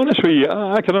 But to be honest with you,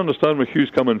 I can understand where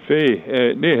Hugh's coming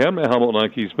from. Nae Hermit Hamilton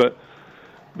Accies, but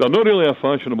they're not really a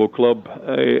fashionable club.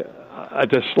 I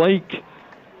dislike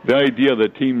the idea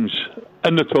that teams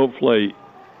in the top flight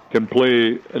can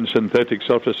play in synthetic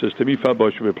surfaces. To me, football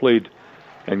should be played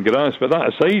in grass. But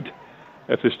that aside,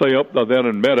 if they stay up, they're there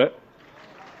in merit.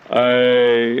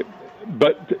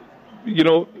 But, you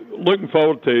know, looking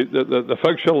forward to the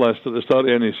fixture list at the start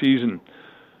of any season,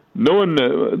 knowing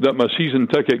that my season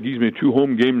ticket gives me 2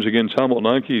 home games against Hamilton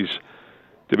Accies,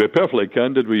 to be perfectly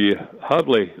candid with you,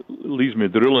 hardly leaves me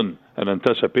drooling in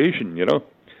anticipation, you know.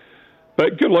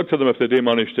 But good luck to them if they do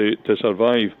manage to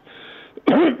survive.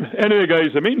 Anyway,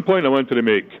 guys, the main point I wanted to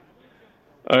make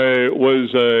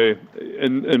was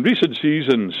in recent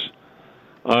seasons,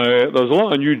 there's a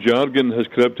lot of new jargon has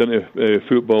crept into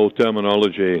football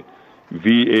terminology,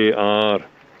 VAR,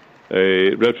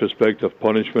 retrospective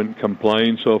punishment,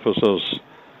 compliance officers,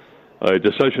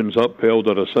 decisions upheld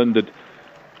or rescinded.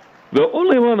 The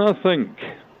only one I think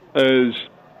is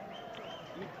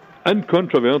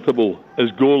incontrovertible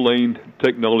is goal line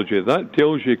technology. That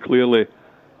tells you clearly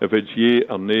if it's yay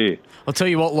or nay. I'll tell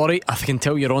you what, Laurie, I can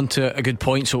tell you're on to a good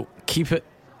point, so keep it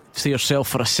to yourself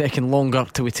for a second longer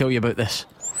till we tell you about this.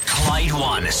 Clyde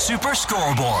 1 Super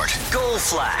Scoreboard Goal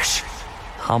Flash.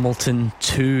 Hamilton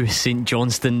 2, St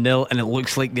Johnstone 0, and it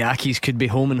looks like the Accies could be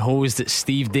home and hosed. It's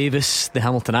Steve Davis, the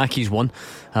Hamilton Accies one,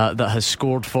 that has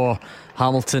scored for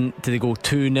Hamilton. Do they go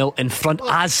 2-0 in front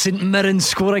as St Mirren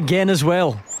score again as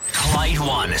well? Clyde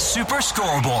 1 Super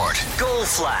Scoreboard Goal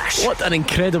Flash. What an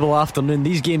incredible afternoon.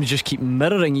 These games just keep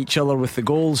mirroring each other with the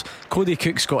goals. Cody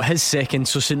Cook's got his second,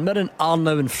 so St Mirren are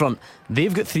now in front.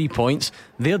 They've got 3 points.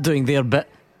 They're doing their bit.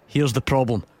 Here's the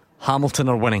problem. Hamilton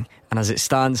are winning, and as it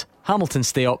stands, Hamilton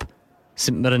stay up,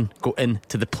 St Mirren go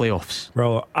into the playoffs.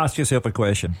 Well, ask yourself a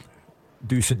question.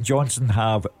 Do St Johnstone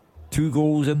have 2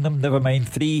 goals in them, never mind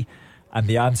 3? And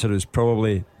the answer is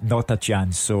probably not a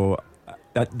chance. So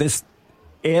at this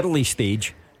early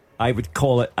stage, I would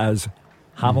call it as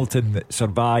Hamilton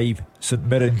survive, St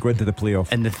Mirren go into the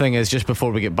playoff. And the thing is, just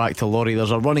before we get back to Laurie, there's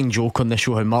a running joke on the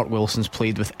show how Mark Wilson's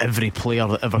played with every player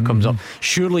that ever comes up.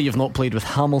 Surely you've not played with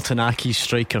Hamilton Accies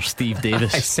striker Steve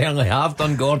Davis. I certainly have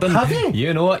done, Gordon. Have you?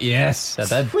 You know it, yes, I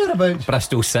did. Whereabouts?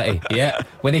 Bristol City, yeah.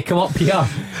 When he come up here,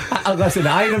 listen,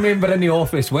 I remember in the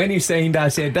office when he signed, I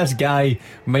said this guy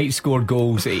might score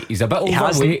goals. He's a bit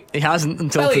overweight. He hasn't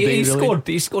until today.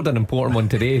 He scored an important one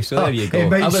today, so there you go. He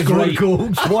might score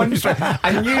goals.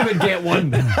 I knew we'd get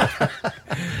one.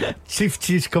 Chief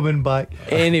Cheese coming back.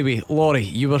 Anyway, Laurie,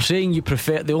 you were saying you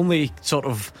prefer the only sort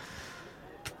of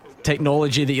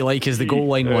technology that you like is the goal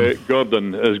line one.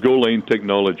 Gordon, is goal line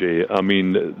technology. I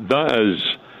mean, that is,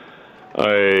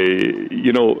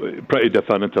 pretty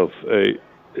definitive.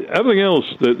 Everything else,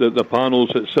 the panels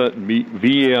that sit and meet,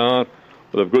 VAR,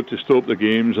 they've got to stop the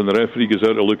games and the referee goes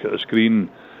out to look at a screen.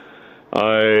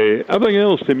 Everything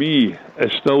else to me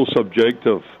is still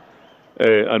subjective.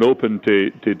 And open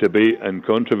to debate and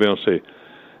controversy.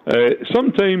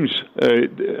 Sometimes,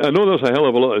 I know there's a hell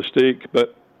of a lot at stake,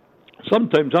 but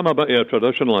sometimes I'm a bit of a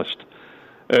traditionalist,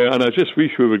 and I just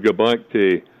wish we would go back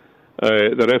to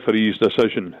the referee's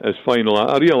decision as final.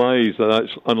 I realise that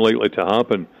that's unlikely to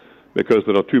happen because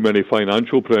there are too many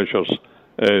financial pressures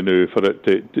now for it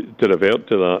to revert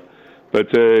to that.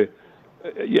 But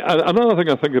another thing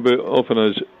I think about often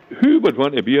is who would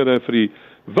want to be a referee?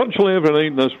 Virtually every night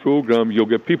in this programme, you'll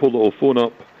get people that will phone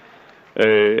up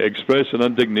expressing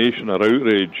indignation or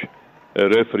outrage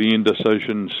at refereeing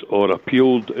decisions or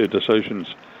appealed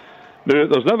decisions. Now,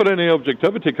 there's never any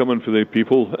objectivity coming from the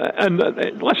people. And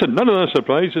listen, none of that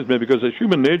surprises me because it's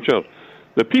human nature.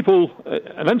 The people,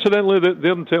 and incidentally,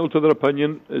 they're entitled to their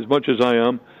opinion as much as I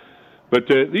am. But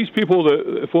these people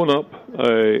that phone up,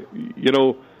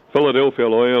 Philadelphia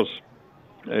lawyers,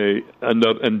 and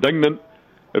they're indignant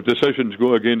if decisions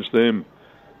go against them.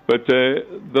 But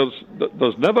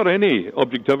there's never any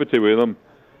objectivity with them.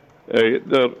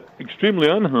 They're extremely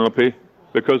unhappy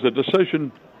because the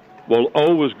decision will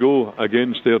always go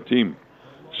against their team.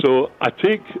 So I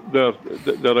take their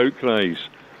outcries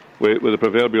with the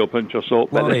proverbial pinch of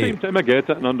salt, but at the same time I get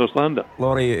it and understand it.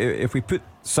 Laurie, if we put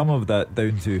some of that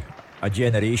down to a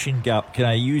generation gap, can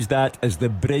I use that as the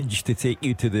bridge to take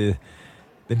you to the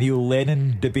Neil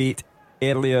Lennon debate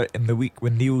earlier in the week,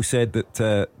 when Neil said that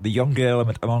the younger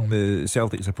element among the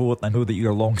Celtic support, and I know that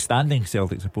you're a long-standing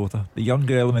Celtic supporter, the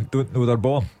younger element don't know they're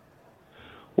born?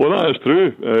 Well, that is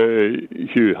true,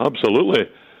 Hugh, absolutely.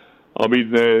 I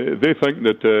mean, they think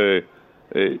that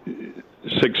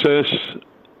success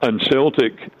and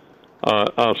Celtic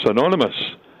are synonymous.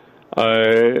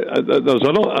 There's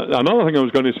another thing I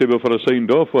was going to say before I signed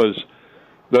off was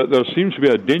that there seems to be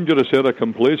a dangerous air of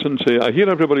complacency. I hear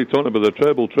everybody talking about the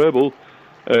treble.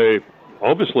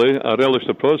 Obviously, I relish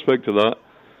the prospect of that,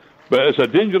 but it's a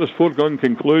dangerous foregone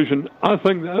conclusion. I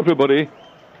think that everybody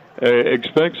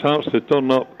expects Hearts to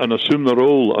turn up and assume the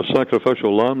role of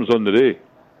sacrificial lambs on the day.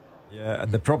 Yeah,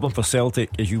 and the problem for Celtic,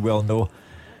 as you well know,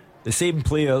 the same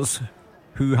players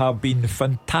who have been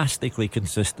fantastically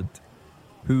consistent,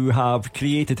 who have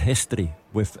created history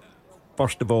with,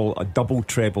 first of all, a double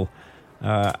treble,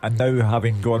 and now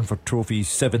having gone for trophies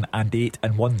 7 and 8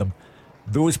 and won them.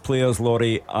 Those players,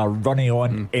 Laurie, are running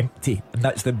on empty, and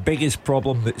that's the biggest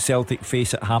problem that Celtic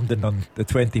face at Hampden on the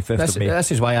 25th of May.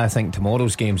 This is why I think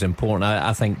tomorrow's game's important.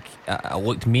 I think it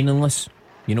looked meaningless,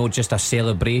 just a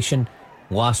celebration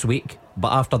last week,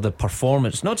 but after the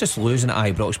performance, not just losing at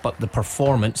Ibrox, but the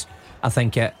performance, I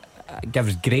think it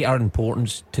gives greater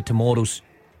importance to tomorrow's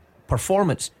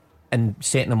performance and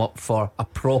setting them up for a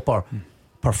proper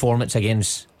performance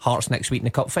against Hearts next week in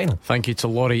the Cup final. Thank you to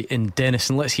Laurie in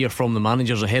Denison. Let's hear from the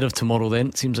managers ahead of tomorrow then.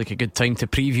 It seems like a good time to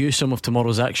preview some of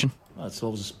tomorrow's action. It's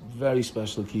always a very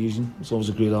special occasion. It's always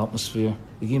a great atmosphere.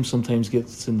 The game sometimes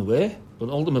gets in the way, but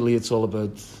ultimately it's all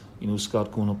about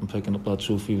Scott going up and picking up that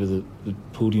trophy with a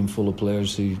podium full of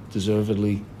players who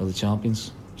deservedly are the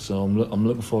champions. So I'm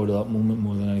looking forward to that moment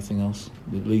more than anything else.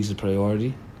 The league's a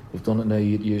priority. We've done it now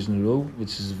 8 years in a row,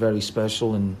 which is very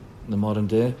special in the modern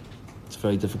day. It's a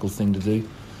very difficult thing to do,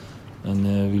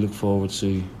 and we look forward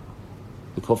to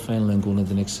the cup final and going into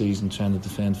the next season trying to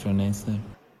defend for our 9th time.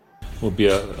 Will be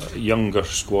a younger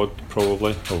squad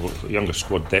probably, or a younger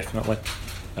squad definitely.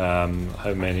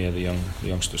 How many of the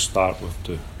youngsters start, we'll have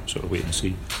to sort of wait and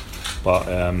see, but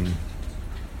I'm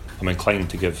inclined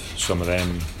to give some of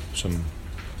them some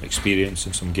experience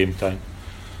and some game time,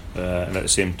 and at the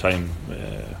same time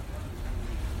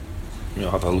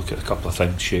have a look at a couple of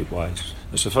things shape wise.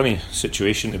 It's a funny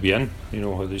situation to be in,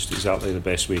 just exactly the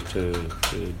best way to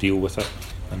deal with it,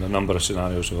 and a number of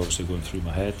scenarios are obviously going through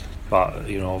my head, but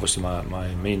obviously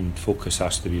my main focus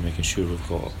has to be making sure we've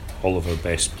got all of our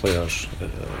best players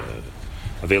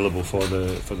available for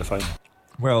the final.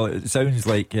 Well, it sounds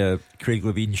like Craig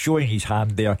Levein showing his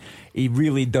hand there. He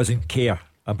really doesn't care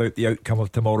about the outcome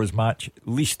of tomorrow's match,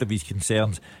 least of his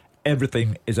concerns.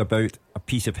 Everything is about a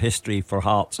piece of history for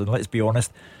Hearts, and let's be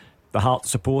honest, the Hearts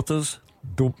supporters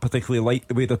don't particularly like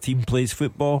the way their team plays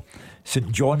football.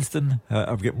 St Johnstone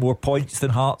have got more points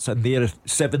than Hearts, and they're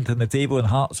 7th in the table and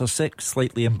Hearts are 6th,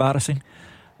 slightly embarrassing.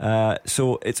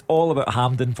 So it's all about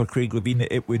Hampden for Craig Levein.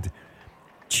 It would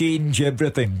change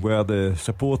everything where the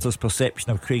supporters'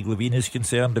 perception of Craig Levein is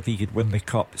concerned if he could win the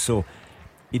cup. So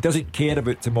he doesn't care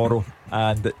about tomorrow,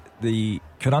 and the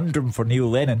conundrum for Neil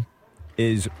Lennon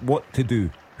is what to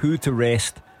do, who to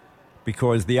rest,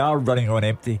 because they are running on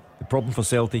empty. The problem for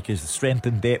Celtic is the strength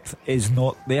and depth is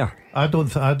not there. I don't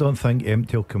think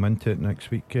empty will come into it next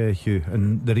week, Hugh,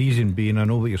 and the reason being, I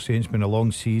know what you're saying, it's been a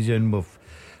long season.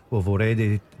 We've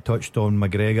already touched on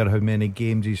McGregor, how many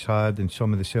games he's had, and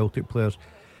some of the Celtic players,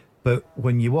 but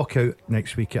when you walk out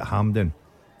next week at Hampden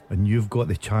and you've got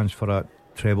the chance for that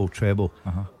treble,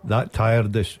 that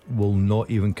tiredness will not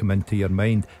even come into your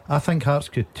mind. I think Hearts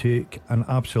could take an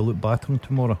absolute battering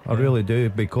tomorrow. I really do,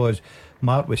 because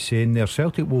Mark was saying there,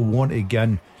 Celtic will want to get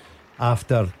in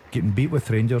after getting beat with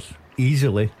Rangers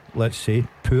easily, let's say,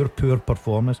 poor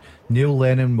performance. Neil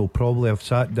Lennon will probably have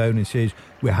sat down and says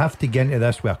we have to get into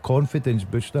this with a confidence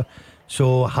booster.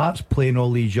 So Hearts playing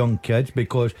all these young kids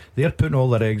because they're putting all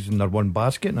their eggs in their one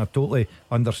basket, and I totally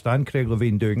understand Craig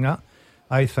Levein doing that.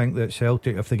 I think that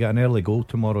Celtic, if they get an early goal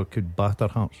tomorrow, could batter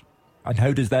Hearts. And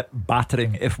how does that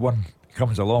battering, if one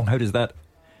comes along, how does that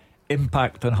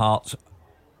impact on Hearts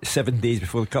 7 days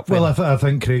before the cup final? Well, I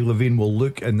think Craig Levein will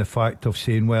look in the fact of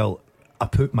saying, well, I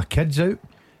put my kids out,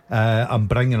 I'm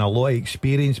bringing a lot of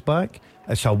experience back,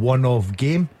 it's a one-off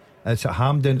game, it's at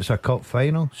Hampden, it's a cup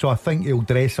final, so I think he'll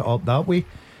dress it up that way.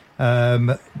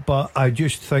 But I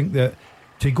just think that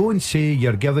to go and say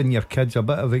you're giving your kids a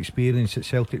bit of experience at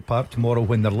Celtic Park tomorrow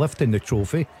when they're lifting the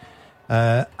trophy,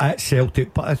 at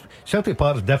Celtic Park. Celtic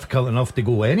Park is difficult enough to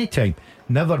go anytime,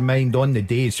 never mind on the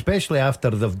day, especially after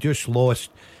they've just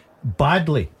lost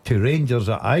badly to Rangers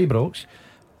at Ibrox.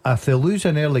 If they lose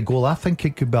an early goal, I think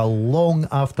it could be a long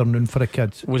afternoon for the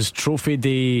kids. Was Trophy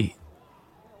Day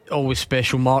always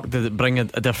special, Mark? Did it bring a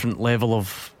different level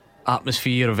of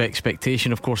atmosphere, of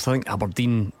expectation? Of course, I think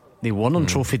Aberdeen, they won on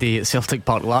Trophy Day at Celtic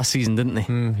Park last season, didn't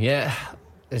they? Yeah.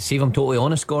 See, if I'm totally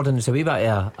honest, Gordon, it's a wee bit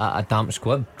of a damp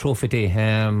squib, Trophy Day.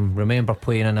 Remember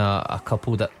playing in a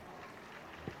couple that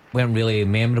weren't really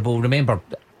memorable. Remember,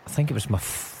 I think it was my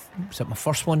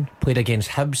first one, played against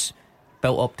Hibs,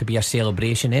 built up to be a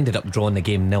celebration, ended up drawing the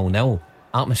game 0-0.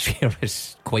 Atmosphere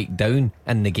was quite down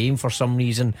in the game for some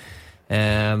reason.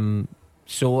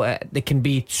 So there can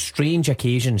be strange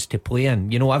occasions to play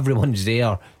in. You know, everyone's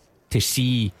there to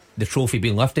see the trophy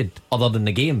being lifted other than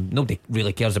the game. Nobody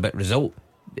really cares about result.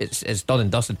 It's done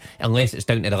and dusted, unless it's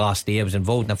down to the last day. I was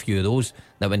involved in a few of those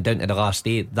that went down to the last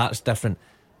day. That's different.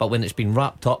 But when it's been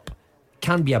wrapped up,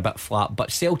 can be a bit flat.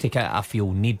 But Celtic, I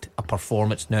feel, need a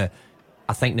performance now.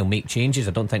 I think they'll make changes.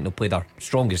 I don't think they'll play their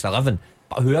strongest 11,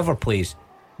 but whoever plays,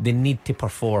 they need to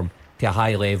perform to a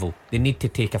high level. They need to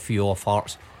take a few off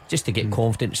hearts just to get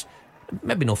confidence,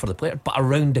 maybe not for the player, but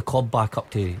around the club back up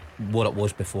to what it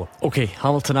was before. Okay,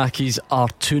 Hamilton Accies are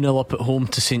 2-0 up at home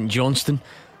to St Johnstone.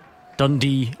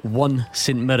 Dundee 1,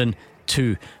 St Mirren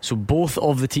 2. So both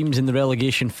of the teams in the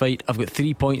relegation fight have got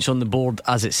 3 points on the board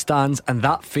as it stands, and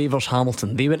that favours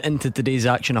Hamilton. They went into today's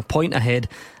action a point ahead.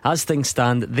 As things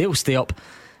stand, they'll stay up,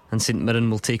 and St Mirren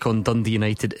will take on Dundee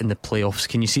United in the playoffs.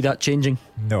 Can you see that changing?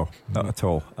 No, not at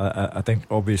all. I think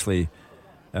obviously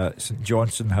St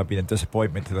Johnstone have been a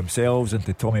disappointment to themselves and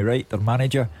to Tommy Wright, their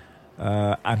manager,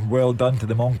 and well done to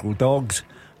the Mongrel Dogs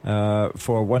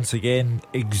for once again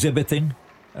exhibiting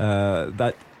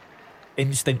that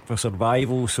instinct for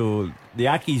survival. So the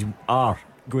Accies are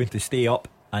going to stay up,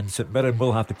 and St Mirren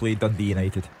will have to play Dundee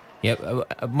United. Yeah,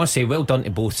 I must say, well done to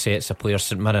both sets of players,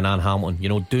 St Mirren and Hamilton. You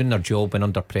know, doing their job when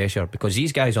under pressure, because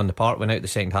these guys on the park went out the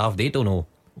second half, they don't know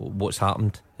what's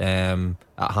happened at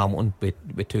Hamilton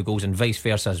with 2 goals, and vice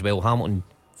versa as well. Hamilton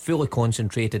fully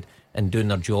concentrated and doing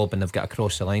their job, and they've got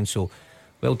across the line. So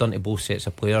well done to both sets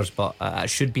of players. But it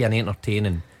should be an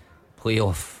entertaining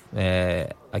playoff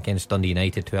against Dundee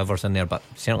United, whoever's in there, but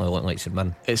certainly looking like St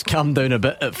Mirren. It's calmed down a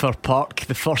bit at Fir Park.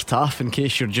 The first half, in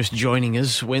case you're just joining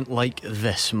us, went like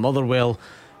this. Motherwell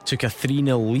took a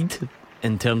 3-0 lead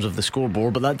in terms of the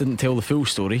scoreboard, but that didn't tell the full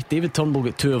story. David Turnbull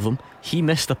got 2 of them. He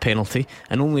missed a penalty,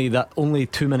 and only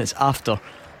 2 minutes after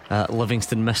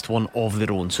Livingston missed one of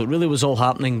their own. So it really was all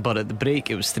happening, but at the break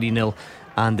it was 3-0,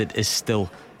 and it is still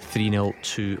 3-0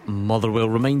 to Motherwell.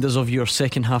 Remind us of your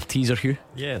second half teaser, Hugh.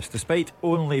 Yes, despite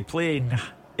only playing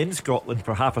in Scotland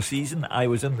for half a season, I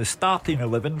was in the starting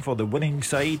 11 for the winning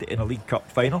side in a League Cup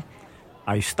final.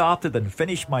 I started and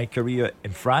finished my career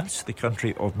in France, the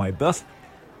country of my birth,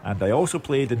 and I also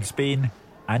played in Spain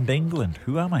and England.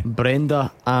 Who am I?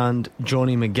 Brenda and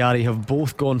Johnny McGarry have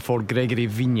both gone for Gregory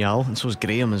Vignal, and so is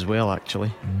Graham as well,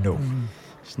 actually. No,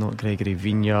 it's not Gregory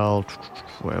Vignal.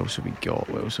 What else have we got?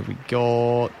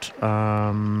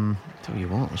 Tell you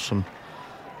what, there's some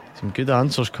good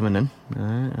answers coming in.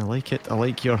 I like it. I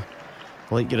like your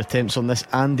attempts on this.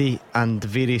 Andy and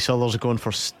various others are going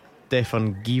for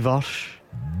Stefan Givarsh.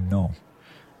 No.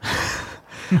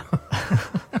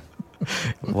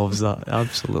 Loves that,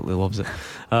 absolutely loves it.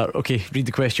 Okay, read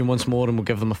the question once more and we'll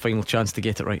give them a final chance to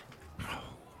get it right.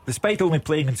 Despite only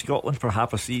playing in Scotland for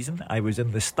half a season, I was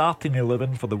in the starting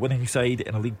 11 for the winning side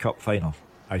in a League Cup final.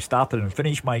 I started and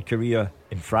finished my career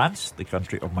in France, the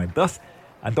country of my birth,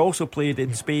 and also played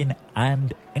in Spain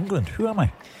and England. Who am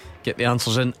I? Get the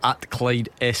answers in at Clyde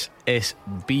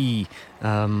SSB.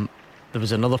 There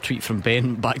was another tweet from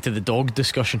Ben, back to the dog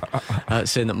discussion,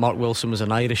 saying that Mark Wilson was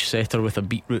an Irish setter with a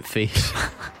beetroot face.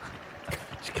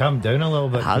 It's calmed down a little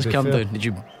bit. It has calmed down.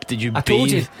 Did you I told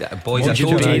you, boys, I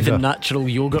told you the natural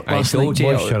yogurt last night? I told you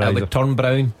it would turn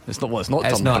brown. It's not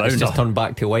turned brown. It's just turned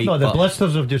back to white. No, the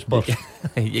blisters have just burst.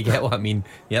 You get what I mean?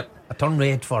 Yep. I turn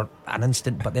red for an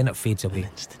instant, but then it fades away.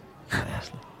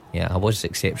 Yeah, I was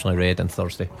exceptionally red on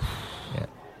Thursday. Yeah,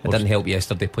 it didn't help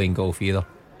yesterday playing golf either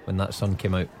when that sun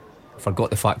came out.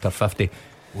 Forgot the factor 50.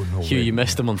 Hugh, you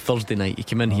missed him on Thursday night. He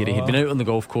came in here, he'd been out on the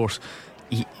golf course,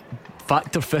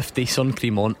 factor 50 sun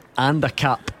cream on and a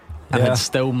cap, and had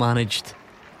still managed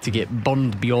to get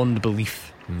burned beyond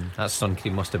belief. That sun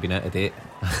cream must have been out of date,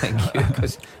 I think,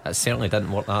 because it certainly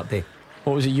didn't work that day.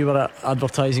 What was it you were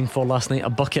advertising for last night? A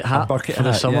bucket hat for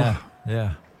the summer.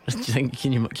 Yeah. Do you think?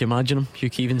 Can you imagine him? Hugh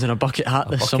Keevins in a bucket hat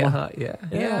this summer. Hat, yeah.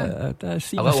 I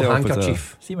see a little myself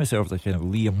handkerchief. see myself as a kind of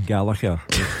Liam Gallagher.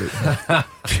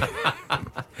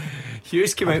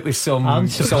 Hugh's came out with some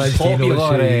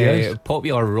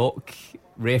popular rock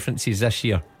references this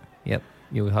year. Yep,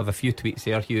 you'll have a few tweets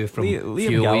there, Hugh, from Liam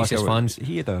few Oasis Gallagher, fans.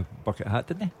 He had a bucket hat,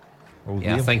 didn't he?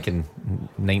 Yeah, I think in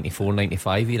 94,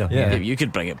 95 era. Yeah, you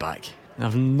could bring it back.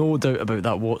 I've no doubt about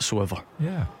that whatsoever.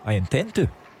 Yeah, I intend to.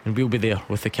 And we'll be there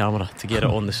with the camera to get it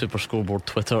on the Super Scoreboard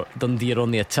Twitter. Dundee are on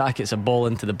the attack. It's a ball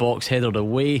into the box, headed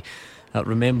away.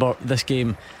 Remember, this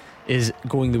game is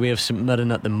going the way of St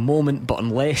Mirren at the moment, but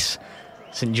unless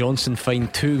St Johnstone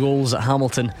find 2 goals at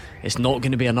Hamilton, it's not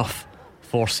going to be enough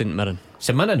for St Mirren.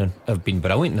 St Mirren have been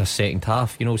brilliant in the second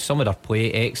half. You know, some of their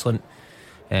play excellent,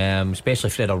 especially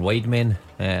for their wide men.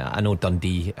 I know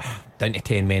Dundee down to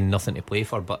 10 men, nothing to play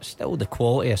for, but still the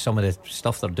quality of some of the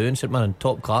stuff they're doing, St Mirren,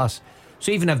 top class.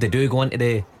 So even if they do go into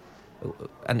the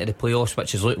playoffs,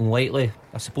 which is looking likely,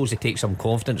 I suppose they take some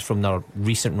confidence from their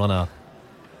recent run of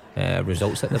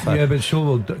results that they've had. Yeah, but so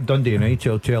will Dundee United.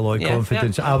 I'll tell a lot of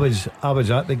confidence. I was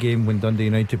at the game when Dundee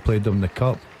United played them in the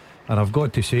cup, and I've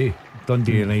got to say,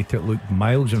 Dundee United looked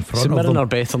miles in front St of them. Mirren are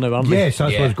better now, aren't they? Yes,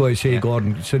 that's what I was going to say,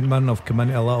 Gordon. St Mirren have come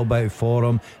into a little bit of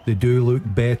form. They do look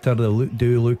better. They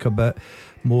do look a bit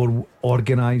more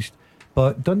organised.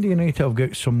 But Dundee United have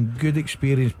got some good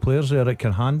experienced players there that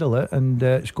can handle it, and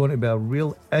it's going to be a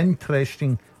real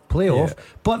interesting playoff.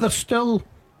 But there's still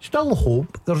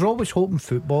hope. There's always hope in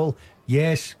football.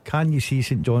 Yes, can you see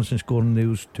St Johnstone scoring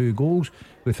those 2 goals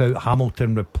without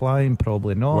Hamilton replying?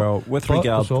 Probably not. Well,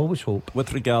 there's always hope.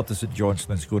 With regard to St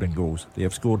Johnstone scoring goals, they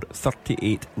have scored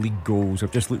 38 league goals.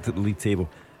 I've just looked at the league table.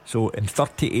 So in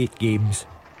 38 games,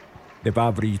 they've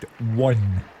averaged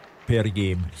 1 per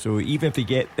game. So even if they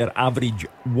get their average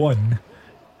 1,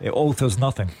 it alters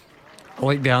nothing. I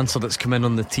like the answer that's come in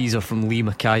on the teaser from Lee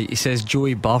Mackay. He says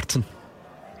Joey Barton,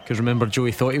 because remember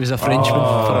Joey thought he was a Frenchman for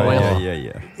a while.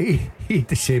 Yeah. He had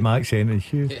the same accent as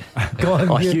Hughes.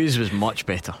 Hughes was much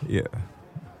better. Yeah.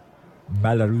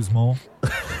 Malheureusement.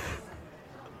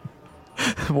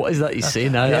 What is that he's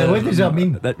saying now? Yeah, what does that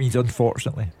mean? That means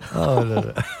unfortunately. Oh,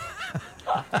 no.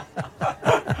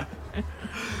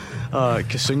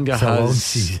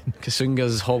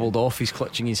 Kasunga's hobbled off. He's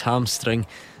clutching his hamstring.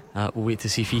 We'll wait to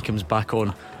see if he comes back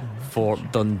on for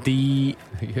Dundee.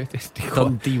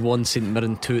 Dundee 1, St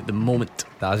Mirren 2 at the moment.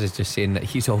 Daz is just saying that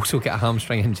he's also got a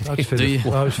hamstring injury. That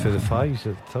was for the Fives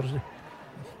at Thursday.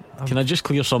 Can I just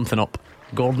clear something up?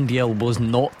 Gordon Dalziel was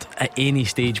not at any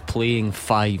stage playing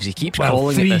 5s. He keeps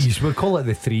calling threes. it this. We'll call it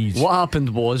the 3s. What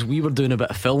happened was we were doing a bit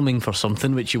of filming for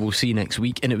something which you will see next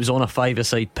week, and it was on a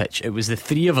 5-a-side pitch. It was the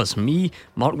 3 of us, me,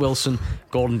 Mark Wilson,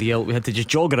 Gordon Dalziel. We had to just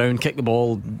jog around, kick the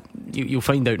ball. You'll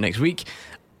find out next week.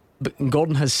 But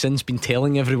Gordon has since been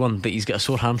telling everyone that he's got a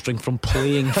sore hamstring from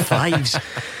playing 5s.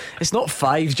 It's not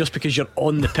 5s just because you're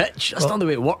on the pitch. That's not the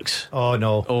way it works. Oh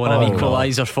no. Oh, and an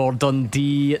equaliser for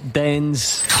Dundee.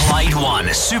 Dens. Clyde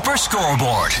One Super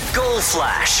Scoreboard. Goal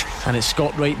flash. And it's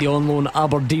Scott Wright, the on loan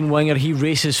Aberdeen winger. He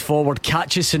races forward,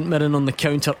 catches St Mirren on the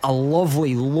counter. A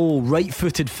lovely low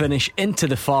right-footed finish into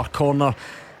the far corner.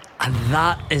 And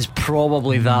that is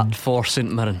probably that for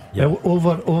St Mirren.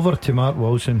 Over to Mark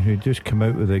Wilson, who just came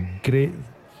out with a great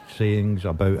sayings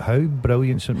about how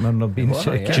brilliant St Mirren have been.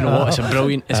 Do you know what? It's a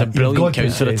brilliant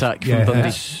counter attack from Dundee.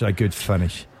 It's a good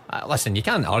finish. Listen, you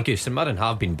can't argue St Mirren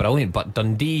have been brilliant, but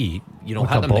Dundee, hit them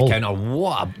the counter.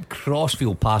 What a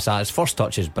crossfield pass at his first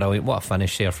touch is brilliant. What a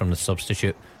finish there from the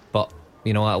substitute. But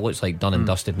it looks like done and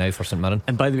dusted now for St Mirren.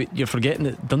 And by the way, you're forgetting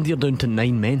that Dundee are down to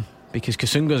 9 men because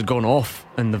Kasunga's gone off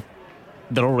and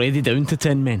they're already down to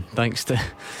 10 men thanks to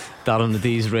Darren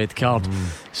O'Day's red card.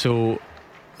 So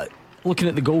looking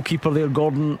at the goalkeeper there,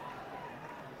 Gordon.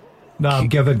 No, I'm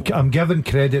giving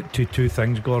credit to 2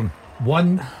 things, Gordon.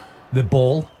 One, the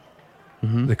ball,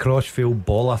 the crossfield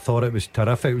ball. I thought it was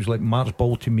terrific. It was like Mark's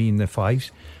ball to me in the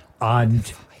 5s,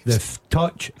 and the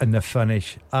touch and the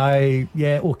finish. A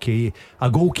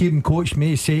goalkeeping coach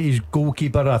may say he's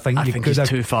goalkeeper. I think you could he's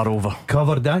too far over.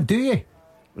 Covered that. Do you?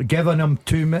 Giving him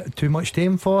too much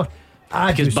time for?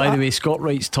 Because by the way, Scott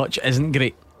Wright's touch isn't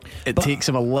great. It takes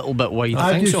him a little bit wide.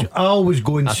 I think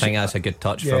that's a good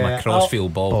touch from a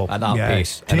crossfield ball at that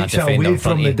pace. Takes it away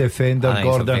from the defender,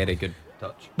 Gordon. It's a very good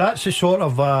touch. That's the sort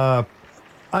of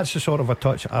a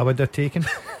touch I would have taken.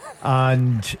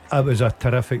 And it was a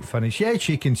terrific finish. Yes,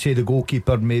 you can say the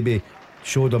goalkeeper maybe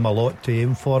showed him a lot to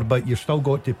aim for, but you've still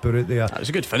got to put it there. It was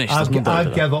a good finish.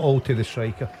 I'd give it all to the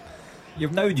striker.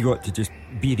 You've now got to just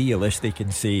be realistic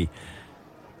and say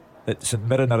that St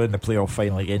Mirren are in the playoff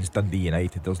final against Dundee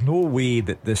United. There's no way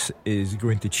that this is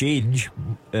going to change.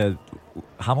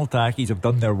 Hamiltakis have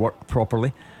done their work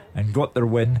properly and got their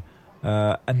win,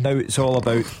 and now it's all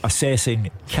about assessing,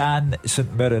 can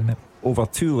St Mirren over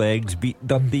 2 legs beat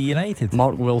Dundee United?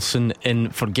 Mark Wilson, in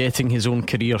forgetting his own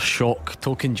career shock,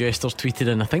 Token Jesters tweeted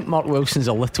in, I think Mark Wilson's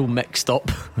a little mixed up.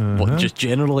 What, just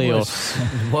generally? What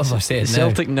have I said now?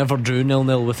 Celtic never drew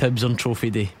 0-0 with Hibs on Trophy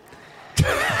Day.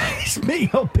 He's making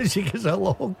up as he goes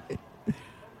along.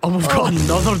 And we've got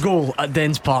another goal at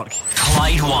Dens Park.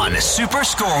 Clyde One Super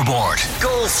Scoreboard.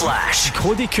 Goal flash.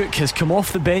 Cody Cook has come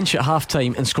off the bench at half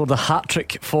time and scored a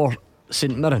hat-trick for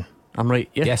St Mirren. I'm right,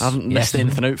 yeah? Yes. I haven't missed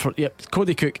anything out for. Yep,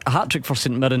 Cody Cook, a hat-trick for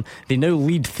St Mirren. They now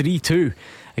lead 3-2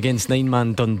 against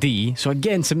 9-man Dundee. So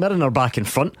again, St Mirren are back in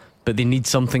front, but they need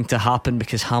something to happen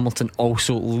because Hamilton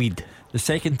also lead. The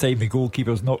second time the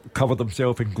goalkeeper's not covered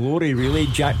himself in glory, really.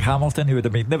 Jack Hamilton, who had a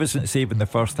magnificent save in the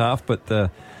first half,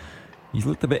 but he's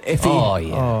looked a bit iffy. Oh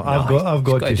yeah.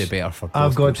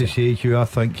 I've got to say, Hugh, I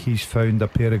think he's found a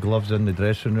pair of gloves in the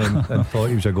dressing room and thought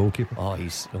he was a goalkeeper.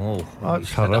 That's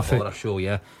horrific. A show,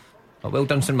 yeah. Well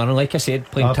done, St Mirren. Like I said,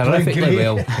 playing terrifically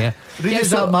well. Yeah.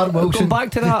 That Mark Wilson. Going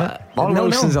back to that, Mark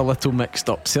Wilson's a little mixed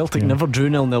up. Celtic never drew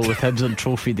 0-0 with Hibs on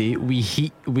Trophy Day. We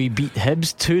beat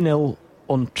Hibs 2-0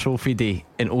 on Trophy Day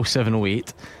in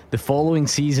 07-08. The following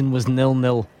season was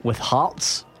 0-0 with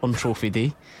Hearts on Trophy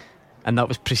Day, and that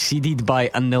was preceded by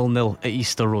a 0-0 at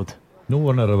Easter Road. No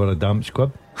wonder they were a damn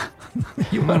squib.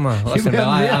 Listen,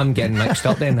 I'm getting mixed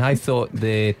up then. I thought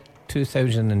the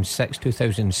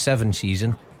 2006-2007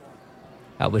 season,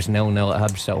 that was 0-0 at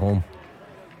Hibs at home.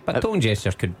 But Token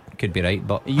Jesters could be right,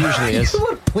 but it usually is. You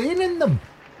were playing in them.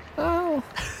 Oh,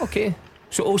 okay.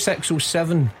 So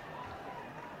 06-07.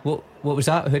 What was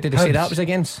that? Who did they say that was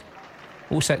against?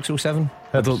 06-07.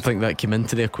 I don't think that came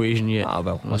into the equation yet.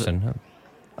 Well, listen,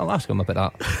 I'll ask him about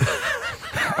that.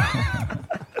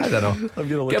 I don't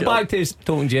know. Get back to his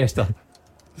Token Jester.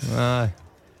 I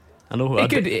know who I'd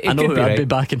be right.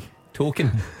 backing.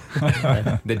 Token.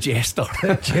 The Jester.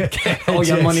 Get all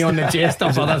your money on the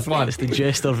Jester for this one. It's the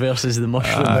Jester versus the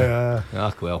Mushroom.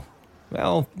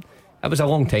 Well, it was a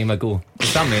long time ago.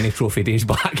 There's that many trophy days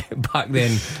back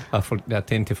then. I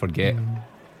tend to forget.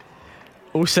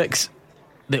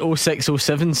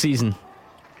 06-07 season.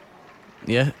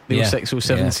 Yeah, the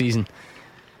 06-07 season.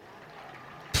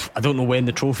 I don't know when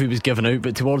the trophy was given out,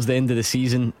 but towards the end of the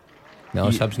season,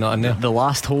 Hibs not in there. The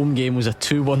last home game was a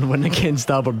 2-1 win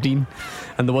against Aberdeen,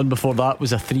 and the one before that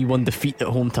was a 3-1 defeat at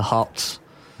home to Hearts.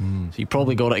 So you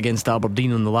probably got it against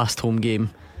Aberdeen on the last home game.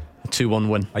 A 2-1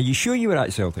 win. Are you sure you were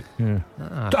at Celtic? Yeah.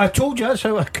 I told you that's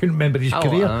how I couldn't remember his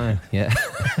career. Yeah.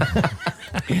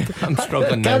 I'm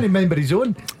struggling I now. can't remember his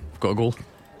own. I've got a goal.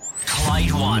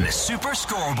 Clyde One Super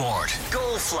Scoreboard.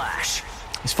 Goal flash.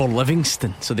 It's for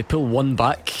Livingston, so they pull one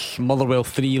back. Motherwell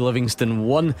 3, Livingston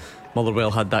 1. Motherwell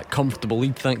had that comfortable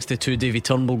lead thanks to 2 Davy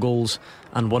Turnbull goals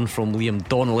and one from Liam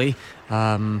Donnelly.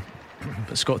 But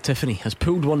Scott Tiffany has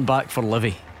pulled one back for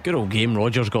Livy. Good old game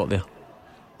Rogers got there.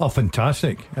 Oh,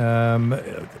 fantastic. But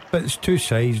it's two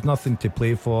sides, nothing to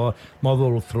play for.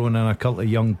 Motherwell throwing in a couple of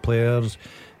young players.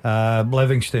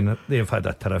 Livingston, they've had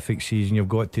a terrific season, you've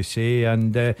got to say,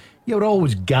 and you're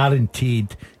always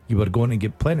guaranteed you were going to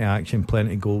get plenty of action,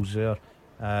 plenty of goals there,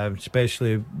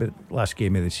 especially the last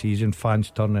game of the season,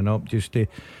 fans turning up just to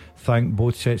thank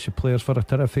both sets of players for a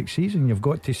terrific season. You've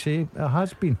got to say it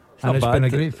has been, and it's been a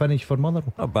great finish for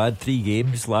Motherwell. Not bad. 3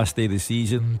 games last day of the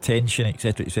season, tension,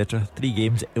 etc, etc. 3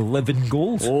 games, 11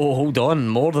 goals. Oh, hold on,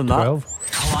 more than 12.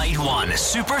 that. Clyde One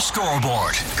Super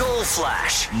Scoreboard. Goal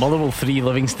flash. Motherwell 3,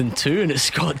 Livingston 2, and it's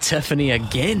Scott Tiffany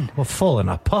again. We're falling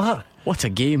apart. What a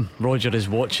game Roger is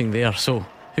watching there. So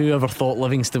whoever thought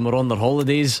Livingston were on their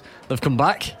holidays, they've come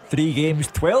back. 3 games,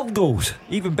 12 goals,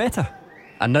 even better.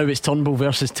 And now it's Turnbull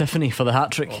versus Tiffany for the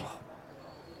hat-trick.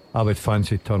 I would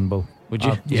fancy Turnbull. Would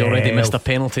you? He's already missed a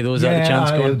penalty though. Is that the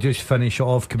chance I'll gone? just finish it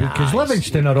off because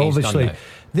Livingston are obviously,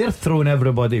 they're throwing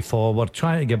everybody forward,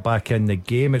 trying to get back in the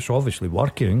game. It's obviously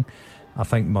working. I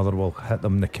think Motherwell hit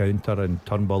them the counter and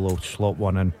Turnbull will slot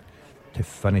one in to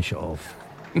finish it off.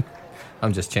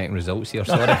 I'm just checking results here,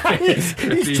 sorry. He's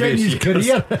checking his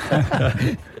career.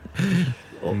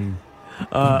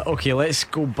 Okay, let's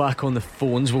go back on the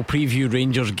phones. We'll preview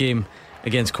Rangers game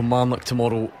against Kilmarnock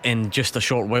tomorrow in just a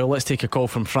short while. Let's take a call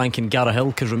from Frank in Garrahill,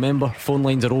 because remember, phone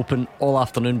lines are open all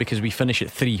afternoon because we finish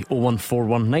at 3.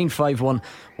 0141 951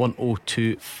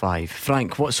 1025.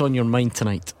 Frank, what's on your mind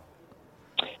tonight?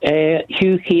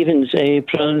 Hugh Keevan's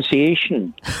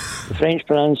pronunciation, the French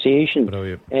pronunciation.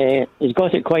 Brilliant. He's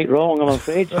got it quite wrong, I'm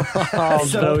afraid.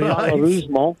 Brilliant.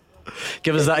 Malheureusement.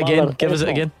 Give us that again. Give us it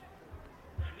again.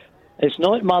 It's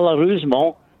not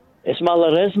Malheureusement, it's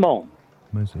Malheureusement.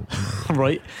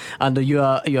 Right. And are you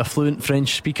a fluent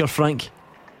French speaker, Frank?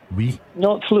 Oui.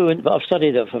 Not fluent, but I've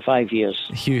studied it for 5 years.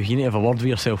 Hugh, you need to have a word with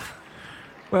yourself.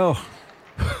 Well,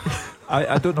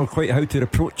 I don't know quite how to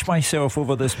approach myself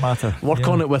over this matter. Work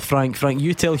on it with Frank. Frank,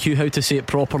 you tell Hugh how to say it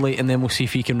properly, and then we'll see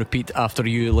if he can repeat after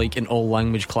you, like in all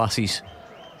language classes.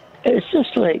 It's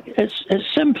just like, it's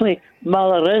simply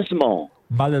Malheureusement.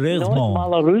 Malheureusement. Not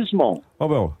Malheureusement. Oh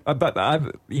well, but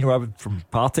I'm from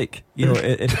Partick. In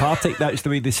Partick, that's the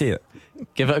way they say it.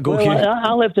 Give it a go, Well, Hugh.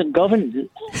 I lived in Govan.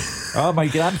 Oh, my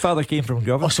grandfather came from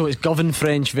Govan. Oh, so it's Govan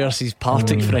French versus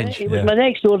Partick French. He was my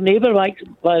next door neighbour,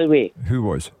 by the way. Who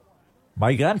was?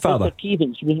 My grandfather. Mr.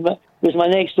 Keevans was my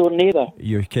next door neighbour.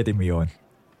 You're kidding me on.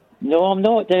 No, I'm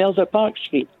not. The Elder Park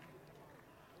Street.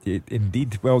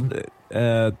 Indeed. Well,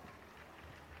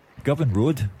 Govan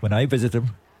Road, when I visited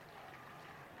him.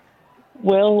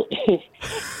 Well,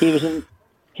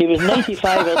 he was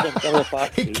 95 Elder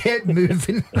Park Street. He kept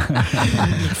moving.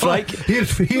 Frank,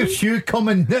 here's Hugh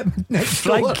coming next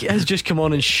door. Frank has just come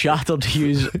on and shattered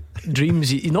Hugh's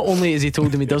dreams. Not only has he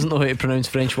told him he doesn't know how to pronounce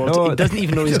French words, he doesn't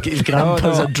even know his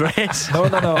grandpa's address. No.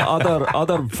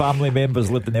 Other family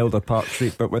members lived in Elder Park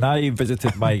Street, but when I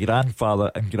visited my grandfather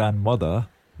and grandmother,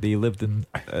 they lived in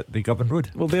the Govan Road.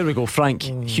 Well, there we go, Frank.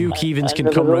 Hugh Keevans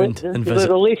can come round and visit. They're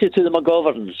related to the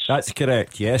McGoverns. That's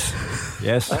correct, yes.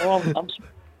 Oh,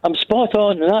 I'm spot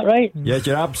on, is that right? Yes,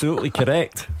 you're absolutely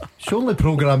correct. It's the only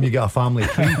programme you get a family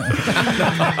tree.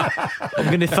 I'm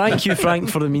going to thank you, Frank,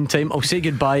 for the meantime. I'll say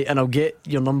goodbye and I'll get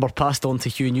your number passed on to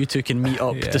Hugh, and you two can meet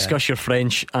up, discuss your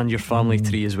French and your family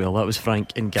tree as well. That was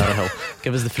Frank in Garrahill.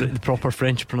 Give us the proper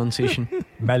French pronunciation.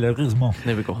 Malheureusement.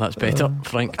 There we go, that's better.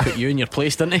 Frank put you in your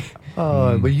place, didn't he?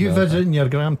 Oh, were you visiting your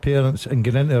grandparents and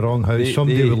getting into the wrong house?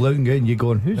 Somebody was looking at you and you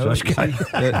going, who's this guy?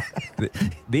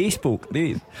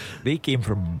 They came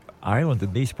from Ireland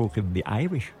and they spoke in the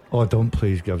Irish. Oh, don't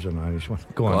please give us an Irish one.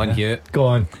 Go on, on, Hugh. Go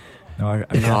on. No,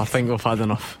 I think we've had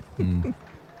enough. When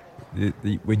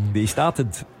they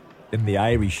started in the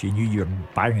Irish, you knew you were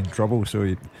bang in trouble, so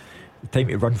it's time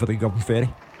to run for the Govan Ferry.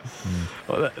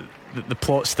 Well, the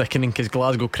plot's thickening because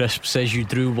Glasgow Crisp says you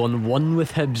drew 1-1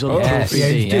 with Hibs on the trophy.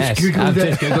 Yes, I've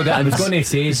just googled it. I was going to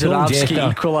say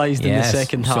Zaravsky equalised in the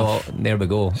second half. So there we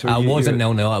go. I wasn't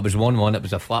 0-0. It was 1-1. It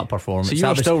was a flat performance. So you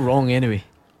were still wrong anyway.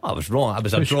 I was wrong. It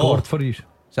was a Who draw. scored for you?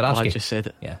 Zaravsky. I just said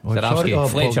it. Yeah, Zaravsky.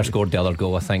 Fletcher scored the other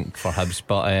goal, I think, for Hibs.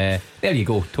 But there you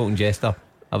go, token jester.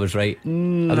 I was right. I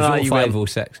was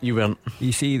 05-06. You weren't.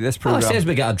 You see, this programme. It says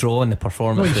we got a draw in the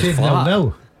performance. No, you was said flat.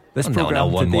 0-0. This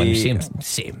programme today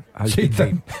same.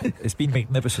 It's been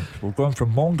magnificent. We've gone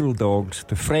from mongrel dogs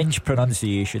to French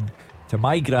pronunciation to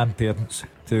my grandparents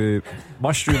to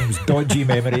Mushroom's dodgy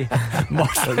memory.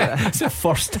 It's the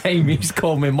first time he's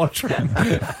called me Mushroom.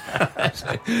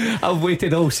 I've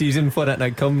waited all season for it and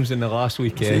it comes in the last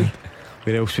weekend. See?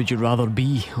 Where else would you rather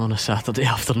be on a Saturday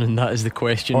afternoon? That is the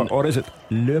question. Or is it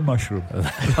Le Mushroom?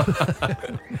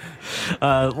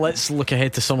 Let's look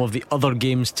ahead to some of the other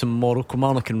games tomorrow.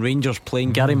 Kilmarnock and Rangers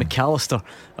playing. Gary McAllister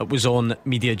was on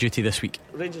media duty this week.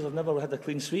 Rangers have never had a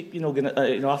clean sweep,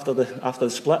 after the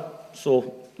split.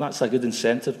 So that's a good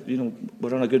incentive.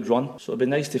 We're on a good run. So it'd be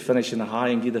nice to finish in a high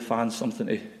and give the fans something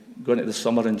to go into the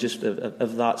summer and just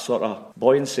have that sort of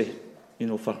buoyancy,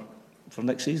 for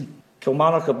next season.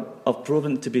 Kilmarnock have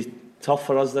proven to be tough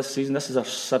for us this season. This is our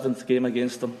 7th game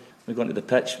against them. We're going to the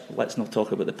pitch. Let's not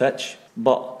talk about the pitch.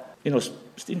 But,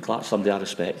 Stephen Clark's somebody I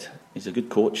respect. He's a good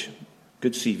coach,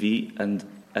 good CV, and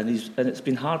it's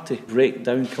been hard to break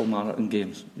down Kilmarnock in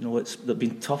games. They've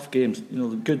been tough games.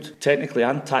 Good technically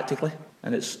and tactically,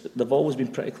 and they've always been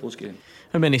pretty close games.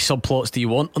 How many subplots do you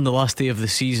want on the last day of the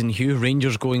season, Hugh?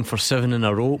 Rangers going for 7 in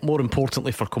a row. More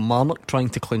importantly for Kilmarnock, trying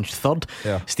to clinch third.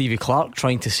 Stevie Clarke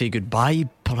trying to say goodbye,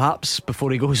 perhaps,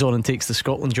 before he goes on and takes the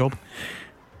Scotland job.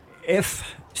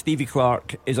 If Stevie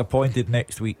Clarke is appointed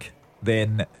next week,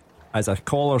 then, as a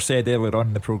caller said earlier on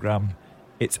in the programme,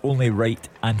 it's only right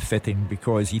and fitting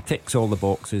because he ticks all the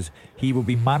boxes. He will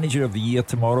be Manager of the Year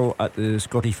tomorrow at the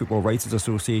Scottish Football Writers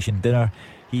Association dinner.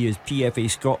 He is PFA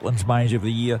Scotland's Manager of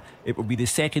the Year. It will be the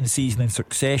 2nd season in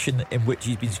succession in which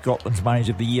he's been Scotland's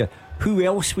Manager of the Year. Who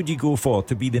else would you go for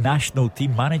to be the national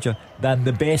team manager than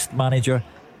the best manager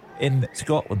in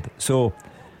Scotland? So,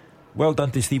 well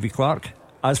done to Stevie Clarke.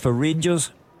 As for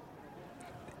Rangers,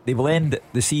 they will end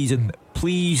the season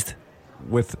pleased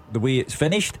with the way it's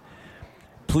finished,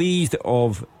 pleased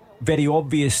of very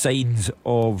obvious signs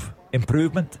of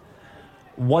improvement,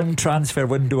 one transfer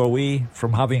window away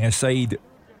from having a side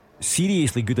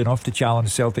seriously good enough to challenge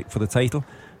Celtic for the title.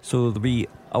 So there'll be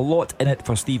a lot in it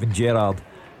for Steven Gerrard.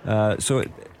 So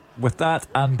with that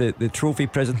and the trophy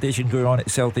presentation going on at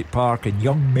Celtic Park and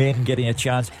young men getting a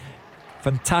chance,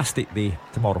 fantastic day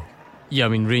tomorrow. Yeah, I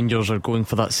mean, Rangers are going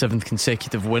for that 7th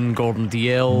consecutive win, Gordon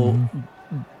DL.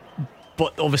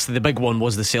 But obviously the big one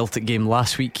was the Celtic game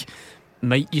last week.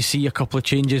 Might you see a couple of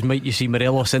changes? Might you see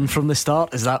Morelos in from the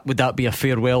start? Would that be a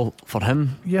farewell for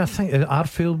him? Yeah, I think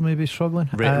Arfield may be struggling,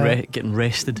 getting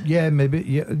rested. Yeah, maybe.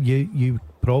 Yeah, you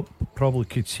probably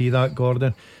could see that,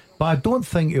 Gordon. But I don't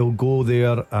think he'll go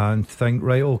there and think,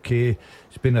 right, okay,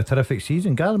 it's been a terrific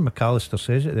season. Gary McAllister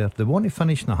says it there. They want to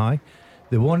finish in the high.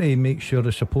 They want to make sure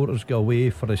the supporters get away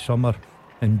for the summer,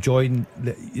 enjoying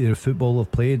the football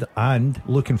they've played and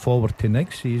looking forward to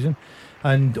next season.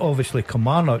 And obviously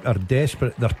Kilmarnock are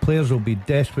desperate. Their players will be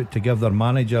desperate to give their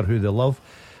manager, who they love,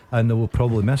 and they will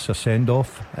probably miss a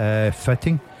send-off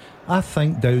fitting. I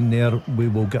think down there we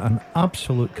will get an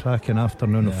absolute cracking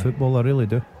afternoon of football. I really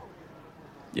do.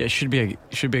 Yeah, it should be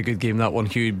a good game, that one,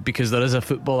 Hugh, because there is a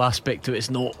football aspect to it. It's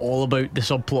not all about the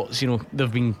subplots. You know,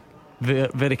 they've been very,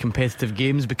 very competitive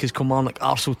games because Kilmarnock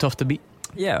are so tough to beat.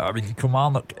 Yeah, I mean,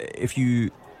 Kilmarnock, if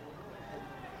you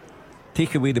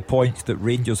take away the points that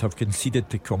Rangers have conceded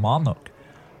to Kilmarnock,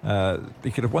 they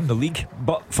could have won the league.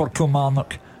 But for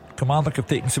Kilmarnock have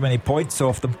taken so many points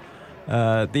off them.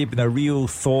 They've been a real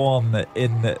thorn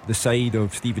in the side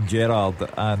of Steven Gerrard,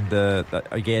 and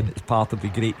again, it's part of the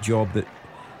great job that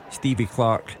Stevie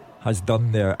Clarke has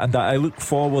done there. And I look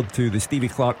forward to the Stevie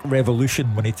Clarke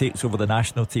revolution when he takes over the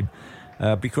national team,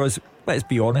 because let's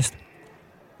be honest,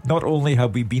 not only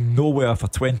have we been nowhere for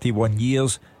 21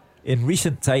 years, in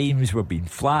recent times we've been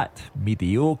flat,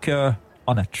 mediocre,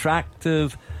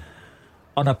 unattractive,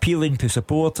 unappealing to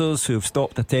supporters who have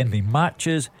stopped attending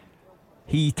matches.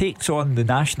 He takes on the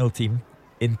national team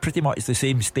in pretty much the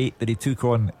same state that he took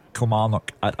on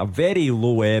Kilmarnock, at a very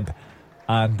low ebb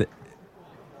and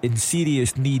in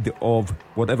serious need of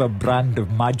whatever brand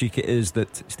of magic it is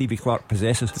that Stevie Clarke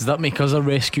possesses. Does that make us a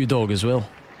rescue dog as well?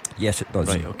 Yes, it does.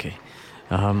 Right, okay.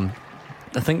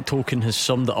 I think Token has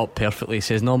summed it up perfectly. He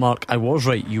says, no, Mark, I was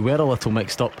right, you were a little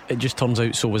mixed up. It just turns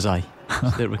out so was I. So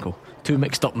there we go. Two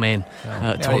mixed up men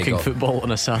talking football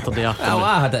on a Saturday afternoon.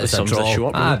 I had it as a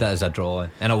draw. I had it as a draw,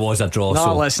 and it was a draw. No,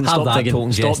 so listen, stop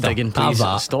digging. Stop digging,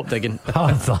 please. Stop digging.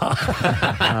 Have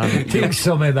that. Take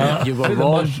some of that. You were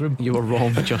wrong. You were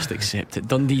wrong. Just accept it.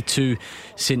 Dundee 2,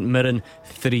 St Mirren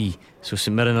 3. So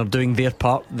St Mirren are doing their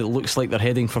part. It looks like they're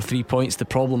heading for 3 points. The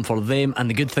problem for them, and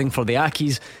the good thing for the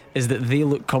Accies, is that they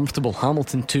look comfortable.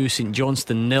 Hamilton 2, St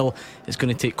Johnstone 0. It's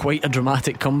going to take quite a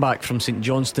dramatic comeback from St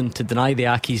Johnstone to deny the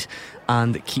Accies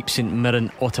and keep St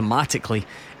Mirren automatically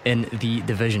in the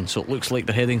division. So it looks like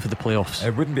they're heading for the playoffs.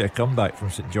 It wouldn't be a comeback from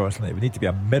St Johnstone. It would need to be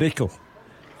a miracle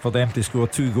for them to score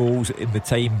 2 goals in the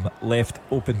time left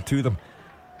open to them.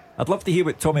 I'd love to hear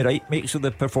what Tommy Wright makes of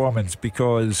the performance,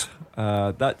 because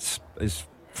that's as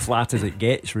flat as it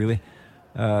gets, really.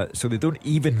 So they don't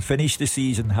even finish the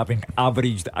season having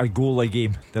averaged a goal a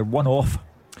game. They're one off.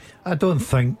 I don't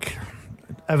think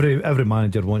every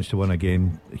manager wants to win a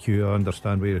game, Hugh. I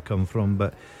understand where you come from,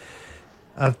 but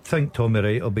I think Tommy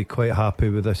Wright will be quite happy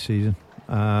with this season.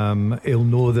 He'll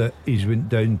know that he's went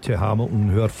down to Hamilton,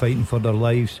 who are fighting for their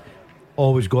lives.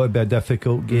 Always got to be a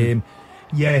difficult game.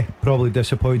 Yeah, probably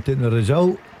disappointed in the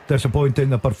result, disappointed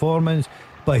in the performance,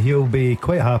 but he'll be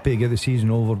quite happy to get the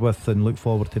season over with and look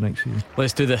forward to next season.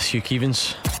 Let's do this, Hugh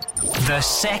Keevins. The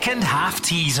second half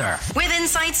teaser. With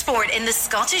Inside Sport in the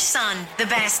Scottish Sun, the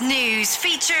best news,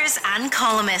 features and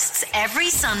columnists every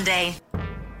Sunday.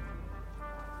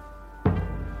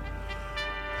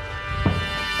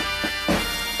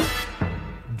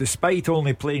 Despite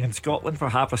only playing in Scotland for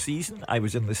half a season, I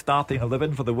was in the starting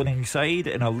 11 for the winning side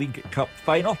in a League Cup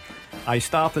final. I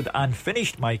started and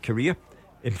finished my career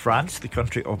in France, the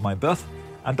country of my birth,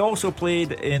 and also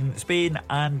played in Spain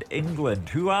and England.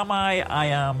 Who am I? I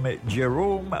am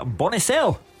Jerome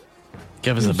Bonicel.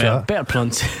 Give us a better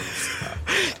pronunciation.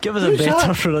 Give us a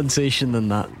better pronunciation than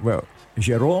that. Well,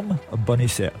 Jerome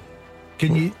Bonicel.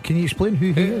 Can you explain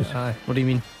who he is? What do you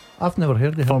mean? I've never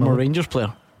heard of him. Former Rangers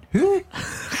player. Who?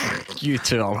 You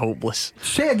two are hopeless.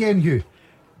 Say again, Hugh.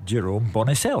 Jerome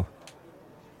Bonicel.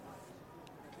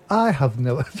 I have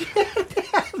never heard.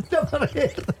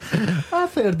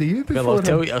 I've heard of you before.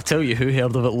 Well, I'll tell you who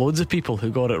heard of it. Loads of people who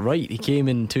got it right. He came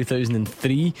in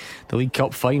 2003, the League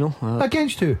Cup final.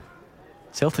 Against who?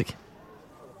 Celtic.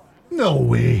 No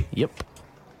way. Yep.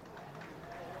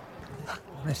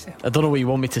 I don't know what you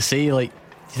want me to say. Like,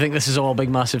 Do you think this is all a big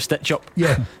massive stitch up?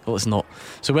 Yeah. Well, it's not.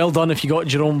 So well done if you got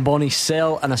Jerome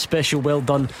Bonnie-Sell, and a special well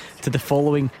done to the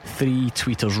following 3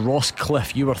 tweeters. Ross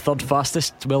Cliff, you were third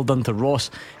fastest. Well done to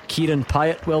Ross. Kieran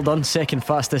Pyatt, well done, second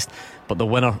fastest. But the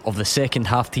winner of the second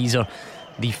half teaser,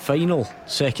 the final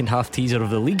second half teaser of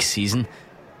the league season,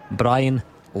 Brian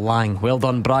Lang. Well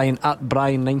done, Brian, at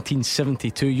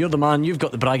Brian1972. You're the man, you've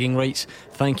got the bragging rights.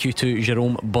 Thank you to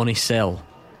Jerome Bonnie-Sell.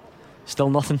 Still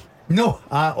nothing? No,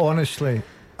 honestly.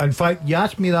 In fact, you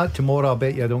ask me that tomorrow, I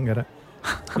bet you I don't get it.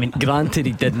 I mean, granted,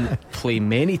 he didn't play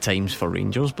many times for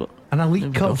Rangers, but an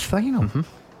Elite Cup final.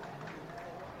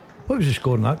 What was the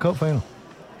score in that cup final?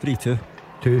 3-2.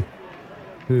 2.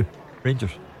 Who?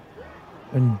 Rangers.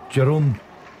 And Jerome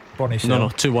Bonnie-Sell. No,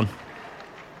 2-1.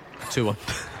 2-1.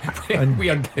 And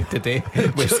we are good today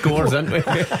with scores, aren't we?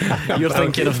 You're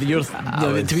thinking of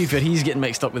to be fair, he's getting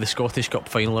mixed up with the Scottish Cup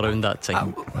final around that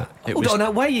time. Hold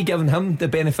on, why are you giving him the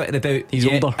benefit of the doubt? He's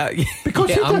older. Because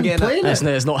he didn't play it.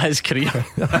 It's not his career.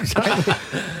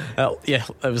 Yeah,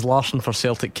 it was Larsson for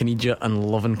Celtic, Caniggia and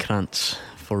Lovenkrantz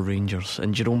for Rangers.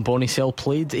 And Jerome Bonnie-Sell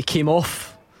played. He came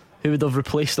off. Who would have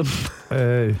replaced him?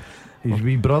 His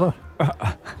wee brother.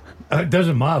 It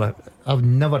doesn't matter. I've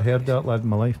never heard that lad in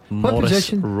my life. What Morris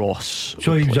position? Ross.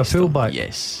 So he was a fullback?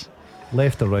 Yes.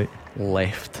 Left or right?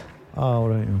 Left. Oh,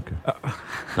 right, okay.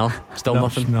 No, still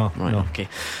nothing. No, right, no. Okay.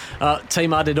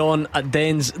 Time added on at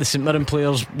Dens. The St Mirren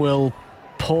players will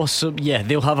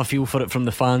they'll have a feel for it from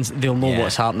the fans. They'll know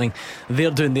what's happening.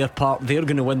 They're doing their part. They're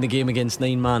going to win the game against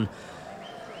 9-man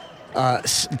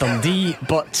Dundee,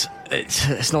 but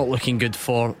it's not looking good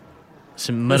for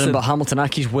St Mirren. But Hamilton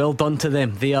Accies, well done to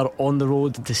them. They are on the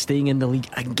road to staying in the league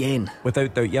again.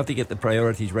 Without doubt, you have to get the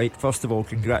priorities right. First of all,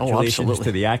 congratulations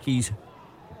to the Accies.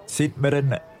 St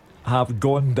Mirren have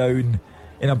gone down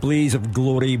in a blaze of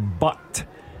glory, but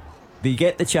they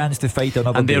get the chance to fight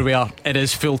another and day. There we are. It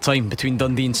is full time between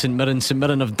Dundee and St Mirren. St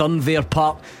Mirren have done their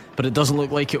part, but it doesn't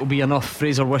look like it will be enough.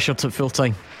 Fraser Wishart at full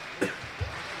time.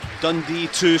 Dundee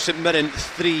 2, St Mirren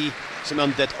 3. St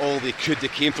Mirren did all they could. They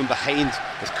came from behind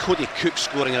with Cody Cook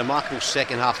scoring a remarkable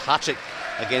second half hat-trick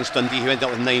against Dundee, who ended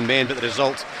up with 9 men. But the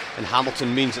result in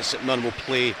Hamilton means that St Mirren will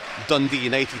play Dundee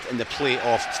United in the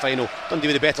play-off final. Dundee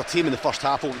with a better team in the first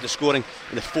half, over the scoring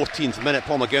in the 14th minute.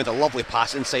 Paul McGowan, a lovely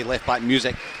pass inside left back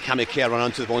Music. Cammy Kerr ran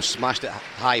onto the ball and smashed it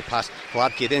high past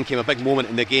Gladkey. Then came a big moment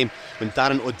in the game when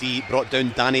Darren O'Dea brought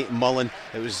down Danny Mullen.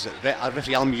 It was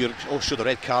referee Alan Muir showed a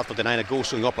red card for denying a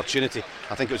goal-scoring opportunity.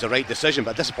 I think it was the right decision,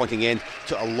 but a disappointing end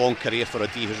to a long career for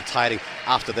O'Dea, who's retiring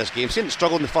after this game. St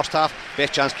struggled in the first half.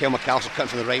 Best chance, Kel McAllister cutting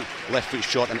from the right, left foot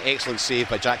shot, an excellent save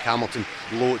by Jack Hamilton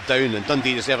low down, and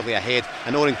Dundee deservedly ahead.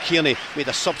 And Oren Kearney made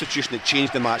a substitution that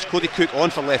changed the match. Cody Cook on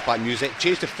for left back Music,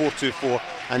 changed to 4-2-4,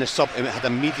 and the sub had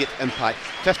immediate impact.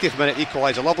 50th minute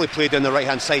equaliser, lovely play down the right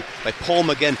hand side by Paul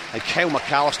McGinn and Kyle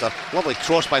McAllister. Lovely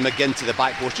cross by McGinn to the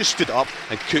back post, just stood up,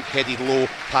 and Cook headed low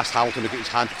past Hamilton, who got his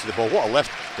hand to the ball. What a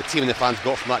lift the team and the fans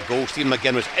got from that goal. Stephen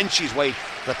McGinn was inches wide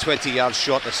with a 20-yard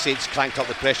shot. The Saints cranked up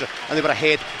the pressure, and they were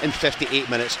ahead in 58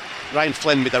 minutes. Ryan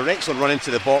Flynn made an excellent run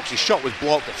into the box. His shot was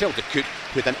blocked, it fell to Cook,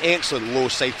 with an excellent low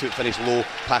side foot finish low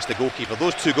past the goalkeeper.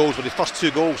 Those 2 goals were the first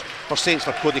 2 goals for Saints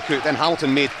for Cody Cook. Then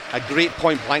Hamilton made a great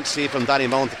point blank save from Danny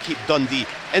Mullen to keep Dundee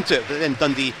into it, but then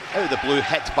Dundee out of the blue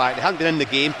hit back. They hadn't been in the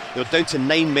game. They were down to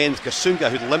 9 men. Kasunga,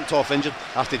 who'd limped off injured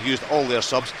after they'd used all their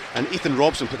subs, and Ethan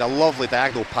Robson put a lovely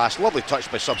diagonal pass, lovely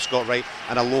touch by sub Scott Wright,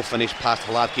 and a low finish past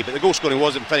Hladky. But the goal scoring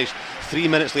wasn't finished. 3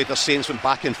 minutes later, Saints went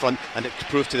back in front, and it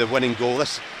proved to the winning goal.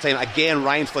 This time again,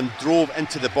 Ryan Flynn drove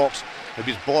into the box. It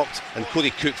was blocked, and Cody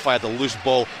Cook fired a loose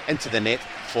ball into the net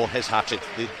for his hat-trick.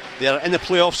 They are in the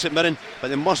playoffs, St Mirren, but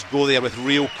they must go there with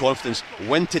real confidence.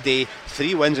 Win today,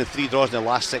 3 wins and 3 draws in the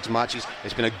last 6 matches.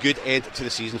 It's been a good end to the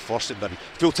season for St Mirren.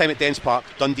 Full time at Dens Park,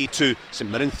 Dundee 2,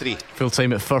 St Mirren 3. Full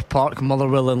time at Fir Park,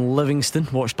 Motherwell and Livingston,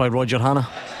 watched by Roger Hanna.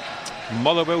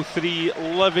 Motherwell 3,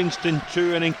 Livingston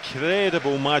 2. An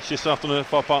incredible match this afternoon at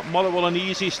Fir Park. Motherwell on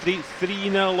easy street,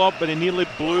 3-0 up, but they nearly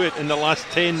blew it in the last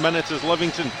 10 minutes as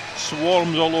Livingston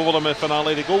swarms all over them in the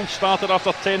finale. The goal started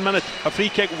after 10 minutes. A free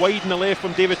kick wide in the left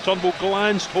from David Turnbull,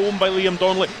 glanced home by Liam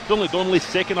Donnelly. Donnelly's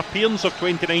second appearance of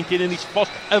 2019 and his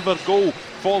first ever goal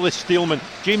for the Steelman.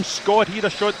 James Scott here, a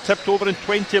shot tipped over in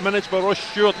 20 minutes by Ross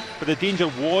Stewart, but the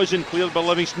danger wasn't cleared by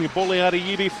Livingston. Bole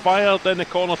Ariyibi fired in the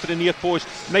corner to the near post.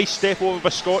 Nice step half over by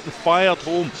Scott and fired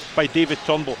home by David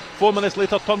Turnbull. 4 minutes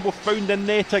later, Turnbull found the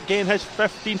net again, his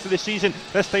 15th of the season,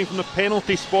 this time from the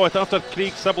penalty spot after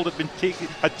Craig Sibbald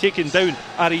had taken down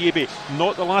Ariebe.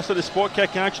 Not the last of the spot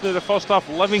kick action of the first half.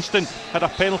 Livingston had a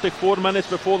penalty 4 minutes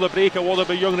before the break, awarded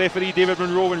by young referee David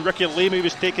Monroe when Ricky Lamey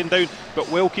was taken down, but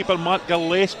well keeper Mark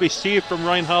Gillespie saved from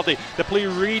Ryan Hardy. The play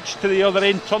reached to the other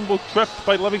end. Turnbull tripped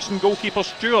by Livingston goalkeeper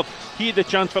Stewart. He had the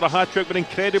chance for a hat-trick, but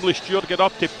incredibly Stewart got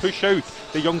up to push out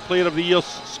the young player of the year's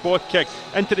spot kick.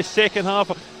 Into the second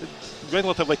half,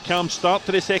 relatively calm start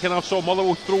to the second half saw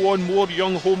Motherwell throw on more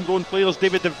young homegrown players.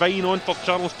 David Devine on for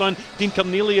Charles Dunn, Dean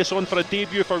Cornelius on for a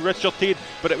debut for Richard Tate,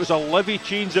 but it was a Livy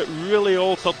change that really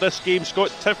altered this game.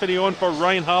 Scott Tiffany on for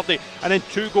Ryan Hardy, and then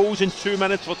 2 goals in 2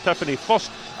 minutes for Tiffany.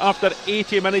 First, after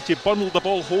 80 minutes, he bundled the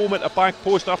ball home at the back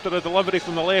post after a delivery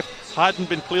from the left hadn't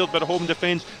been cleared by the home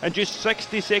defence, and just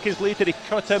 60 seconds later he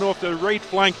cut in off the right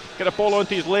flank, got a ball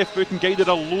onto his left foot and guided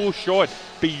a low shot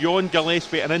beyond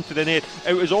Gillespie and into the net.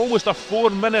 It was almost a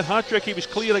 4-minute hat-trick. He was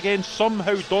clear again.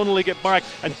 Somehow Donnelly got back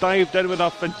and dived in with a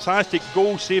fantastic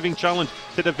goal-saving challenge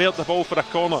to divert the ball for a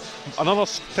corner.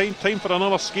 Another time for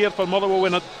another scare for Motherwell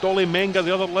when Dolly Menga,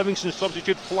 the other Livingston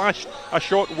substitute, flashed a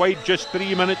shot wide just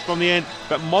 3 minutes from the end,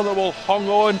 but Motherwell hung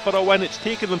on for a win. It's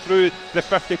taken them through the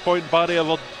 50-point barrier.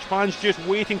 Their fans just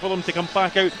waiting for them to come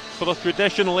back out for the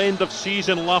traditional end of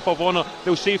season lap of honour.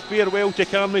 They'll say farewell to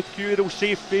Carney Q, they'll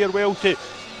say farewell to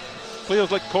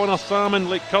players like Connor Salmon,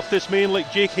 like Curtis Main,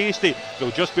 like Jake Hasty.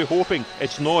 They'll just be hoping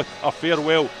it's not a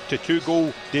farewell to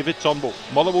 2-goal David Turnbull.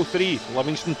 Motherwell 3,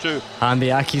 Livingston 2. And the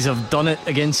Accies have done it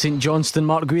against St Johnstone.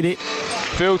 Mark Guidi.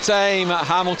 Full time at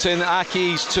Hamilton,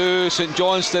 Accies 2, St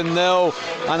Johnstone 0,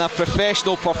 and a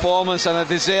professional performance and a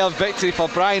deserved victory for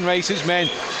Brian Rice's men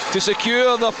to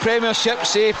secure their Premiership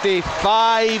safety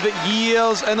 5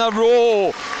 years in a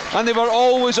row. And they were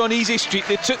always on easy street.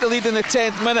 They took the lead in the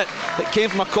 10th minute. It came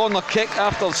from a corner kick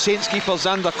after Saints keeper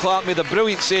Xander Clark made a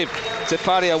brilliant save to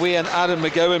parry away an Aaron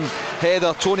McGowan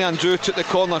header. Tony Andrew took the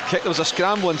corner kick. There was a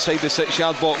scramble inside the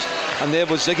 6-yard box, and there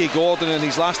was Ziggy Gordon in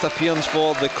his last appearance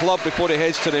for the club before he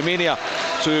heads to Romania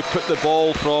to put the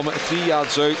ball from 3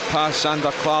 yards out past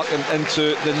Xander Clark and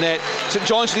into the net. St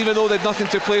Johnstone, even though they'd nothing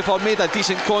to play for, made a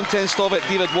decent contest of it.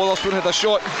 David Watherspoon had a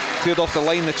shot cleared off the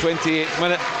line the 28th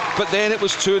minute, but then it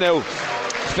was 2-0.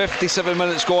 57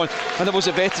 minutes gone, and it was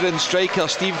a veteran striker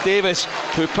Steve Davis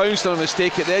who pounced on a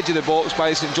mistake at the edge of the box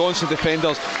by St Johnstone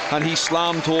defenders, and he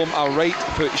slammed home a right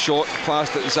foot shot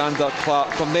past at Xander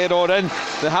Clark. From there on in,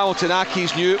 the Hamilton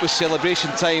Accies knew it was celebration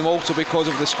time, also because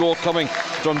of the score coming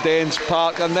from Dens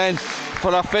Park. And then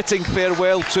for a fitting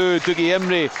farewell to Dougie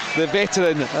Imrie, the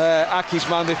veteran Accies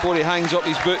man, before he hangs up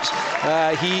his boots,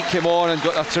 he came on and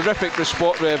got a terrific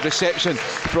reception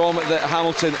from the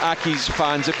Hamilton Accies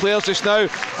fans. The players just now,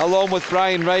 along with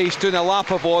Brian Rice, doing a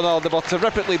lap of honour. They were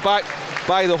terrifically backed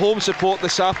by the home support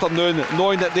this afternoon,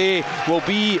 knowing that they will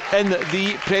be in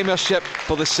the Premiership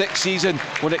for the 6th season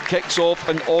when it kicks off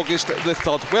on August the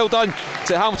 3rd. Well done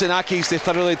to Hamilton Accies. They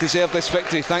thoroughly deserve this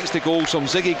victory thanks to goals from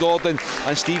Ziggy Gordon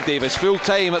and Steve Davis. Full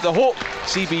time at the Hope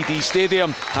CBD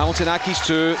Stadium. Hamilton Accies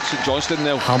 2, St Johnstone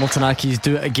 0. Hamilton Accies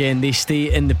do it again. They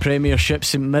stay in the Premiership.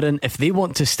 St Mirren, if they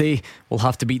want to stay, will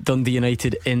have to beat Dundee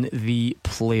United in the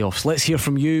playoffs. Let's hear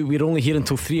from you. We're only here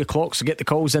until 3 o'clock, so get the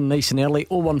calls in nice and early.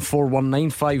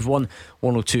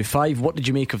 01419511025. What did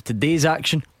you make of today's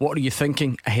action? What are you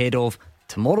thinking ahead of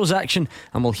tomorrow's action?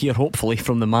 And we'll hear hopefully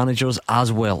from the managers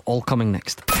as well. All coming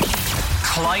next.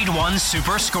 Clyde One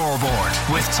Super Scoreboard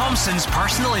with Thompson's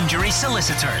personal injury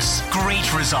solicitors.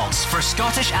 Great results for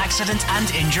Scottish accident and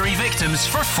injury victims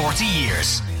for 40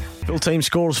 years. Full-time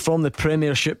scores from the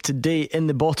Premiership today. In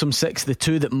the bottom 6, the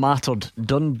 2 that mattered: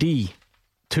 Dundee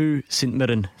 2, St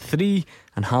Mirren 3,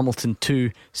 and Hamilton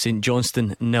 2, St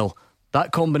Johnstone 0.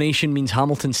 That combination means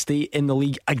Hamilton stay in the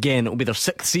league again. It'll be their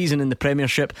 6th season in the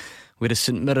Premiership, whereas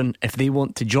St Mirren, if they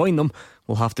want to join them,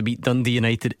 will have to beat Dundee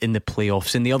United in the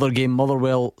playoffs. In the other game,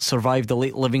 Motherwell survived a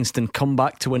late Livingston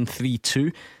comeback to win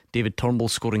 3-2. David Turnbull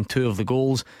scoring 2 of the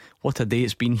goals. What a day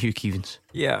it's been, Hugh Keevins.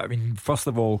 Yeah, I mean, first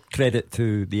of all, credit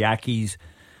to the Accies.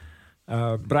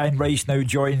 Brian Rice now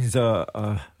joins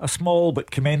a small but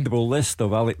commendable list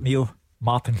of Alec Neil,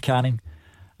 Martin Canning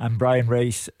and Brian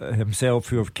Rice himself,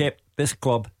 who have kept this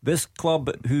club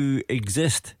who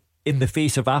exist in the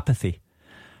face of apathy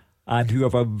and who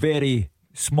have a very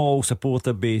small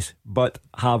supporter base but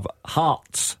have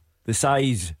hearts the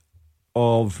size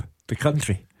of the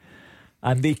country,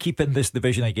 and they keep in this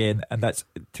division again, and that's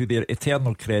to their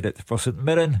eternal credit. For St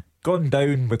Mirren, gone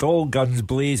down with all guns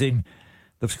blazing.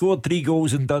 They've scored 3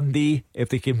 goals in Dundee. If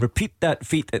they can repeat that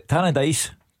feat at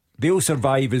Tannadice, they'll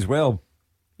survive as well.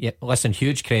 Yeah, listen,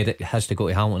 huge credit has to go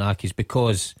to Hamilton Accies,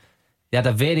 because they had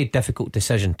a very difficult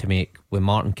decision to make with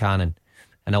Martin Cannon,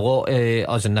 and a lot of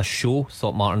us in this show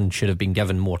thought Martin should have been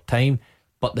given more time,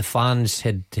 but the fans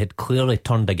had clearly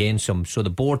turned against him. So the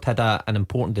board had an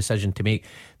important decision to make.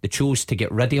 They chose to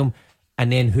get rid of him,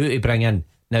 and then who to bring in.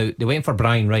 Now they went for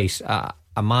Brian Rice, a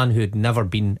man who had never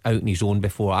been out on his own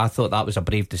before. I thought that was a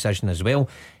brave decision as well,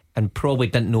 and probably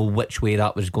didn't know which way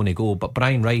that was going to go. But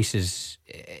Brian Rice has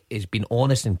been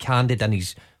honest and candid in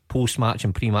his post-match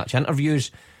and pre-match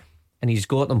interviews, and he's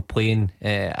got them playing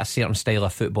a certain style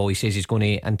of football. He says he's going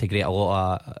to integrate a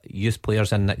lot of youth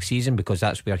players in next season because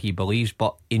that's where he believes,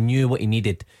 but he knew what he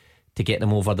needed to get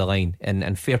them over the line,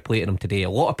 and fair play to them today. A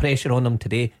lot of pressure on them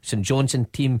today. St Johnstone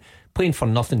team playing for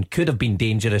nothing, could have been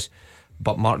dangerous,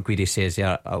 but Mark Guidi says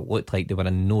it looked like they were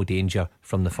in no danger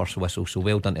from the first whistle, so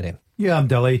well done to them. Yeah, I'm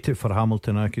delighted for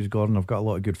Hamilton Accies, Gordon. I've got a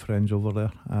lot of good friends over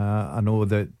there. I know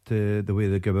that the way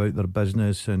they go about their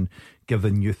business and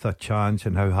giving youth a chance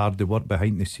and how hard they work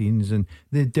behind the scenes, and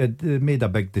they made a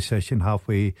big decision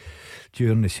halfway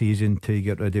during the season to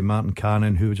get rid of Martin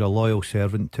Cannon, who was a loyal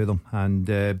servant to them, and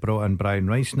brought in Brian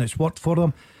Rice, and it's worked for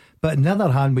them. But on the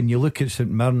other hand, when you look at St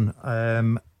Mirren,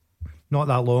 not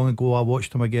that long ago I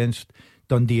watched them against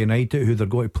Dundee United, who they're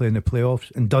going to play in the playoffs,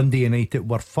 and Dundee United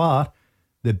were far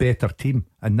the better team,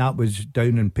 and that was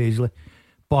down in Paisley,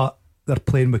 but they're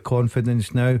playing with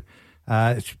confidence now.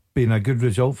 It's been a good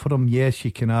result for them. Yes,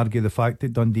 you can argue the fact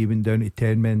that Dundee went down to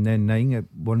 10 men, then 9 at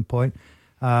one point,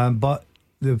 but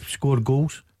they've scored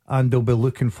goals, and they'll be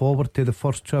looking forward to the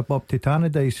first trip up to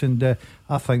Tannadice, and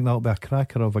I think that'll be a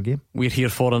cracker of a game. We're here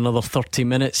for another 30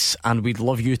 minutes and we'd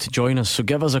love you to join us, so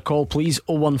give us a call please.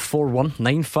 0141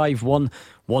 951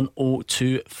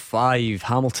 1025.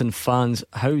 Hamilton fans,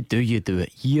 how do you do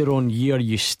it? Year on year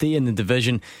you stay in the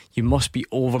division, you must be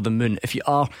over the moon. If you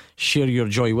are, share your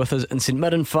joy with us. And St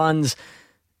Mirren fans,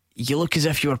 you look as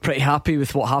if you were pretty happy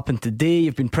with what happened today.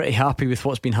 You've been pretty happy with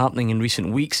what's been happening in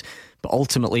recent weeks, but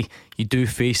ultimately you do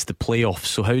face the playoffs.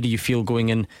 So how do you feel going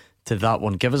in to that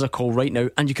one? Give us a call right now,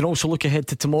 and you can also look ahead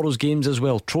to tomorrow's games as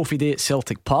well. Trophy Day at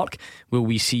Celtic Park. Will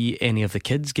we see any of the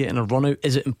kids getting a run out?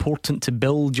 Is it important to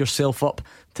build yourself up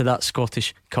to that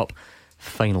Scottish Cup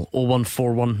final?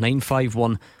 0141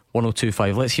 951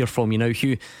 1025. Let's hear from you now,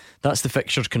 Hugh. That's the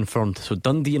fixtures confirmed. So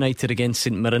Dundee United against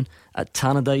St Mirren at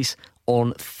Tannadice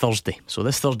on Thursday. So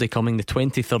this Thursday coming, the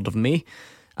 23rd of May.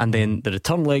 And then the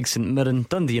return leg, St Mirren,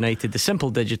 Dundee United, the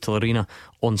Simple Digital Arena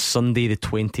on Sunday the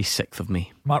 26th of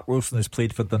May. Mark Wilson has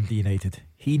played for Dundee United.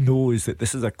 He knows that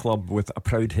this is a club with a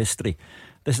proud history.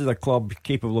 This is a club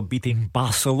capable of beating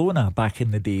Barcelona back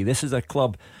in the day. This is a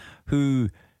club who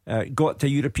got to a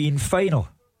European final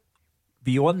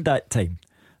beyond that time.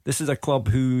 This is a club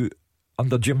who,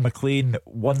 under Jim McLean,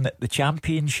 won the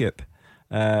championship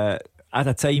at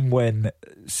a time when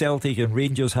Celtic and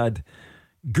Rangers had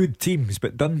good teams,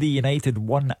 but Dundee United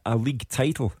won a league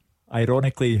title,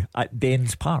 ironically, at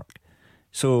Dens Park.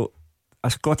 So a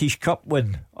Scottish Cup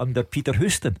win under Peter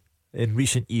Houston in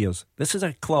recent years. This is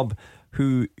a club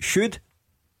who should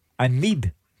and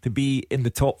need to be in the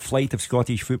top flight of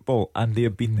Scottish football, and they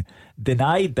have been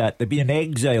denied that. They've been in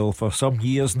exile for some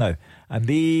years now, and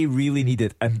they really need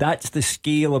it. And that's the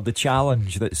scale of the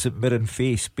challenge that St Mirren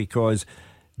face, because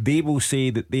they will say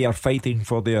that they are fighting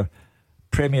for their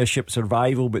Premiership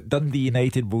survival, but Dundee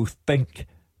United will think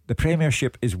the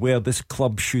Premiership is where this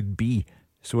club should be.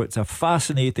 So it's a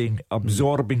fascinating,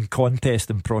 absorbing contest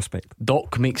in prospect.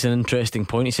 Doc makes an interesting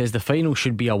point. He says the final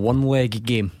should be a one-leg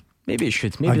game. Maybe it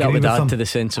should. Maybe that would add to the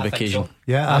sense of occasion. So.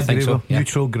 Yeah, I agree with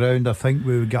neutral ground. I think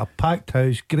we would get a packed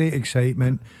house, great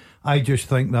excitement. I just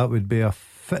think that would be a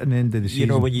fitting end of the season. You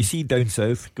know, when you see down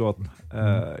south, Gordon,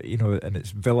 you know, and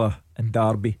it's Villa and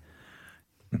Derby,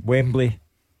 Wembley,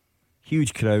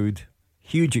 huge crowd,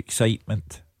 huge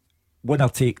excitement, winner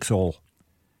takes all.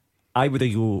 I would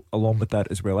go along with that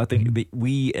as well. I think that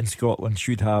we in Scotland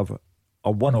should have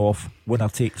a one-off winner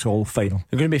takes all final.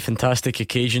 They're going to be fantastic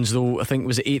occasions though. I think it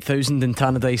was 8,000 in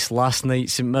Tannadice last night.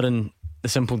 St Mirren, the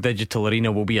Simple Digital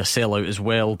Arena will be a sellout as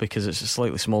well because it's a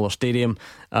slightly smaller stadium.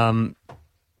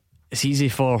 It's easy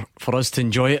for us to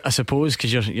enjoy it, I suppose,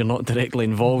 because you're not directly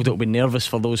involved. It'll be nervous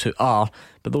for those who are,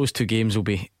 but those two games will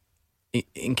be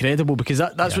incredible, because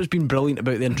that's what's been brilliant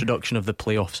about the introduction of the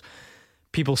playoffs.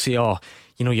 People say, oh,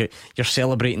 you know, you're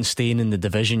celebrating staying in the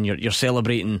division, you're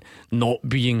celebrating not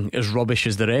being as rubbish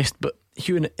as the rest. But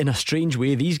Hugh, in a strange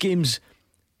way, these games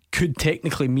could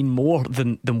technically mean more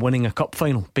than winning a cup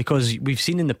final, because we've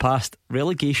seen in the past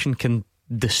relegation can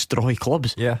destroy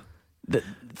clubs. Yeah.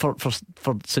 For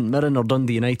St Mirren or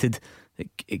Dundee United,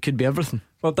 it could be everything.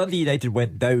 Well, Dundee United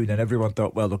went down and everyone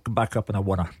thought, well, they'll come back up in a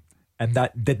winner. and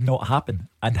that did not happen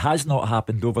and has not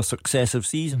happened over successive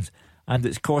seasons, and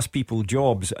it's cost people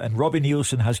jobs. And Robbie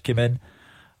Neilson has come in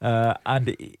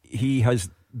and he has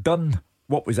done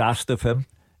what was asked of him.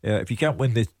 If you can't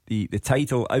win the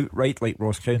title outright like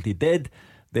Ross County did,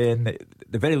 then at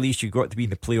the very least you've got to be in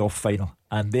the playoff final,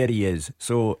 and there he is.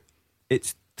 So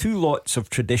it's two lots of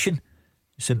tradition.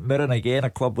 St Mirren, again, a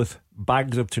club with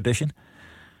bags of tradition,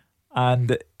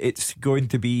 and it's going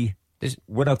to be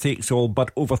winner takes all, but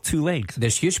over two legs.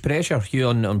 There's huge pressure, Hugh,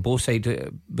 on both sides,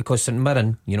 because St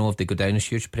Mirren, if they go down, there's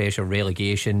huge pressure,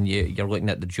 relegation. You're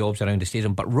looking at the jobs around the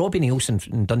stadium. But Robbie Neilson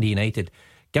from Dundee United,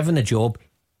 given the job,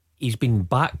 he's been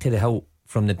back to the hilt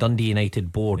from the Dundee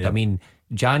United board. Yep. I mean,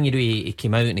 January he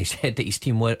came out and he said that his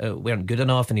team weren't good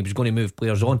enough and he was going to move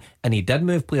players on, and he did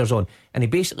move players on, and he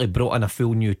basically brought in a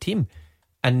full new team.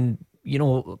 And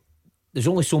there's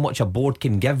only so much a board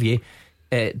can give you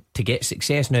to get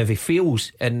success. Now if he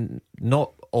fails, and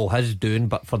not all his doing,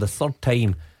 but for the third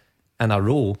time in a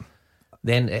row,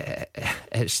 then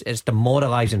it's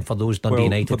demoralising for those Dundee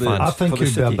United fans. I think it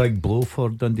would be a big blow for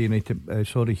Dundee United,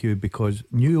 sorry Hugh, because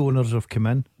new owners have come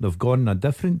in, they've gone in a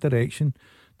different direction.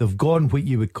 They've gone what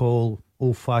you would call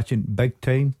old-fashioned big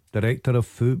time, director of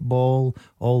football,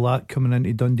 all that coming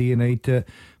into Dundee United,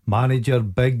 manager,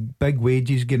 big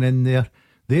wages getting in there.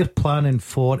 They're planning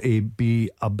for to be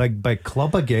a big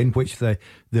club again, which they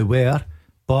were,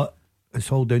 but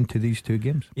it's all down to these two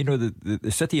games.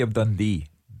 The city of Dundee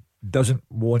doesn't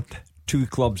want two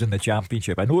clubs in the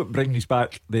Championship. I know it brings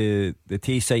back the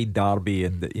Tayside derby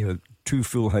and the, two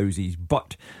full houses,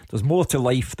 but there's more to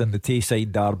life than the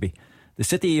Tayside derby. The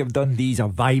city of Dundee is a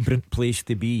vibrant place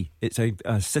to be. It's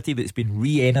a city that's been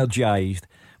re-energised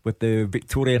with the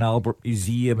Victoria and Albert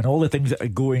Museum and all the things that are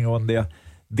going on there.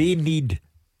 They need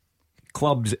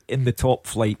clubs in the top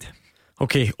flight.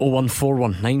 Okay,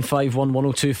 0141 951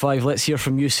 1025. Let's hear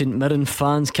from you, St Mirren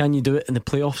fans. Can you do it in the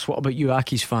playoffs? What about you,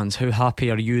 Accies fans? How happy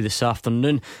are you this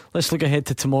afternoon? Let's look ahead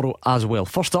to tomorrow as well.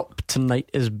 First up tonight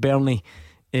is Burnley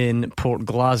in Port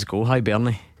Glasgow. Hi,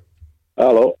 Burnley.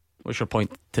 Hello. What's your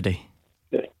point today?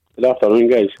 Good afternoon,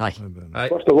 guys. Hi.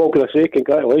 First of all, can I say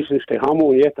congratulations to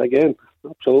Hamilton yet again?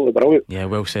 Absolutely brilliant. Yeah,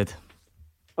 well said.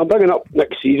 I'm bringing up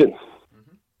next season,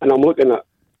 and I'm looking at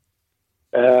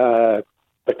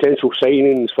potential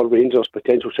signings for Rangers,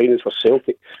 potential signings for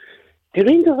Celtic. Do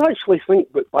Rangers actually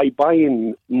think that by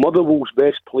buying Motherwell's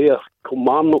best player,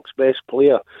 Kilmarnock's best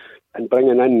player, and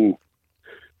bringing in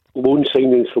loan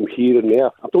signings from here and there,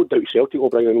 I don't doubt Celtic will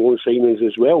bring in loan signings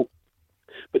as well,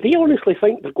 but they honestly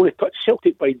think they're going to touch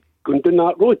Celtic by going down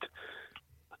that road?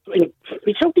 I mean,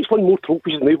 Celtic's won more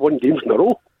trophies than they've won games in a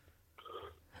row.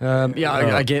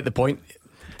 I get the point.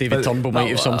 David Turnbull might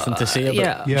have something to say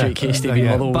about Jake Hastie being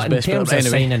Motherwell's best player. But in terms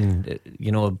of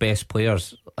signing, best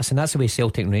players, listen, that's the way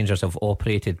Celtic and Rangers have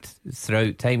operated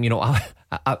throughout time.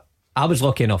 I was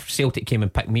lucky enough. Celtic came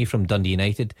and picked me from Dundee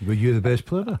United. Were you the best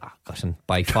player? Listen,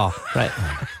 by far, right?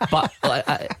 But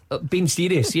being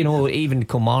serious, even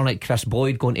Kilmarnock, Chris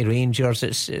Boyd going to Rangers,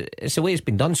 it's the way it's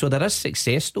been done. So there is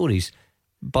success stories,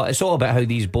 but it's all about how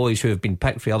these boys who have been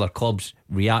picked for other clubs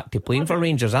react to playing for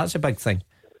Rangers. That's a big thing.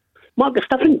 Mark, it's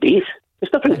different days.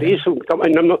 It's different days.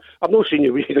 I'm not saying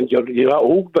you're that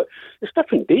old, but it's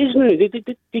different days now.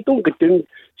 They don't go down.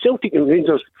 Celtic and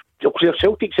Rangers.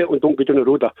 Celtic certainly don't go down the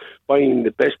road of buying the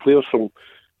best players from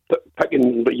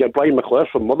picking Brian McClure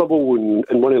from Motherwell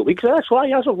and winning leagues. That's why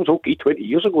it was okay 20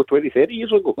 years ago, 20, 30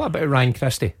 years ago. What about Ryan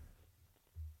Christie?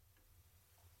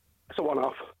 It's a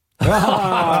one-off. Come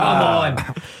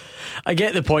on. I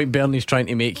get the point Bernie's trying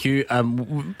to make, Hugh.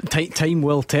 Time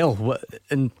will tell.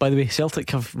 And by the way, Celtic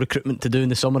have recruitment to do in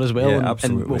the summer as well,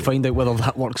 and we'll find out whether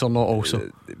that works or not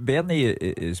also. Bernie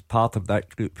is part of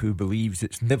that group who believes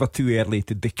it's never too early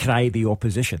to decry the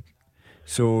opposition.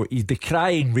 So he's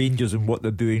decrying Rangers and what they're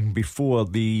doing before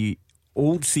the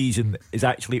old season is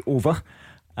actually over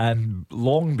and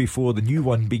long before the new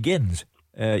one begins.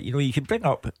 You can bring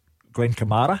up Glenn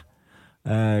Kamara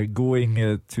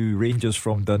going to Rangers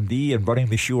from Dundee and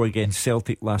running the show against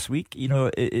Celtic last week.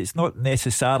 It's not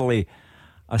necessarily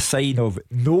a sign of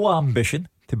no ambition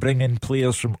to bring in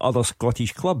players from other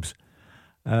Scottish clubs.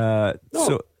 I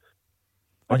don't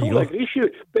agree,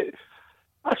 Hugh, but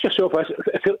ask yourself,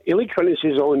 if the league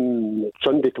finishes on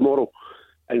Sunday tomorrow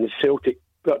and Celtic,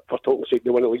 for talking sake, they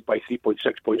win the league by 3.6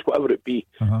 points, whatever it be,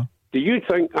 do you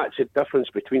think that's a difference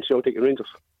between Celtic and Rangers?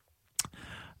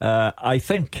 I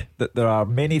think that there are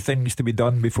many things to be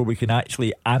done before we can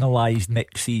actually analyse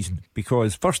next season,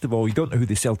 because first of all, we don't know who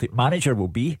the Celtic manager will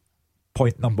be,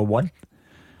 point number one,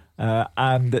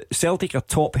 and Celtic are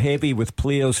top heavy with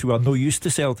players who are no use to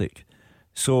Celtic,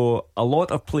 so a lot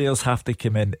of players have to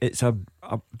come in. It's a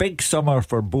a big summer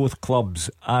for both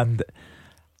clubs, and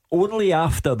only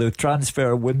after the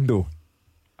transfer window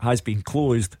has been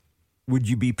closed would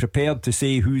you be prepared to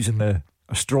say who's in a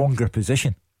stronger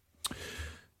position.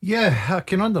 Yeah, I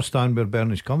can understand where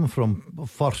Bernie's coming from.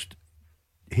 First,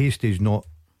 Hastie's not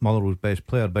Motherwell's best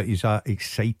player, but he's an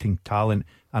exciting talent,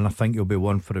 and I think he'll be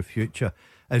one for the future.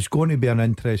 It's going to be an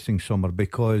interesting summer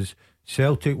because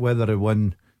Celtic, whether they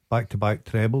win back-to-back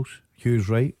trebles, Hugh's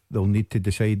right, they'll need to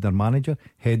decide their manager,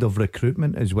 head of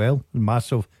recruitment as well,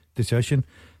 massive decision.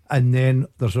 And then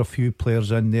there's a few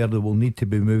players in there that will need to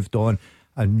be moved on,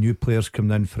 and new players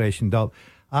coming in freshened up.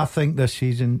 I think this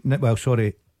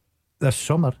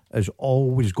summer is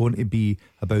always going to be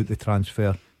about the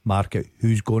transfer market.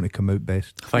 Who's going to come out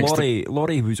best?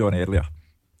 Laurie, who's on earlier,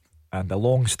 and a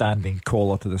long-standing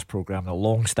caller to this programme, a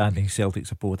long-standing Celtic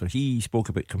supporter, he spoke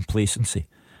about complacency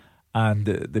and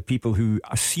the people who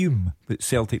assume that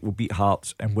Celtic will beat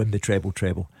Hearts and win the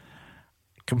treble.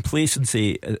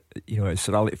 Complacency, as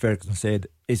Sir Alex Ferguson said,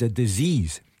 is a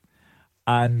disease,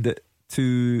 and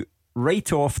to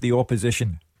write off the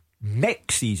opposition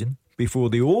next season before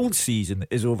the old season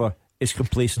is over is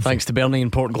complacency. Thanks to Bernie in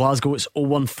Port Glasgow. It's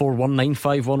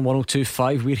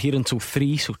 01419511025. We're here until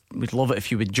 3, so we'd love it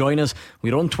if you would join us.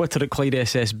 We're on Twitter at Clyde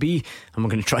SSB, and we're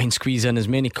going to try and squeeze in as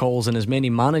many calls and as many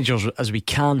managers as we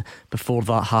can before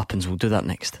that happens. We'll do that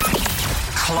next.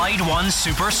 Clyde One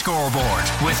Super Scoreboard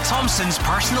with Thompson's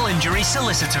personal injury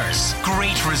solicitors.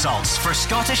 Great results for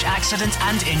Scottish accident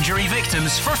and injury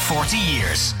victims for 40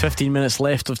 years. 15 minutes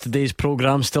left of today's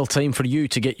programme. Still time for you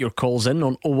to get your calls in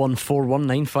on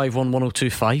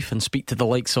 01419511025 and speak to the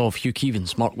likes of Hugh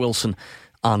Keevins, Mark Wilson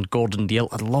and Gordon Dale.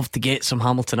 I'd love to get some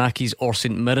Hamilton Accies or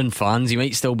St Mirren fans. You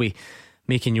might still be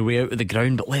making your way out of the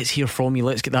ground, but let's hear from you.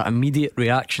 Let's get that immediate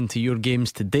reaction to your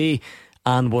games today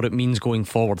and what it means going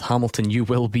forward. Hamilton, you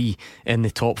will be in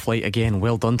the top flight again.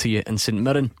 Well done to you. And St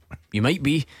Mirren, you might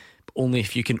be, but only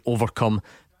if you can overcome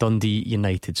Dundee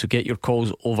United. So get your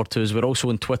calls over to us. We're also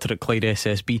on Twitter at Clyde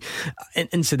SSB.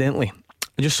 Incidentally,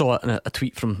 I just saw a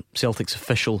tweet from Celtic's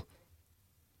official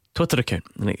Twitter account,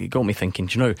 and it got me thinking,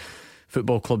 do you know,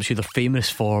 football clubs who they're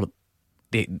famous for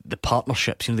the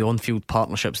partnerships, the on-field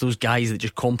partnerships, those guys that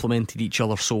just complemented each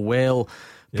other so well,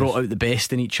 brought out the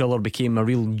best in each other, became a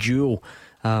real duo.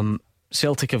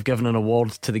 Celtic have given an award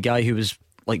to the guy who was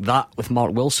like that with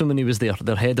Mark Wilson when he was there,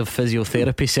 their head of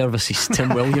physiotherapy services, Tim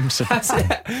Williamson. That's it.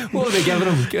 What were they giving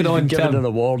him? Good on given Tim. An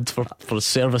award for his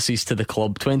services to the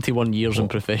club. 21 years in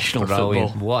professional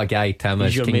Brilliant. football. What a guy Tim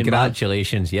is.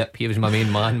 Congratulations. Yep, he was my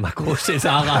main man, my closest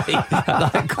ally at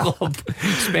that club.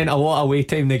 Spent a lot of away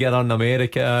time together in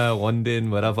America,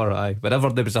 London, wherever. Wherever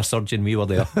there was a surgeon, we were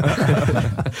there.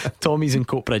 Tommy's in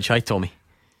Coatbridge. Hi Tommy.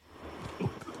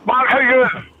 Mark, how you?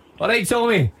 Alright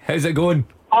Tommy, how's it going?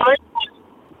 Alright.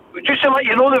 Just to let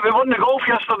you know that we won the golf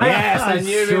yesterday. Yes, I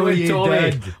knew we would,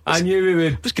 Tommy. I knew we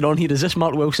would. What's going on here? Is this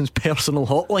Mark Wilson's personal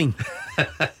hotline?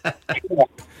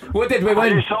 What did we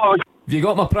win? Have you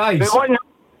got my prize? We won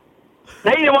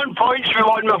 91 points. We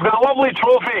won. We've got a lovely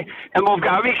trophy, and we've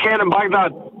got a weekend in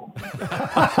Baghdad.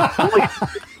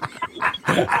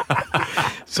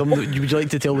 Would you like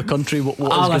to tell the country what is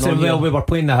going listen, on here? we were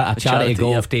playing a charity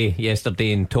golf day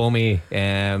yesterday, and Tommy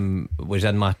was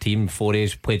in my team for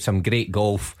us. Played some great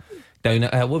golf down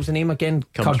at what was the name again?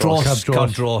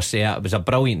 Cardross. Yeah, it was a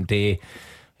brilliant day.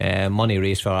 Money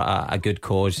raised for a good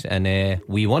cause, and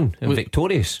we won.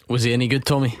 Victorious. Was he any good,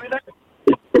 Tommy?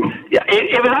 Yeah,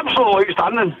 he was absolutely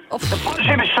outstanding. The first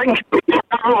he was sinking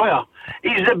everywhere.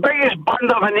 He's the biggest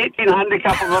band of an 18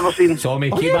 handicap I've ever seen.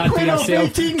 Tommy, keep that to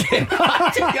yourself. Keep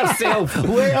that to yourself.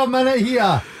 Wait a minute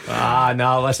here.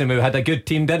 No, listen, we had a good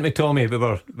team, didn't we, Tommy?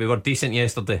 We were decent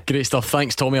yesterday. Great stuff,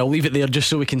 thanks Tommy. I'll leave it there just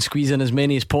so we can squeeze in as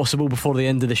many as possible before the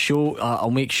end of the show. I'll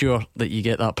make sure that you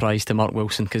get that prize to Mark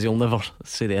Wilson, because he'll never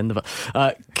say the end of it.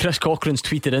 Chris Cochrane's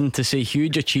tweeted in to say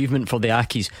huge achievement for the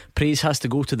Accies. Praise has to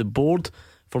go to the board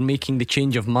for making the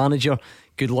change of manager.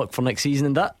 Good luck for next season.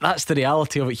 And that's the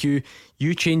reality of it, Hugh.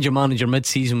 You change your manager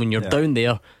mid-season when you're down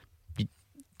there. You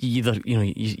either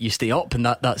you stay up, and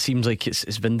that seems like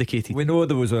it's vindicated. We know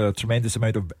there was a tremendous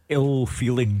amount of ill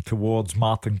feeling towards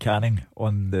Martin Canning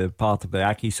on the part of the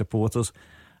Accies supporters,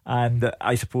 and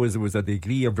I suppose there was a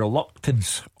degree of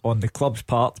reluctance on the club's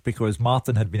part, because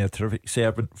Martin had been a terrific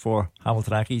servant for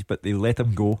Hamilton Accies, but they let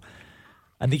him go,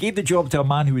 and they gave the job to a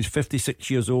man who was 56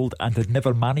 years old and had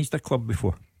never managed a club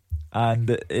before,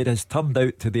 and it has turned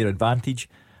out to their advantage.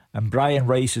 And Brian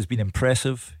Rice has been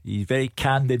impressive. He's very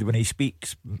candid when he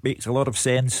speaks, makes a lot of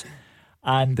sense,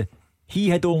 and he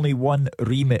had only one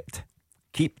remit: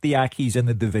 keep the Accies in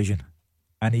the division,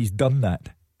 and he's done that.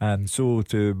 And so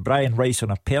to Brian Rice,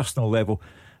 on a personal level,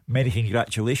 many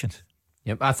congratulations.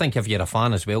 Yep, I think if you're a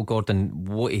fan as well, Gordon,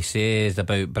 what he says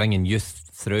about bringing youth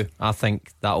through, I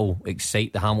think that'll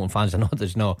excite the Hamilton fans. I know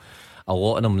there's not a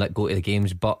lot of them that go to the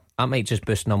games, but that might just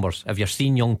boost numbers. If you're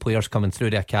seeing young players coming through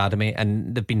the academy,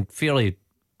 and they've been fairly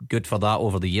good for that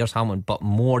over the years, Hamilton, but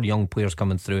more young players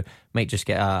coming through might just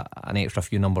get an extra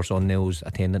few numbers on those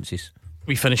attendances.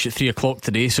 We finish at 3 o'clock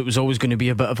today, so it was always going to be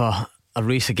a bit of a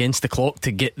race against the clock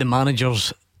to get the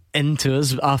managers into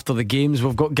us after the games.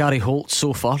 We've got Gary Holt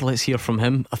so far. Let's hear from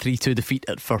him. A 3-2 defeat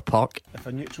at Fir Park. If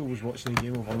a neutral was watching the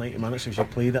game over 90 minutes as you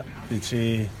played it, they'd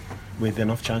say we had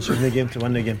enough chances in the game to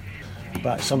win the game.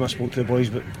 But some I spoke to the boys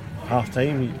about half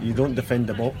time, you don't defend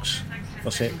the box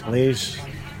for set plays.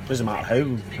 Doesn't matter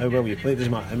how well you play,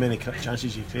 doesn't matter how many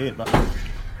chances you create. But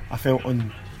I felt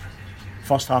on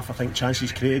first half, I think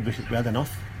chances created we had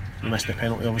enough. We missed the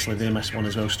penalty, obviously they missed one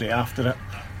as well straight after it.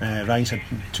 Ryan's had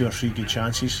 2 or 3 good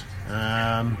chances,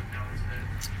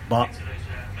 but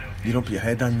you don't put your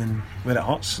head in, and where it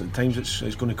hurts at times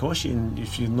it's going to cost you, and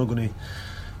if you're not going to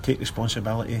take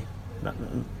responsibility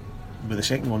with the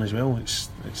second one as well, it's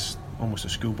almost a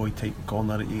schoolboy type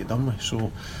corner that you get done with.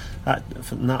 So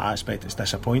from that aspect it's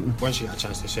disappointing. Once you had a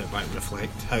chance to sit back and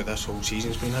reflect how this whole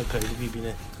season's been, how proud have you been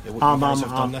at what you guys have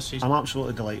done this season? I'm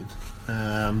absolutely delighted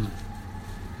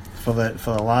for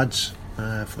the lads,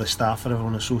 for the staff, for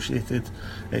everyone associated.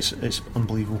 It's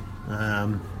unbelievable.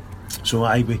 So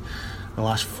I the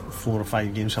last 4 or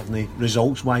 5 games haven't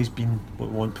results wise been what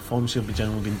we want. Performance have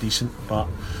generally been decent, but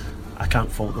I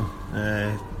can't fault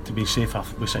them. To be safe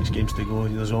with 6 games to go,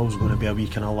 there's always going to be a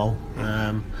week in a lull,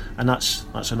 and that's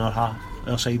on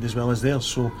our side as well as theirs,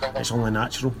 so it's only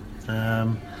natural.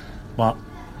 But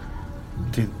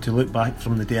to look back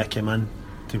from the day I came in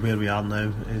to where we are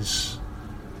now is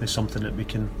something that we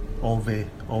can all be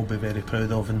very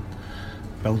proud of and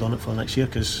build on it for the next year,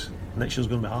 because next year's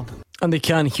going to be hard. And they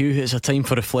can, Hugh, it's a time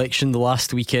for reflection. The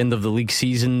last weekend of the league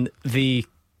season, they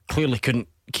clearly couldn't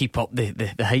keep up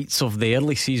the heights of the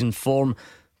early season form,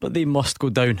 but they must go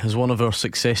down as one of our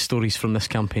success stories from this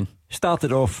campaign.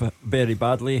 Started off very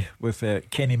badly with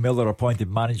Kenny Miller appointed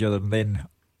manager and then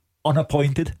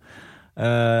unappointed,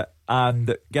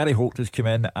 and Gary Holt has come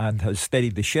in and has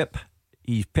steadied the ship.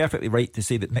 He's perfectly right to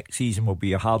say that next season will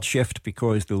be a hard shift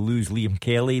because they'll lose Liam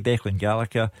Kelly, Declan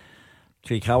Gallagher,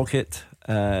 Craig Halkett,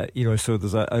 so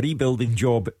there's a rebuilding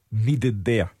job needed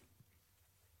there.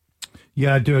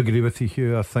 Yeah, I do agree with you,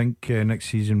 Hugh. I think next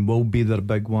season will be their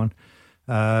big one.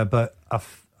 But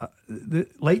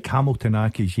like Hamilton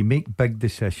Accies, you make big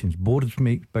decisions. Boards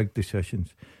make big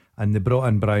decisions. And they brought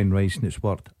in Brian Rice and it's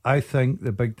worked. I think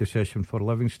the big decision for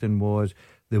Livingston was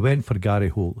they went for Gary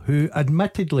Holt, who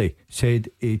admittedly said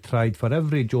he tried for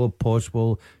every job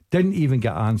possible, didn't even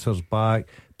get answers back,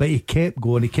 but he kept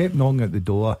going, he kept knocking at the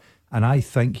door, and I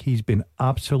think he's been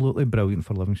absolutely brilliant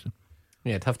for Livingston.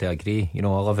 Yeah, I'd have to agree.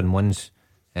 11 wins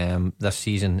this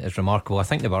season is remarkable. I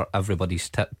think they were everybody's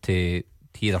tip to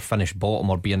either finish bottom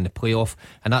or be in the playoff,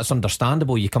 and that's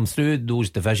understandable. You come through those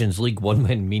divisions, League One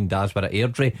when me and Daz were at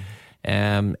Airdrie,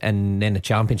 and then the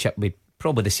Championship with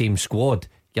probably the same squad,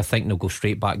 you're thinking they'll go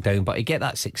straight back down. But to get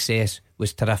that success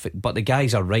was terrific. But the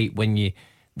guys are right, when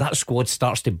that squad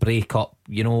starts to break up,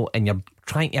 and you're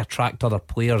trying to attract other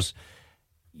players,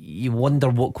 you wonder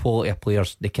what quality of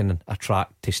players they can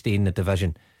attract to stay in the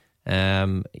division.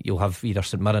 You'll have either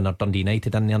St Mirren or Dundee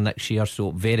United in there next year,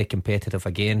 so very competitive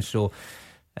again. So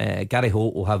Gary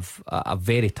Holt will have a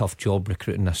very tough job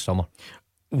recruiting this summer.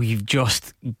 We've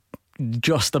just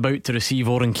about to receive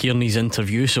Oran Kearney's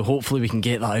interview, so hopefully we can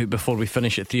get that out before we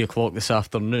finish at 3 o'clock this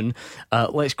afternoon.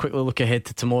 Let's quickly look ahead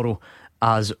to tomorrow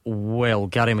as well.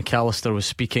 Gary McAllister was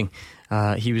speaking.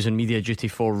 He was on media duty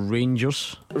for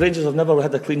Rangers. Rangers have never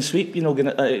had a clean sweep,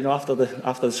 after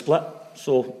the split.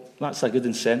 So that's a good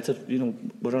incentive.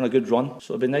 We're on a good run.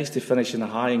 So it'd be nice to finish in a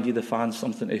high and give the fans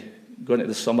something to go into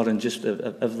the summer and just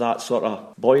have that sort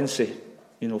of buoyancy,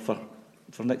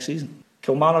 for next season.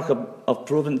 Kilmarnock have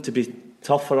proven to be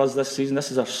tough for us this season.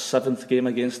 This is our 7th game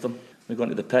against them. We're going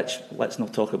to the pitch. Let's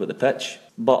not talk about the pitch.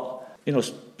 But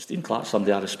Stephen Clark's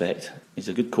somebody I respect. He's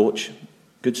a good coach,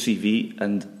 good CV,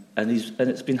 and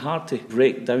it's been hard to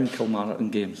break down Kilmarnock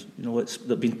in games.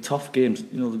 They've been tough games.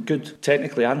 Good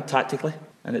technically and tactically,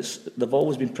 and they've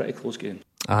always been pretty close games.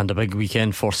 And a big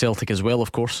weekend for Celtic as well,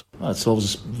 of course. It's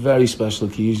always a very special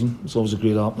occasion. It's always a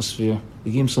great atmosphere.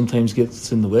 The game sometimes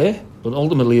gets in the way, but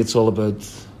ultimately it's all about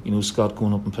Scott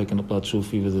going up and picking up that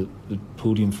trophy with the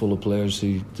podium full of players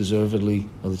who deservedly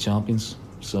are the champions.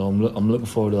 So I'm looking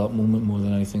forward to that moment more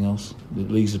than anything else. The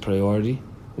league's a priority.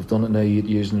 We've done it now 8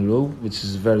 years in a row, which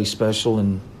is very special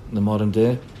in the modern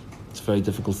day. It's a very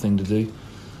difficult thing to do,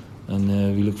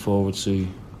 and we look forward to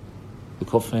the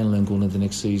cup final and going into the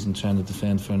next season trying to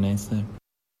defend for a 9th time.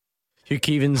 Hugh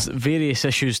Keevins, various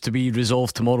issues to be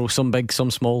resolved tomorrow, some big,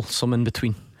 some small, some in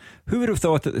between. Who would have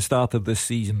thought at the start of this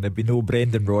season there'd be no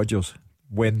Brendan Rodgers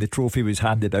when the trophy was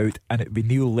handed out, and it'd be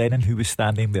Neil Lennon who was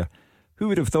standing there? Who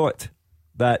would have thought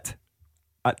that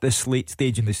at this late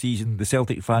stage in the season the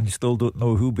Celtic fans still don't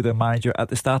know who'll be their manager at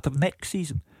the start of next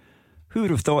season? Who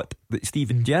would have thought that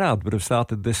Steven Gerrard would have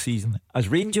started this season as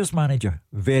Rangers manager?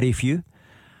 Very few.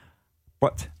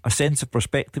 But a sense of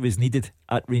perspective is needed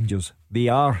at Rangers. They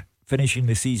are finishing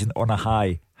the season on a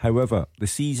high. However, the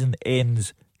season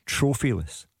ends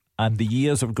trophyless, and the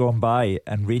years have gone by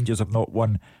and Rangers have not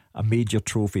won a major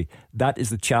trophy. That is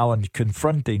the challenge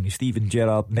confronting Steven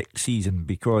Gerrard next season,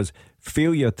 because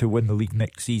failure to win the league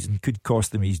next season could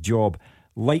cost him his job.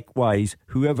 Likewise,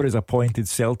 whoever is appointed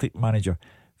Celtic manager,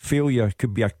 failure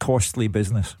could be a costly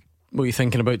business. What are you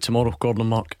thinking about tomorrow, Gordon and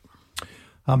Mark?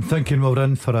 I'm thinking we're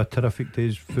in for a terrific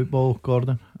day's football,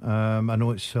 Gordon. I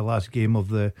know it's the last game of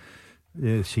the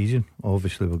season.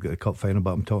 Obviously we'll get the cup final,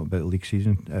 but I'm talking about the league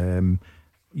season.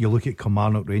 You look at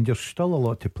Kilmarnock Rangers, still a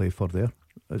lot to play for there.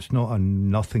 It's not a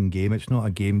nothing game. It's not a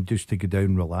game just to go down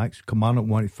and relax. Kilmarnock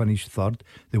want to finish third.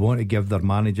 They want to give their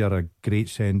manager a great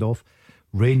send off.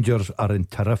 Rangers are in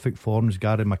terrific form, as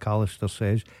Gary McAllister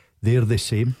says. They're the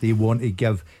same. They want to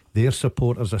give their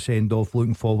supporters a send off,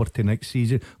 looking forward to next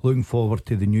season, looking forward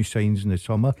to the new signs in the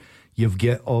summer. You've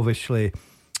got obviously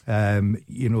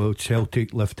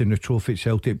Celtic lifting the trophy at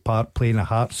Celtic Park, playing a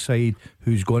Hearts side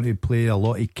who's going to play a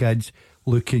lot of kids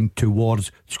looking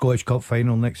towards Scottish Cup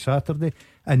final next Saturday.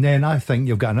 And then I think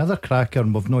you've got another cracker,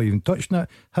 and we've not even touched it,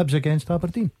 Hibs against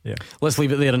Aberdeen. Let's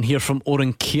leave it there and hear from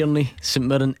Oran Kearney. St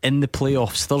Mirren in the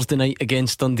playoffs Thursday night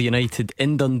against Dundee United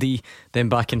in Dundee, then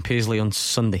back in Paisley on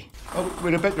Sunday. Well,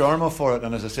 we're a bit armour for it,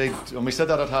 and as I said, when we said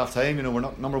that at half time, we're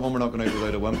not, number one, we're not going out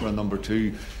without a whimper, and number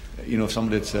two, if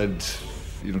somebody had said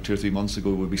 2 or 3 months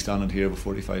ago we'd be standing here with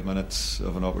 45 minutes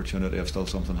of an opportunity of still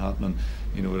something happening,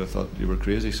 would have thought you were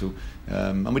crazy. So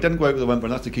and we didn't go out with a whimper,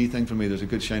 and that's the key thing for me. There's a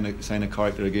good sign of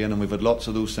character again, and we've had lots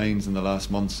of those signs in the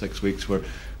last month, 6 weeks, where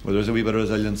there's a wee bit of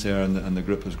resilience there, and the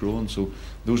group has grown. So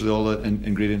those are all the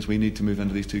ingredients we need to move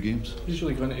into these 2 games.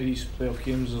 Usually going into these playoff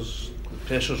games, the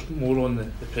pressure's more on the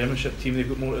Premiership team. They've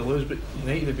got more to lose, but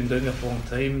United have been down there for a long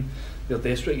time. They're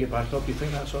desperate to get back up. Do you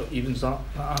think that sort of evens that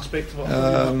aspect of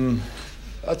it?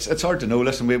 It's hard to know.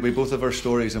 Listen, we both have our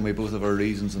stories and we both have our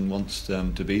reasons and wants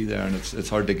to be there, and it's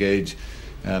hard to gauge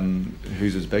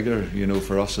whose is bigger.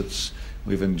 For us,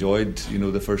 we've enjoyed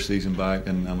the first season back,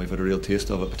 and we've had a real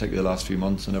taste of it, particularly the last few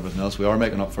months and everything else. We are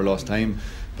making up for lost time,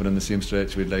 but in the same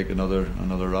stretch we'd like another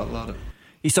rattle at it.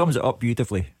 He sums it up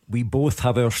beautifully. We both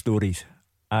have our stories,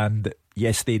 and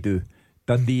yes, they do.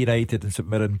 Dundee United and St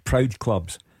Mirren, proud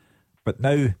clubs, but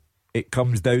now it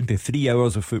comes down to 3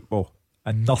 hours of football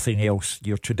and nothing else.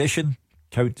 Your tradition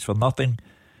counts for nothing.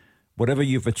 Whatever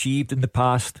you've achieved in the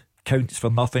past counts for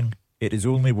nothing. It is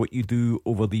only what you do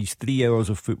over these 3 hours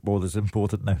of football that's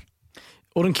important now.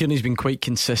 Oran Kearney's been quite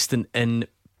consistent in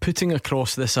putting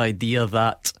across this idea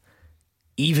that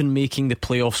even making the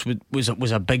playoffs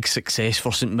was a big success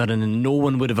for St Mirren, and no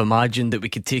one would have imagined that we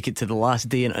could take it to the last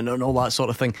day and all that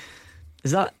sort of thing.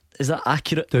 Is that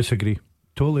accurate? Disagree.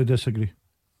 Totally disagree.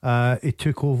 He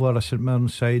took over a St Mirren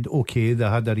side. Okay, they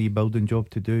had a rebuilding job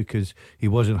to do because he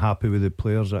wasn't happy with the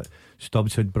players that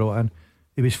Stubbs had brought in.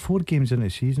 It was 4 games into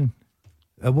the season.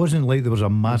 It wasn't like there was a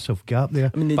massive gap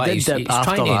there. I mean, he's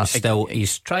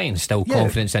trying to instill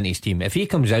confidence in his team. If he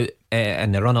comes out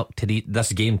in the run up to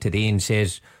this game today and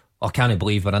says, I can't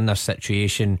believe we're in this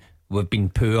situation, we've been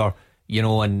poor,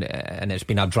 and it's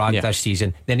been a drag this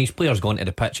season, then his players go into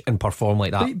the pitch and perform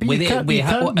like that. But you can't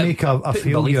make a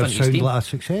failure sound like a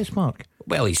success, Mark.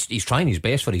 Well, he's trying his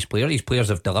best for his players. His players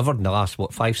have delivered in the last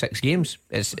 5-6 games.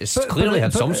 It's clearly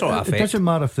had some sort of effect. It doesn't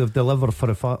matter if they've delivered for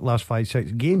the last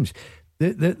 5-6 games.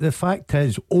 The fact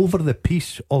is, over the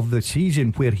piece of the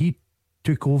season where he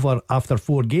took over after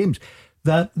 4 games,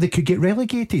 that they could get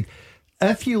relegated.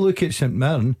 If you look at St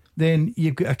Mirren, then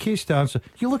you've got a case to answer.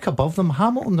 You look above them.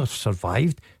 Hamilton have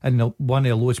survived in one of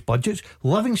the lowest budgets.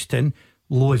 Livingston,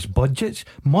 lowest budgets.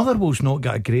 Motherwell's not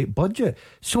got a great budget.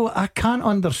 So I can't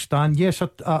understand. Yes,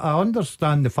 I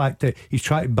understand the fact that he's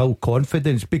trying to build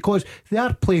confidence because they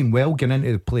are playing well getting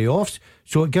into the playoffs,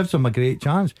 so it gives them a great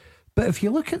chance. But if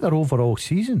you look at their overall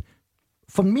season,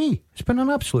 for me, it's been an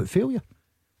absolute failure.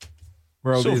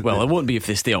 Well, it won't be if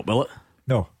they stay up, will it?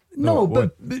 No,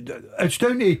 but it's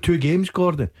down to 2 games,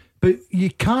 Gordon. But you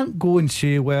can't go and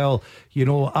say, well,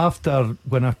 after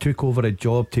when I took over a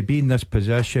job to be in this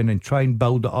position and try and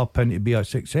build it up and to be a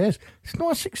success. It's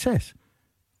not a success.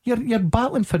 You're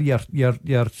battling for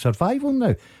your survival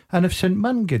now. And if St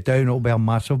Mirren get down, it'll be a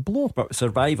massive blow. But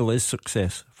survival is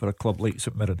success for a club like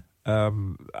St Mirren,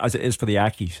 as it is for the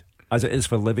Accies, as it is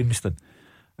for Livingston.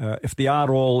 If they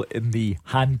are all in the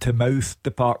hand-to-mouth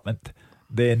department,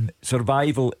 then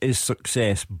survival is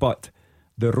success. But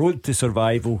the road to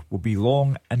survival will be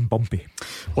long and bumpy.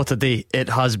 What a day it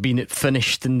has been. It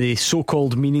finished in the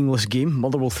so-called meaningless game.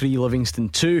 Motherwell 3, Livingston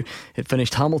 2. It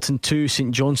finished Hamilton 2,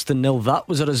 St Johnstone 0. That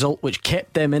was a result which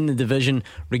kept them in the division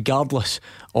regardless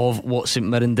of what St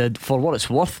Mirren did. For what it's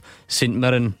worth, St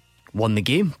Mirren won the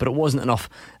game, but it wasn't enough,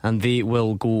 and they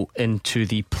will go into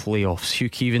the playoffs. Hugh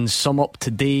Keevins, sum up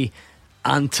today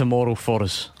and tomorrow for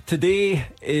us. Today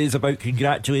is about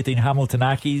congratulating Hamilton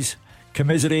Accies,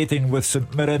 commiserating with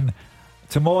St Mirren.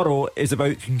 Tomorrow is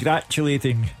about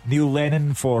congratulating Neil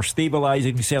Lennon for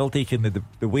stabilising Celtic in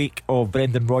the wake of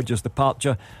Brendan Rodgers'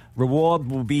 departure. Reward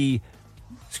will be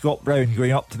Scott Brown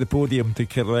going up to the podium to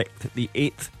collect the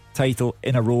 8th title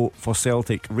in a row for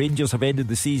Celtic. Rangers have ended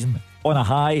the season on a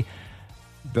high.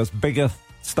 There's bigger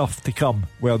stuff to come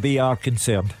where they are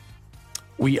concerned.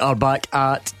 We are back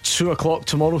at 2 o'clock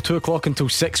tomorrow, 2 o'clock until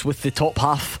 6, with the top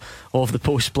half of the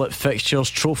post-split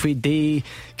fixtures. Trophy day.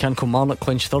 Can Kilmarnock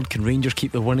clinch third? Can Rangers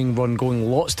keep the winning run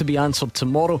going? Lots to be answered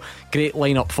tomorrow. Great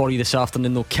lineup for you this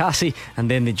afternoon though. Cassie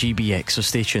and then the GBX, so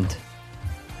stay tuned.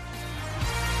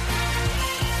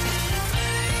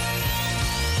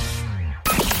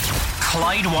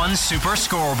 Clyde One Super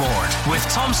Scoreboard with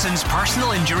Thompson's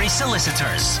personal injury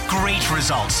solicitors. Great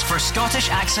results for Scottish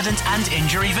accident and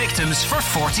injury victims for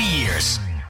 40 years.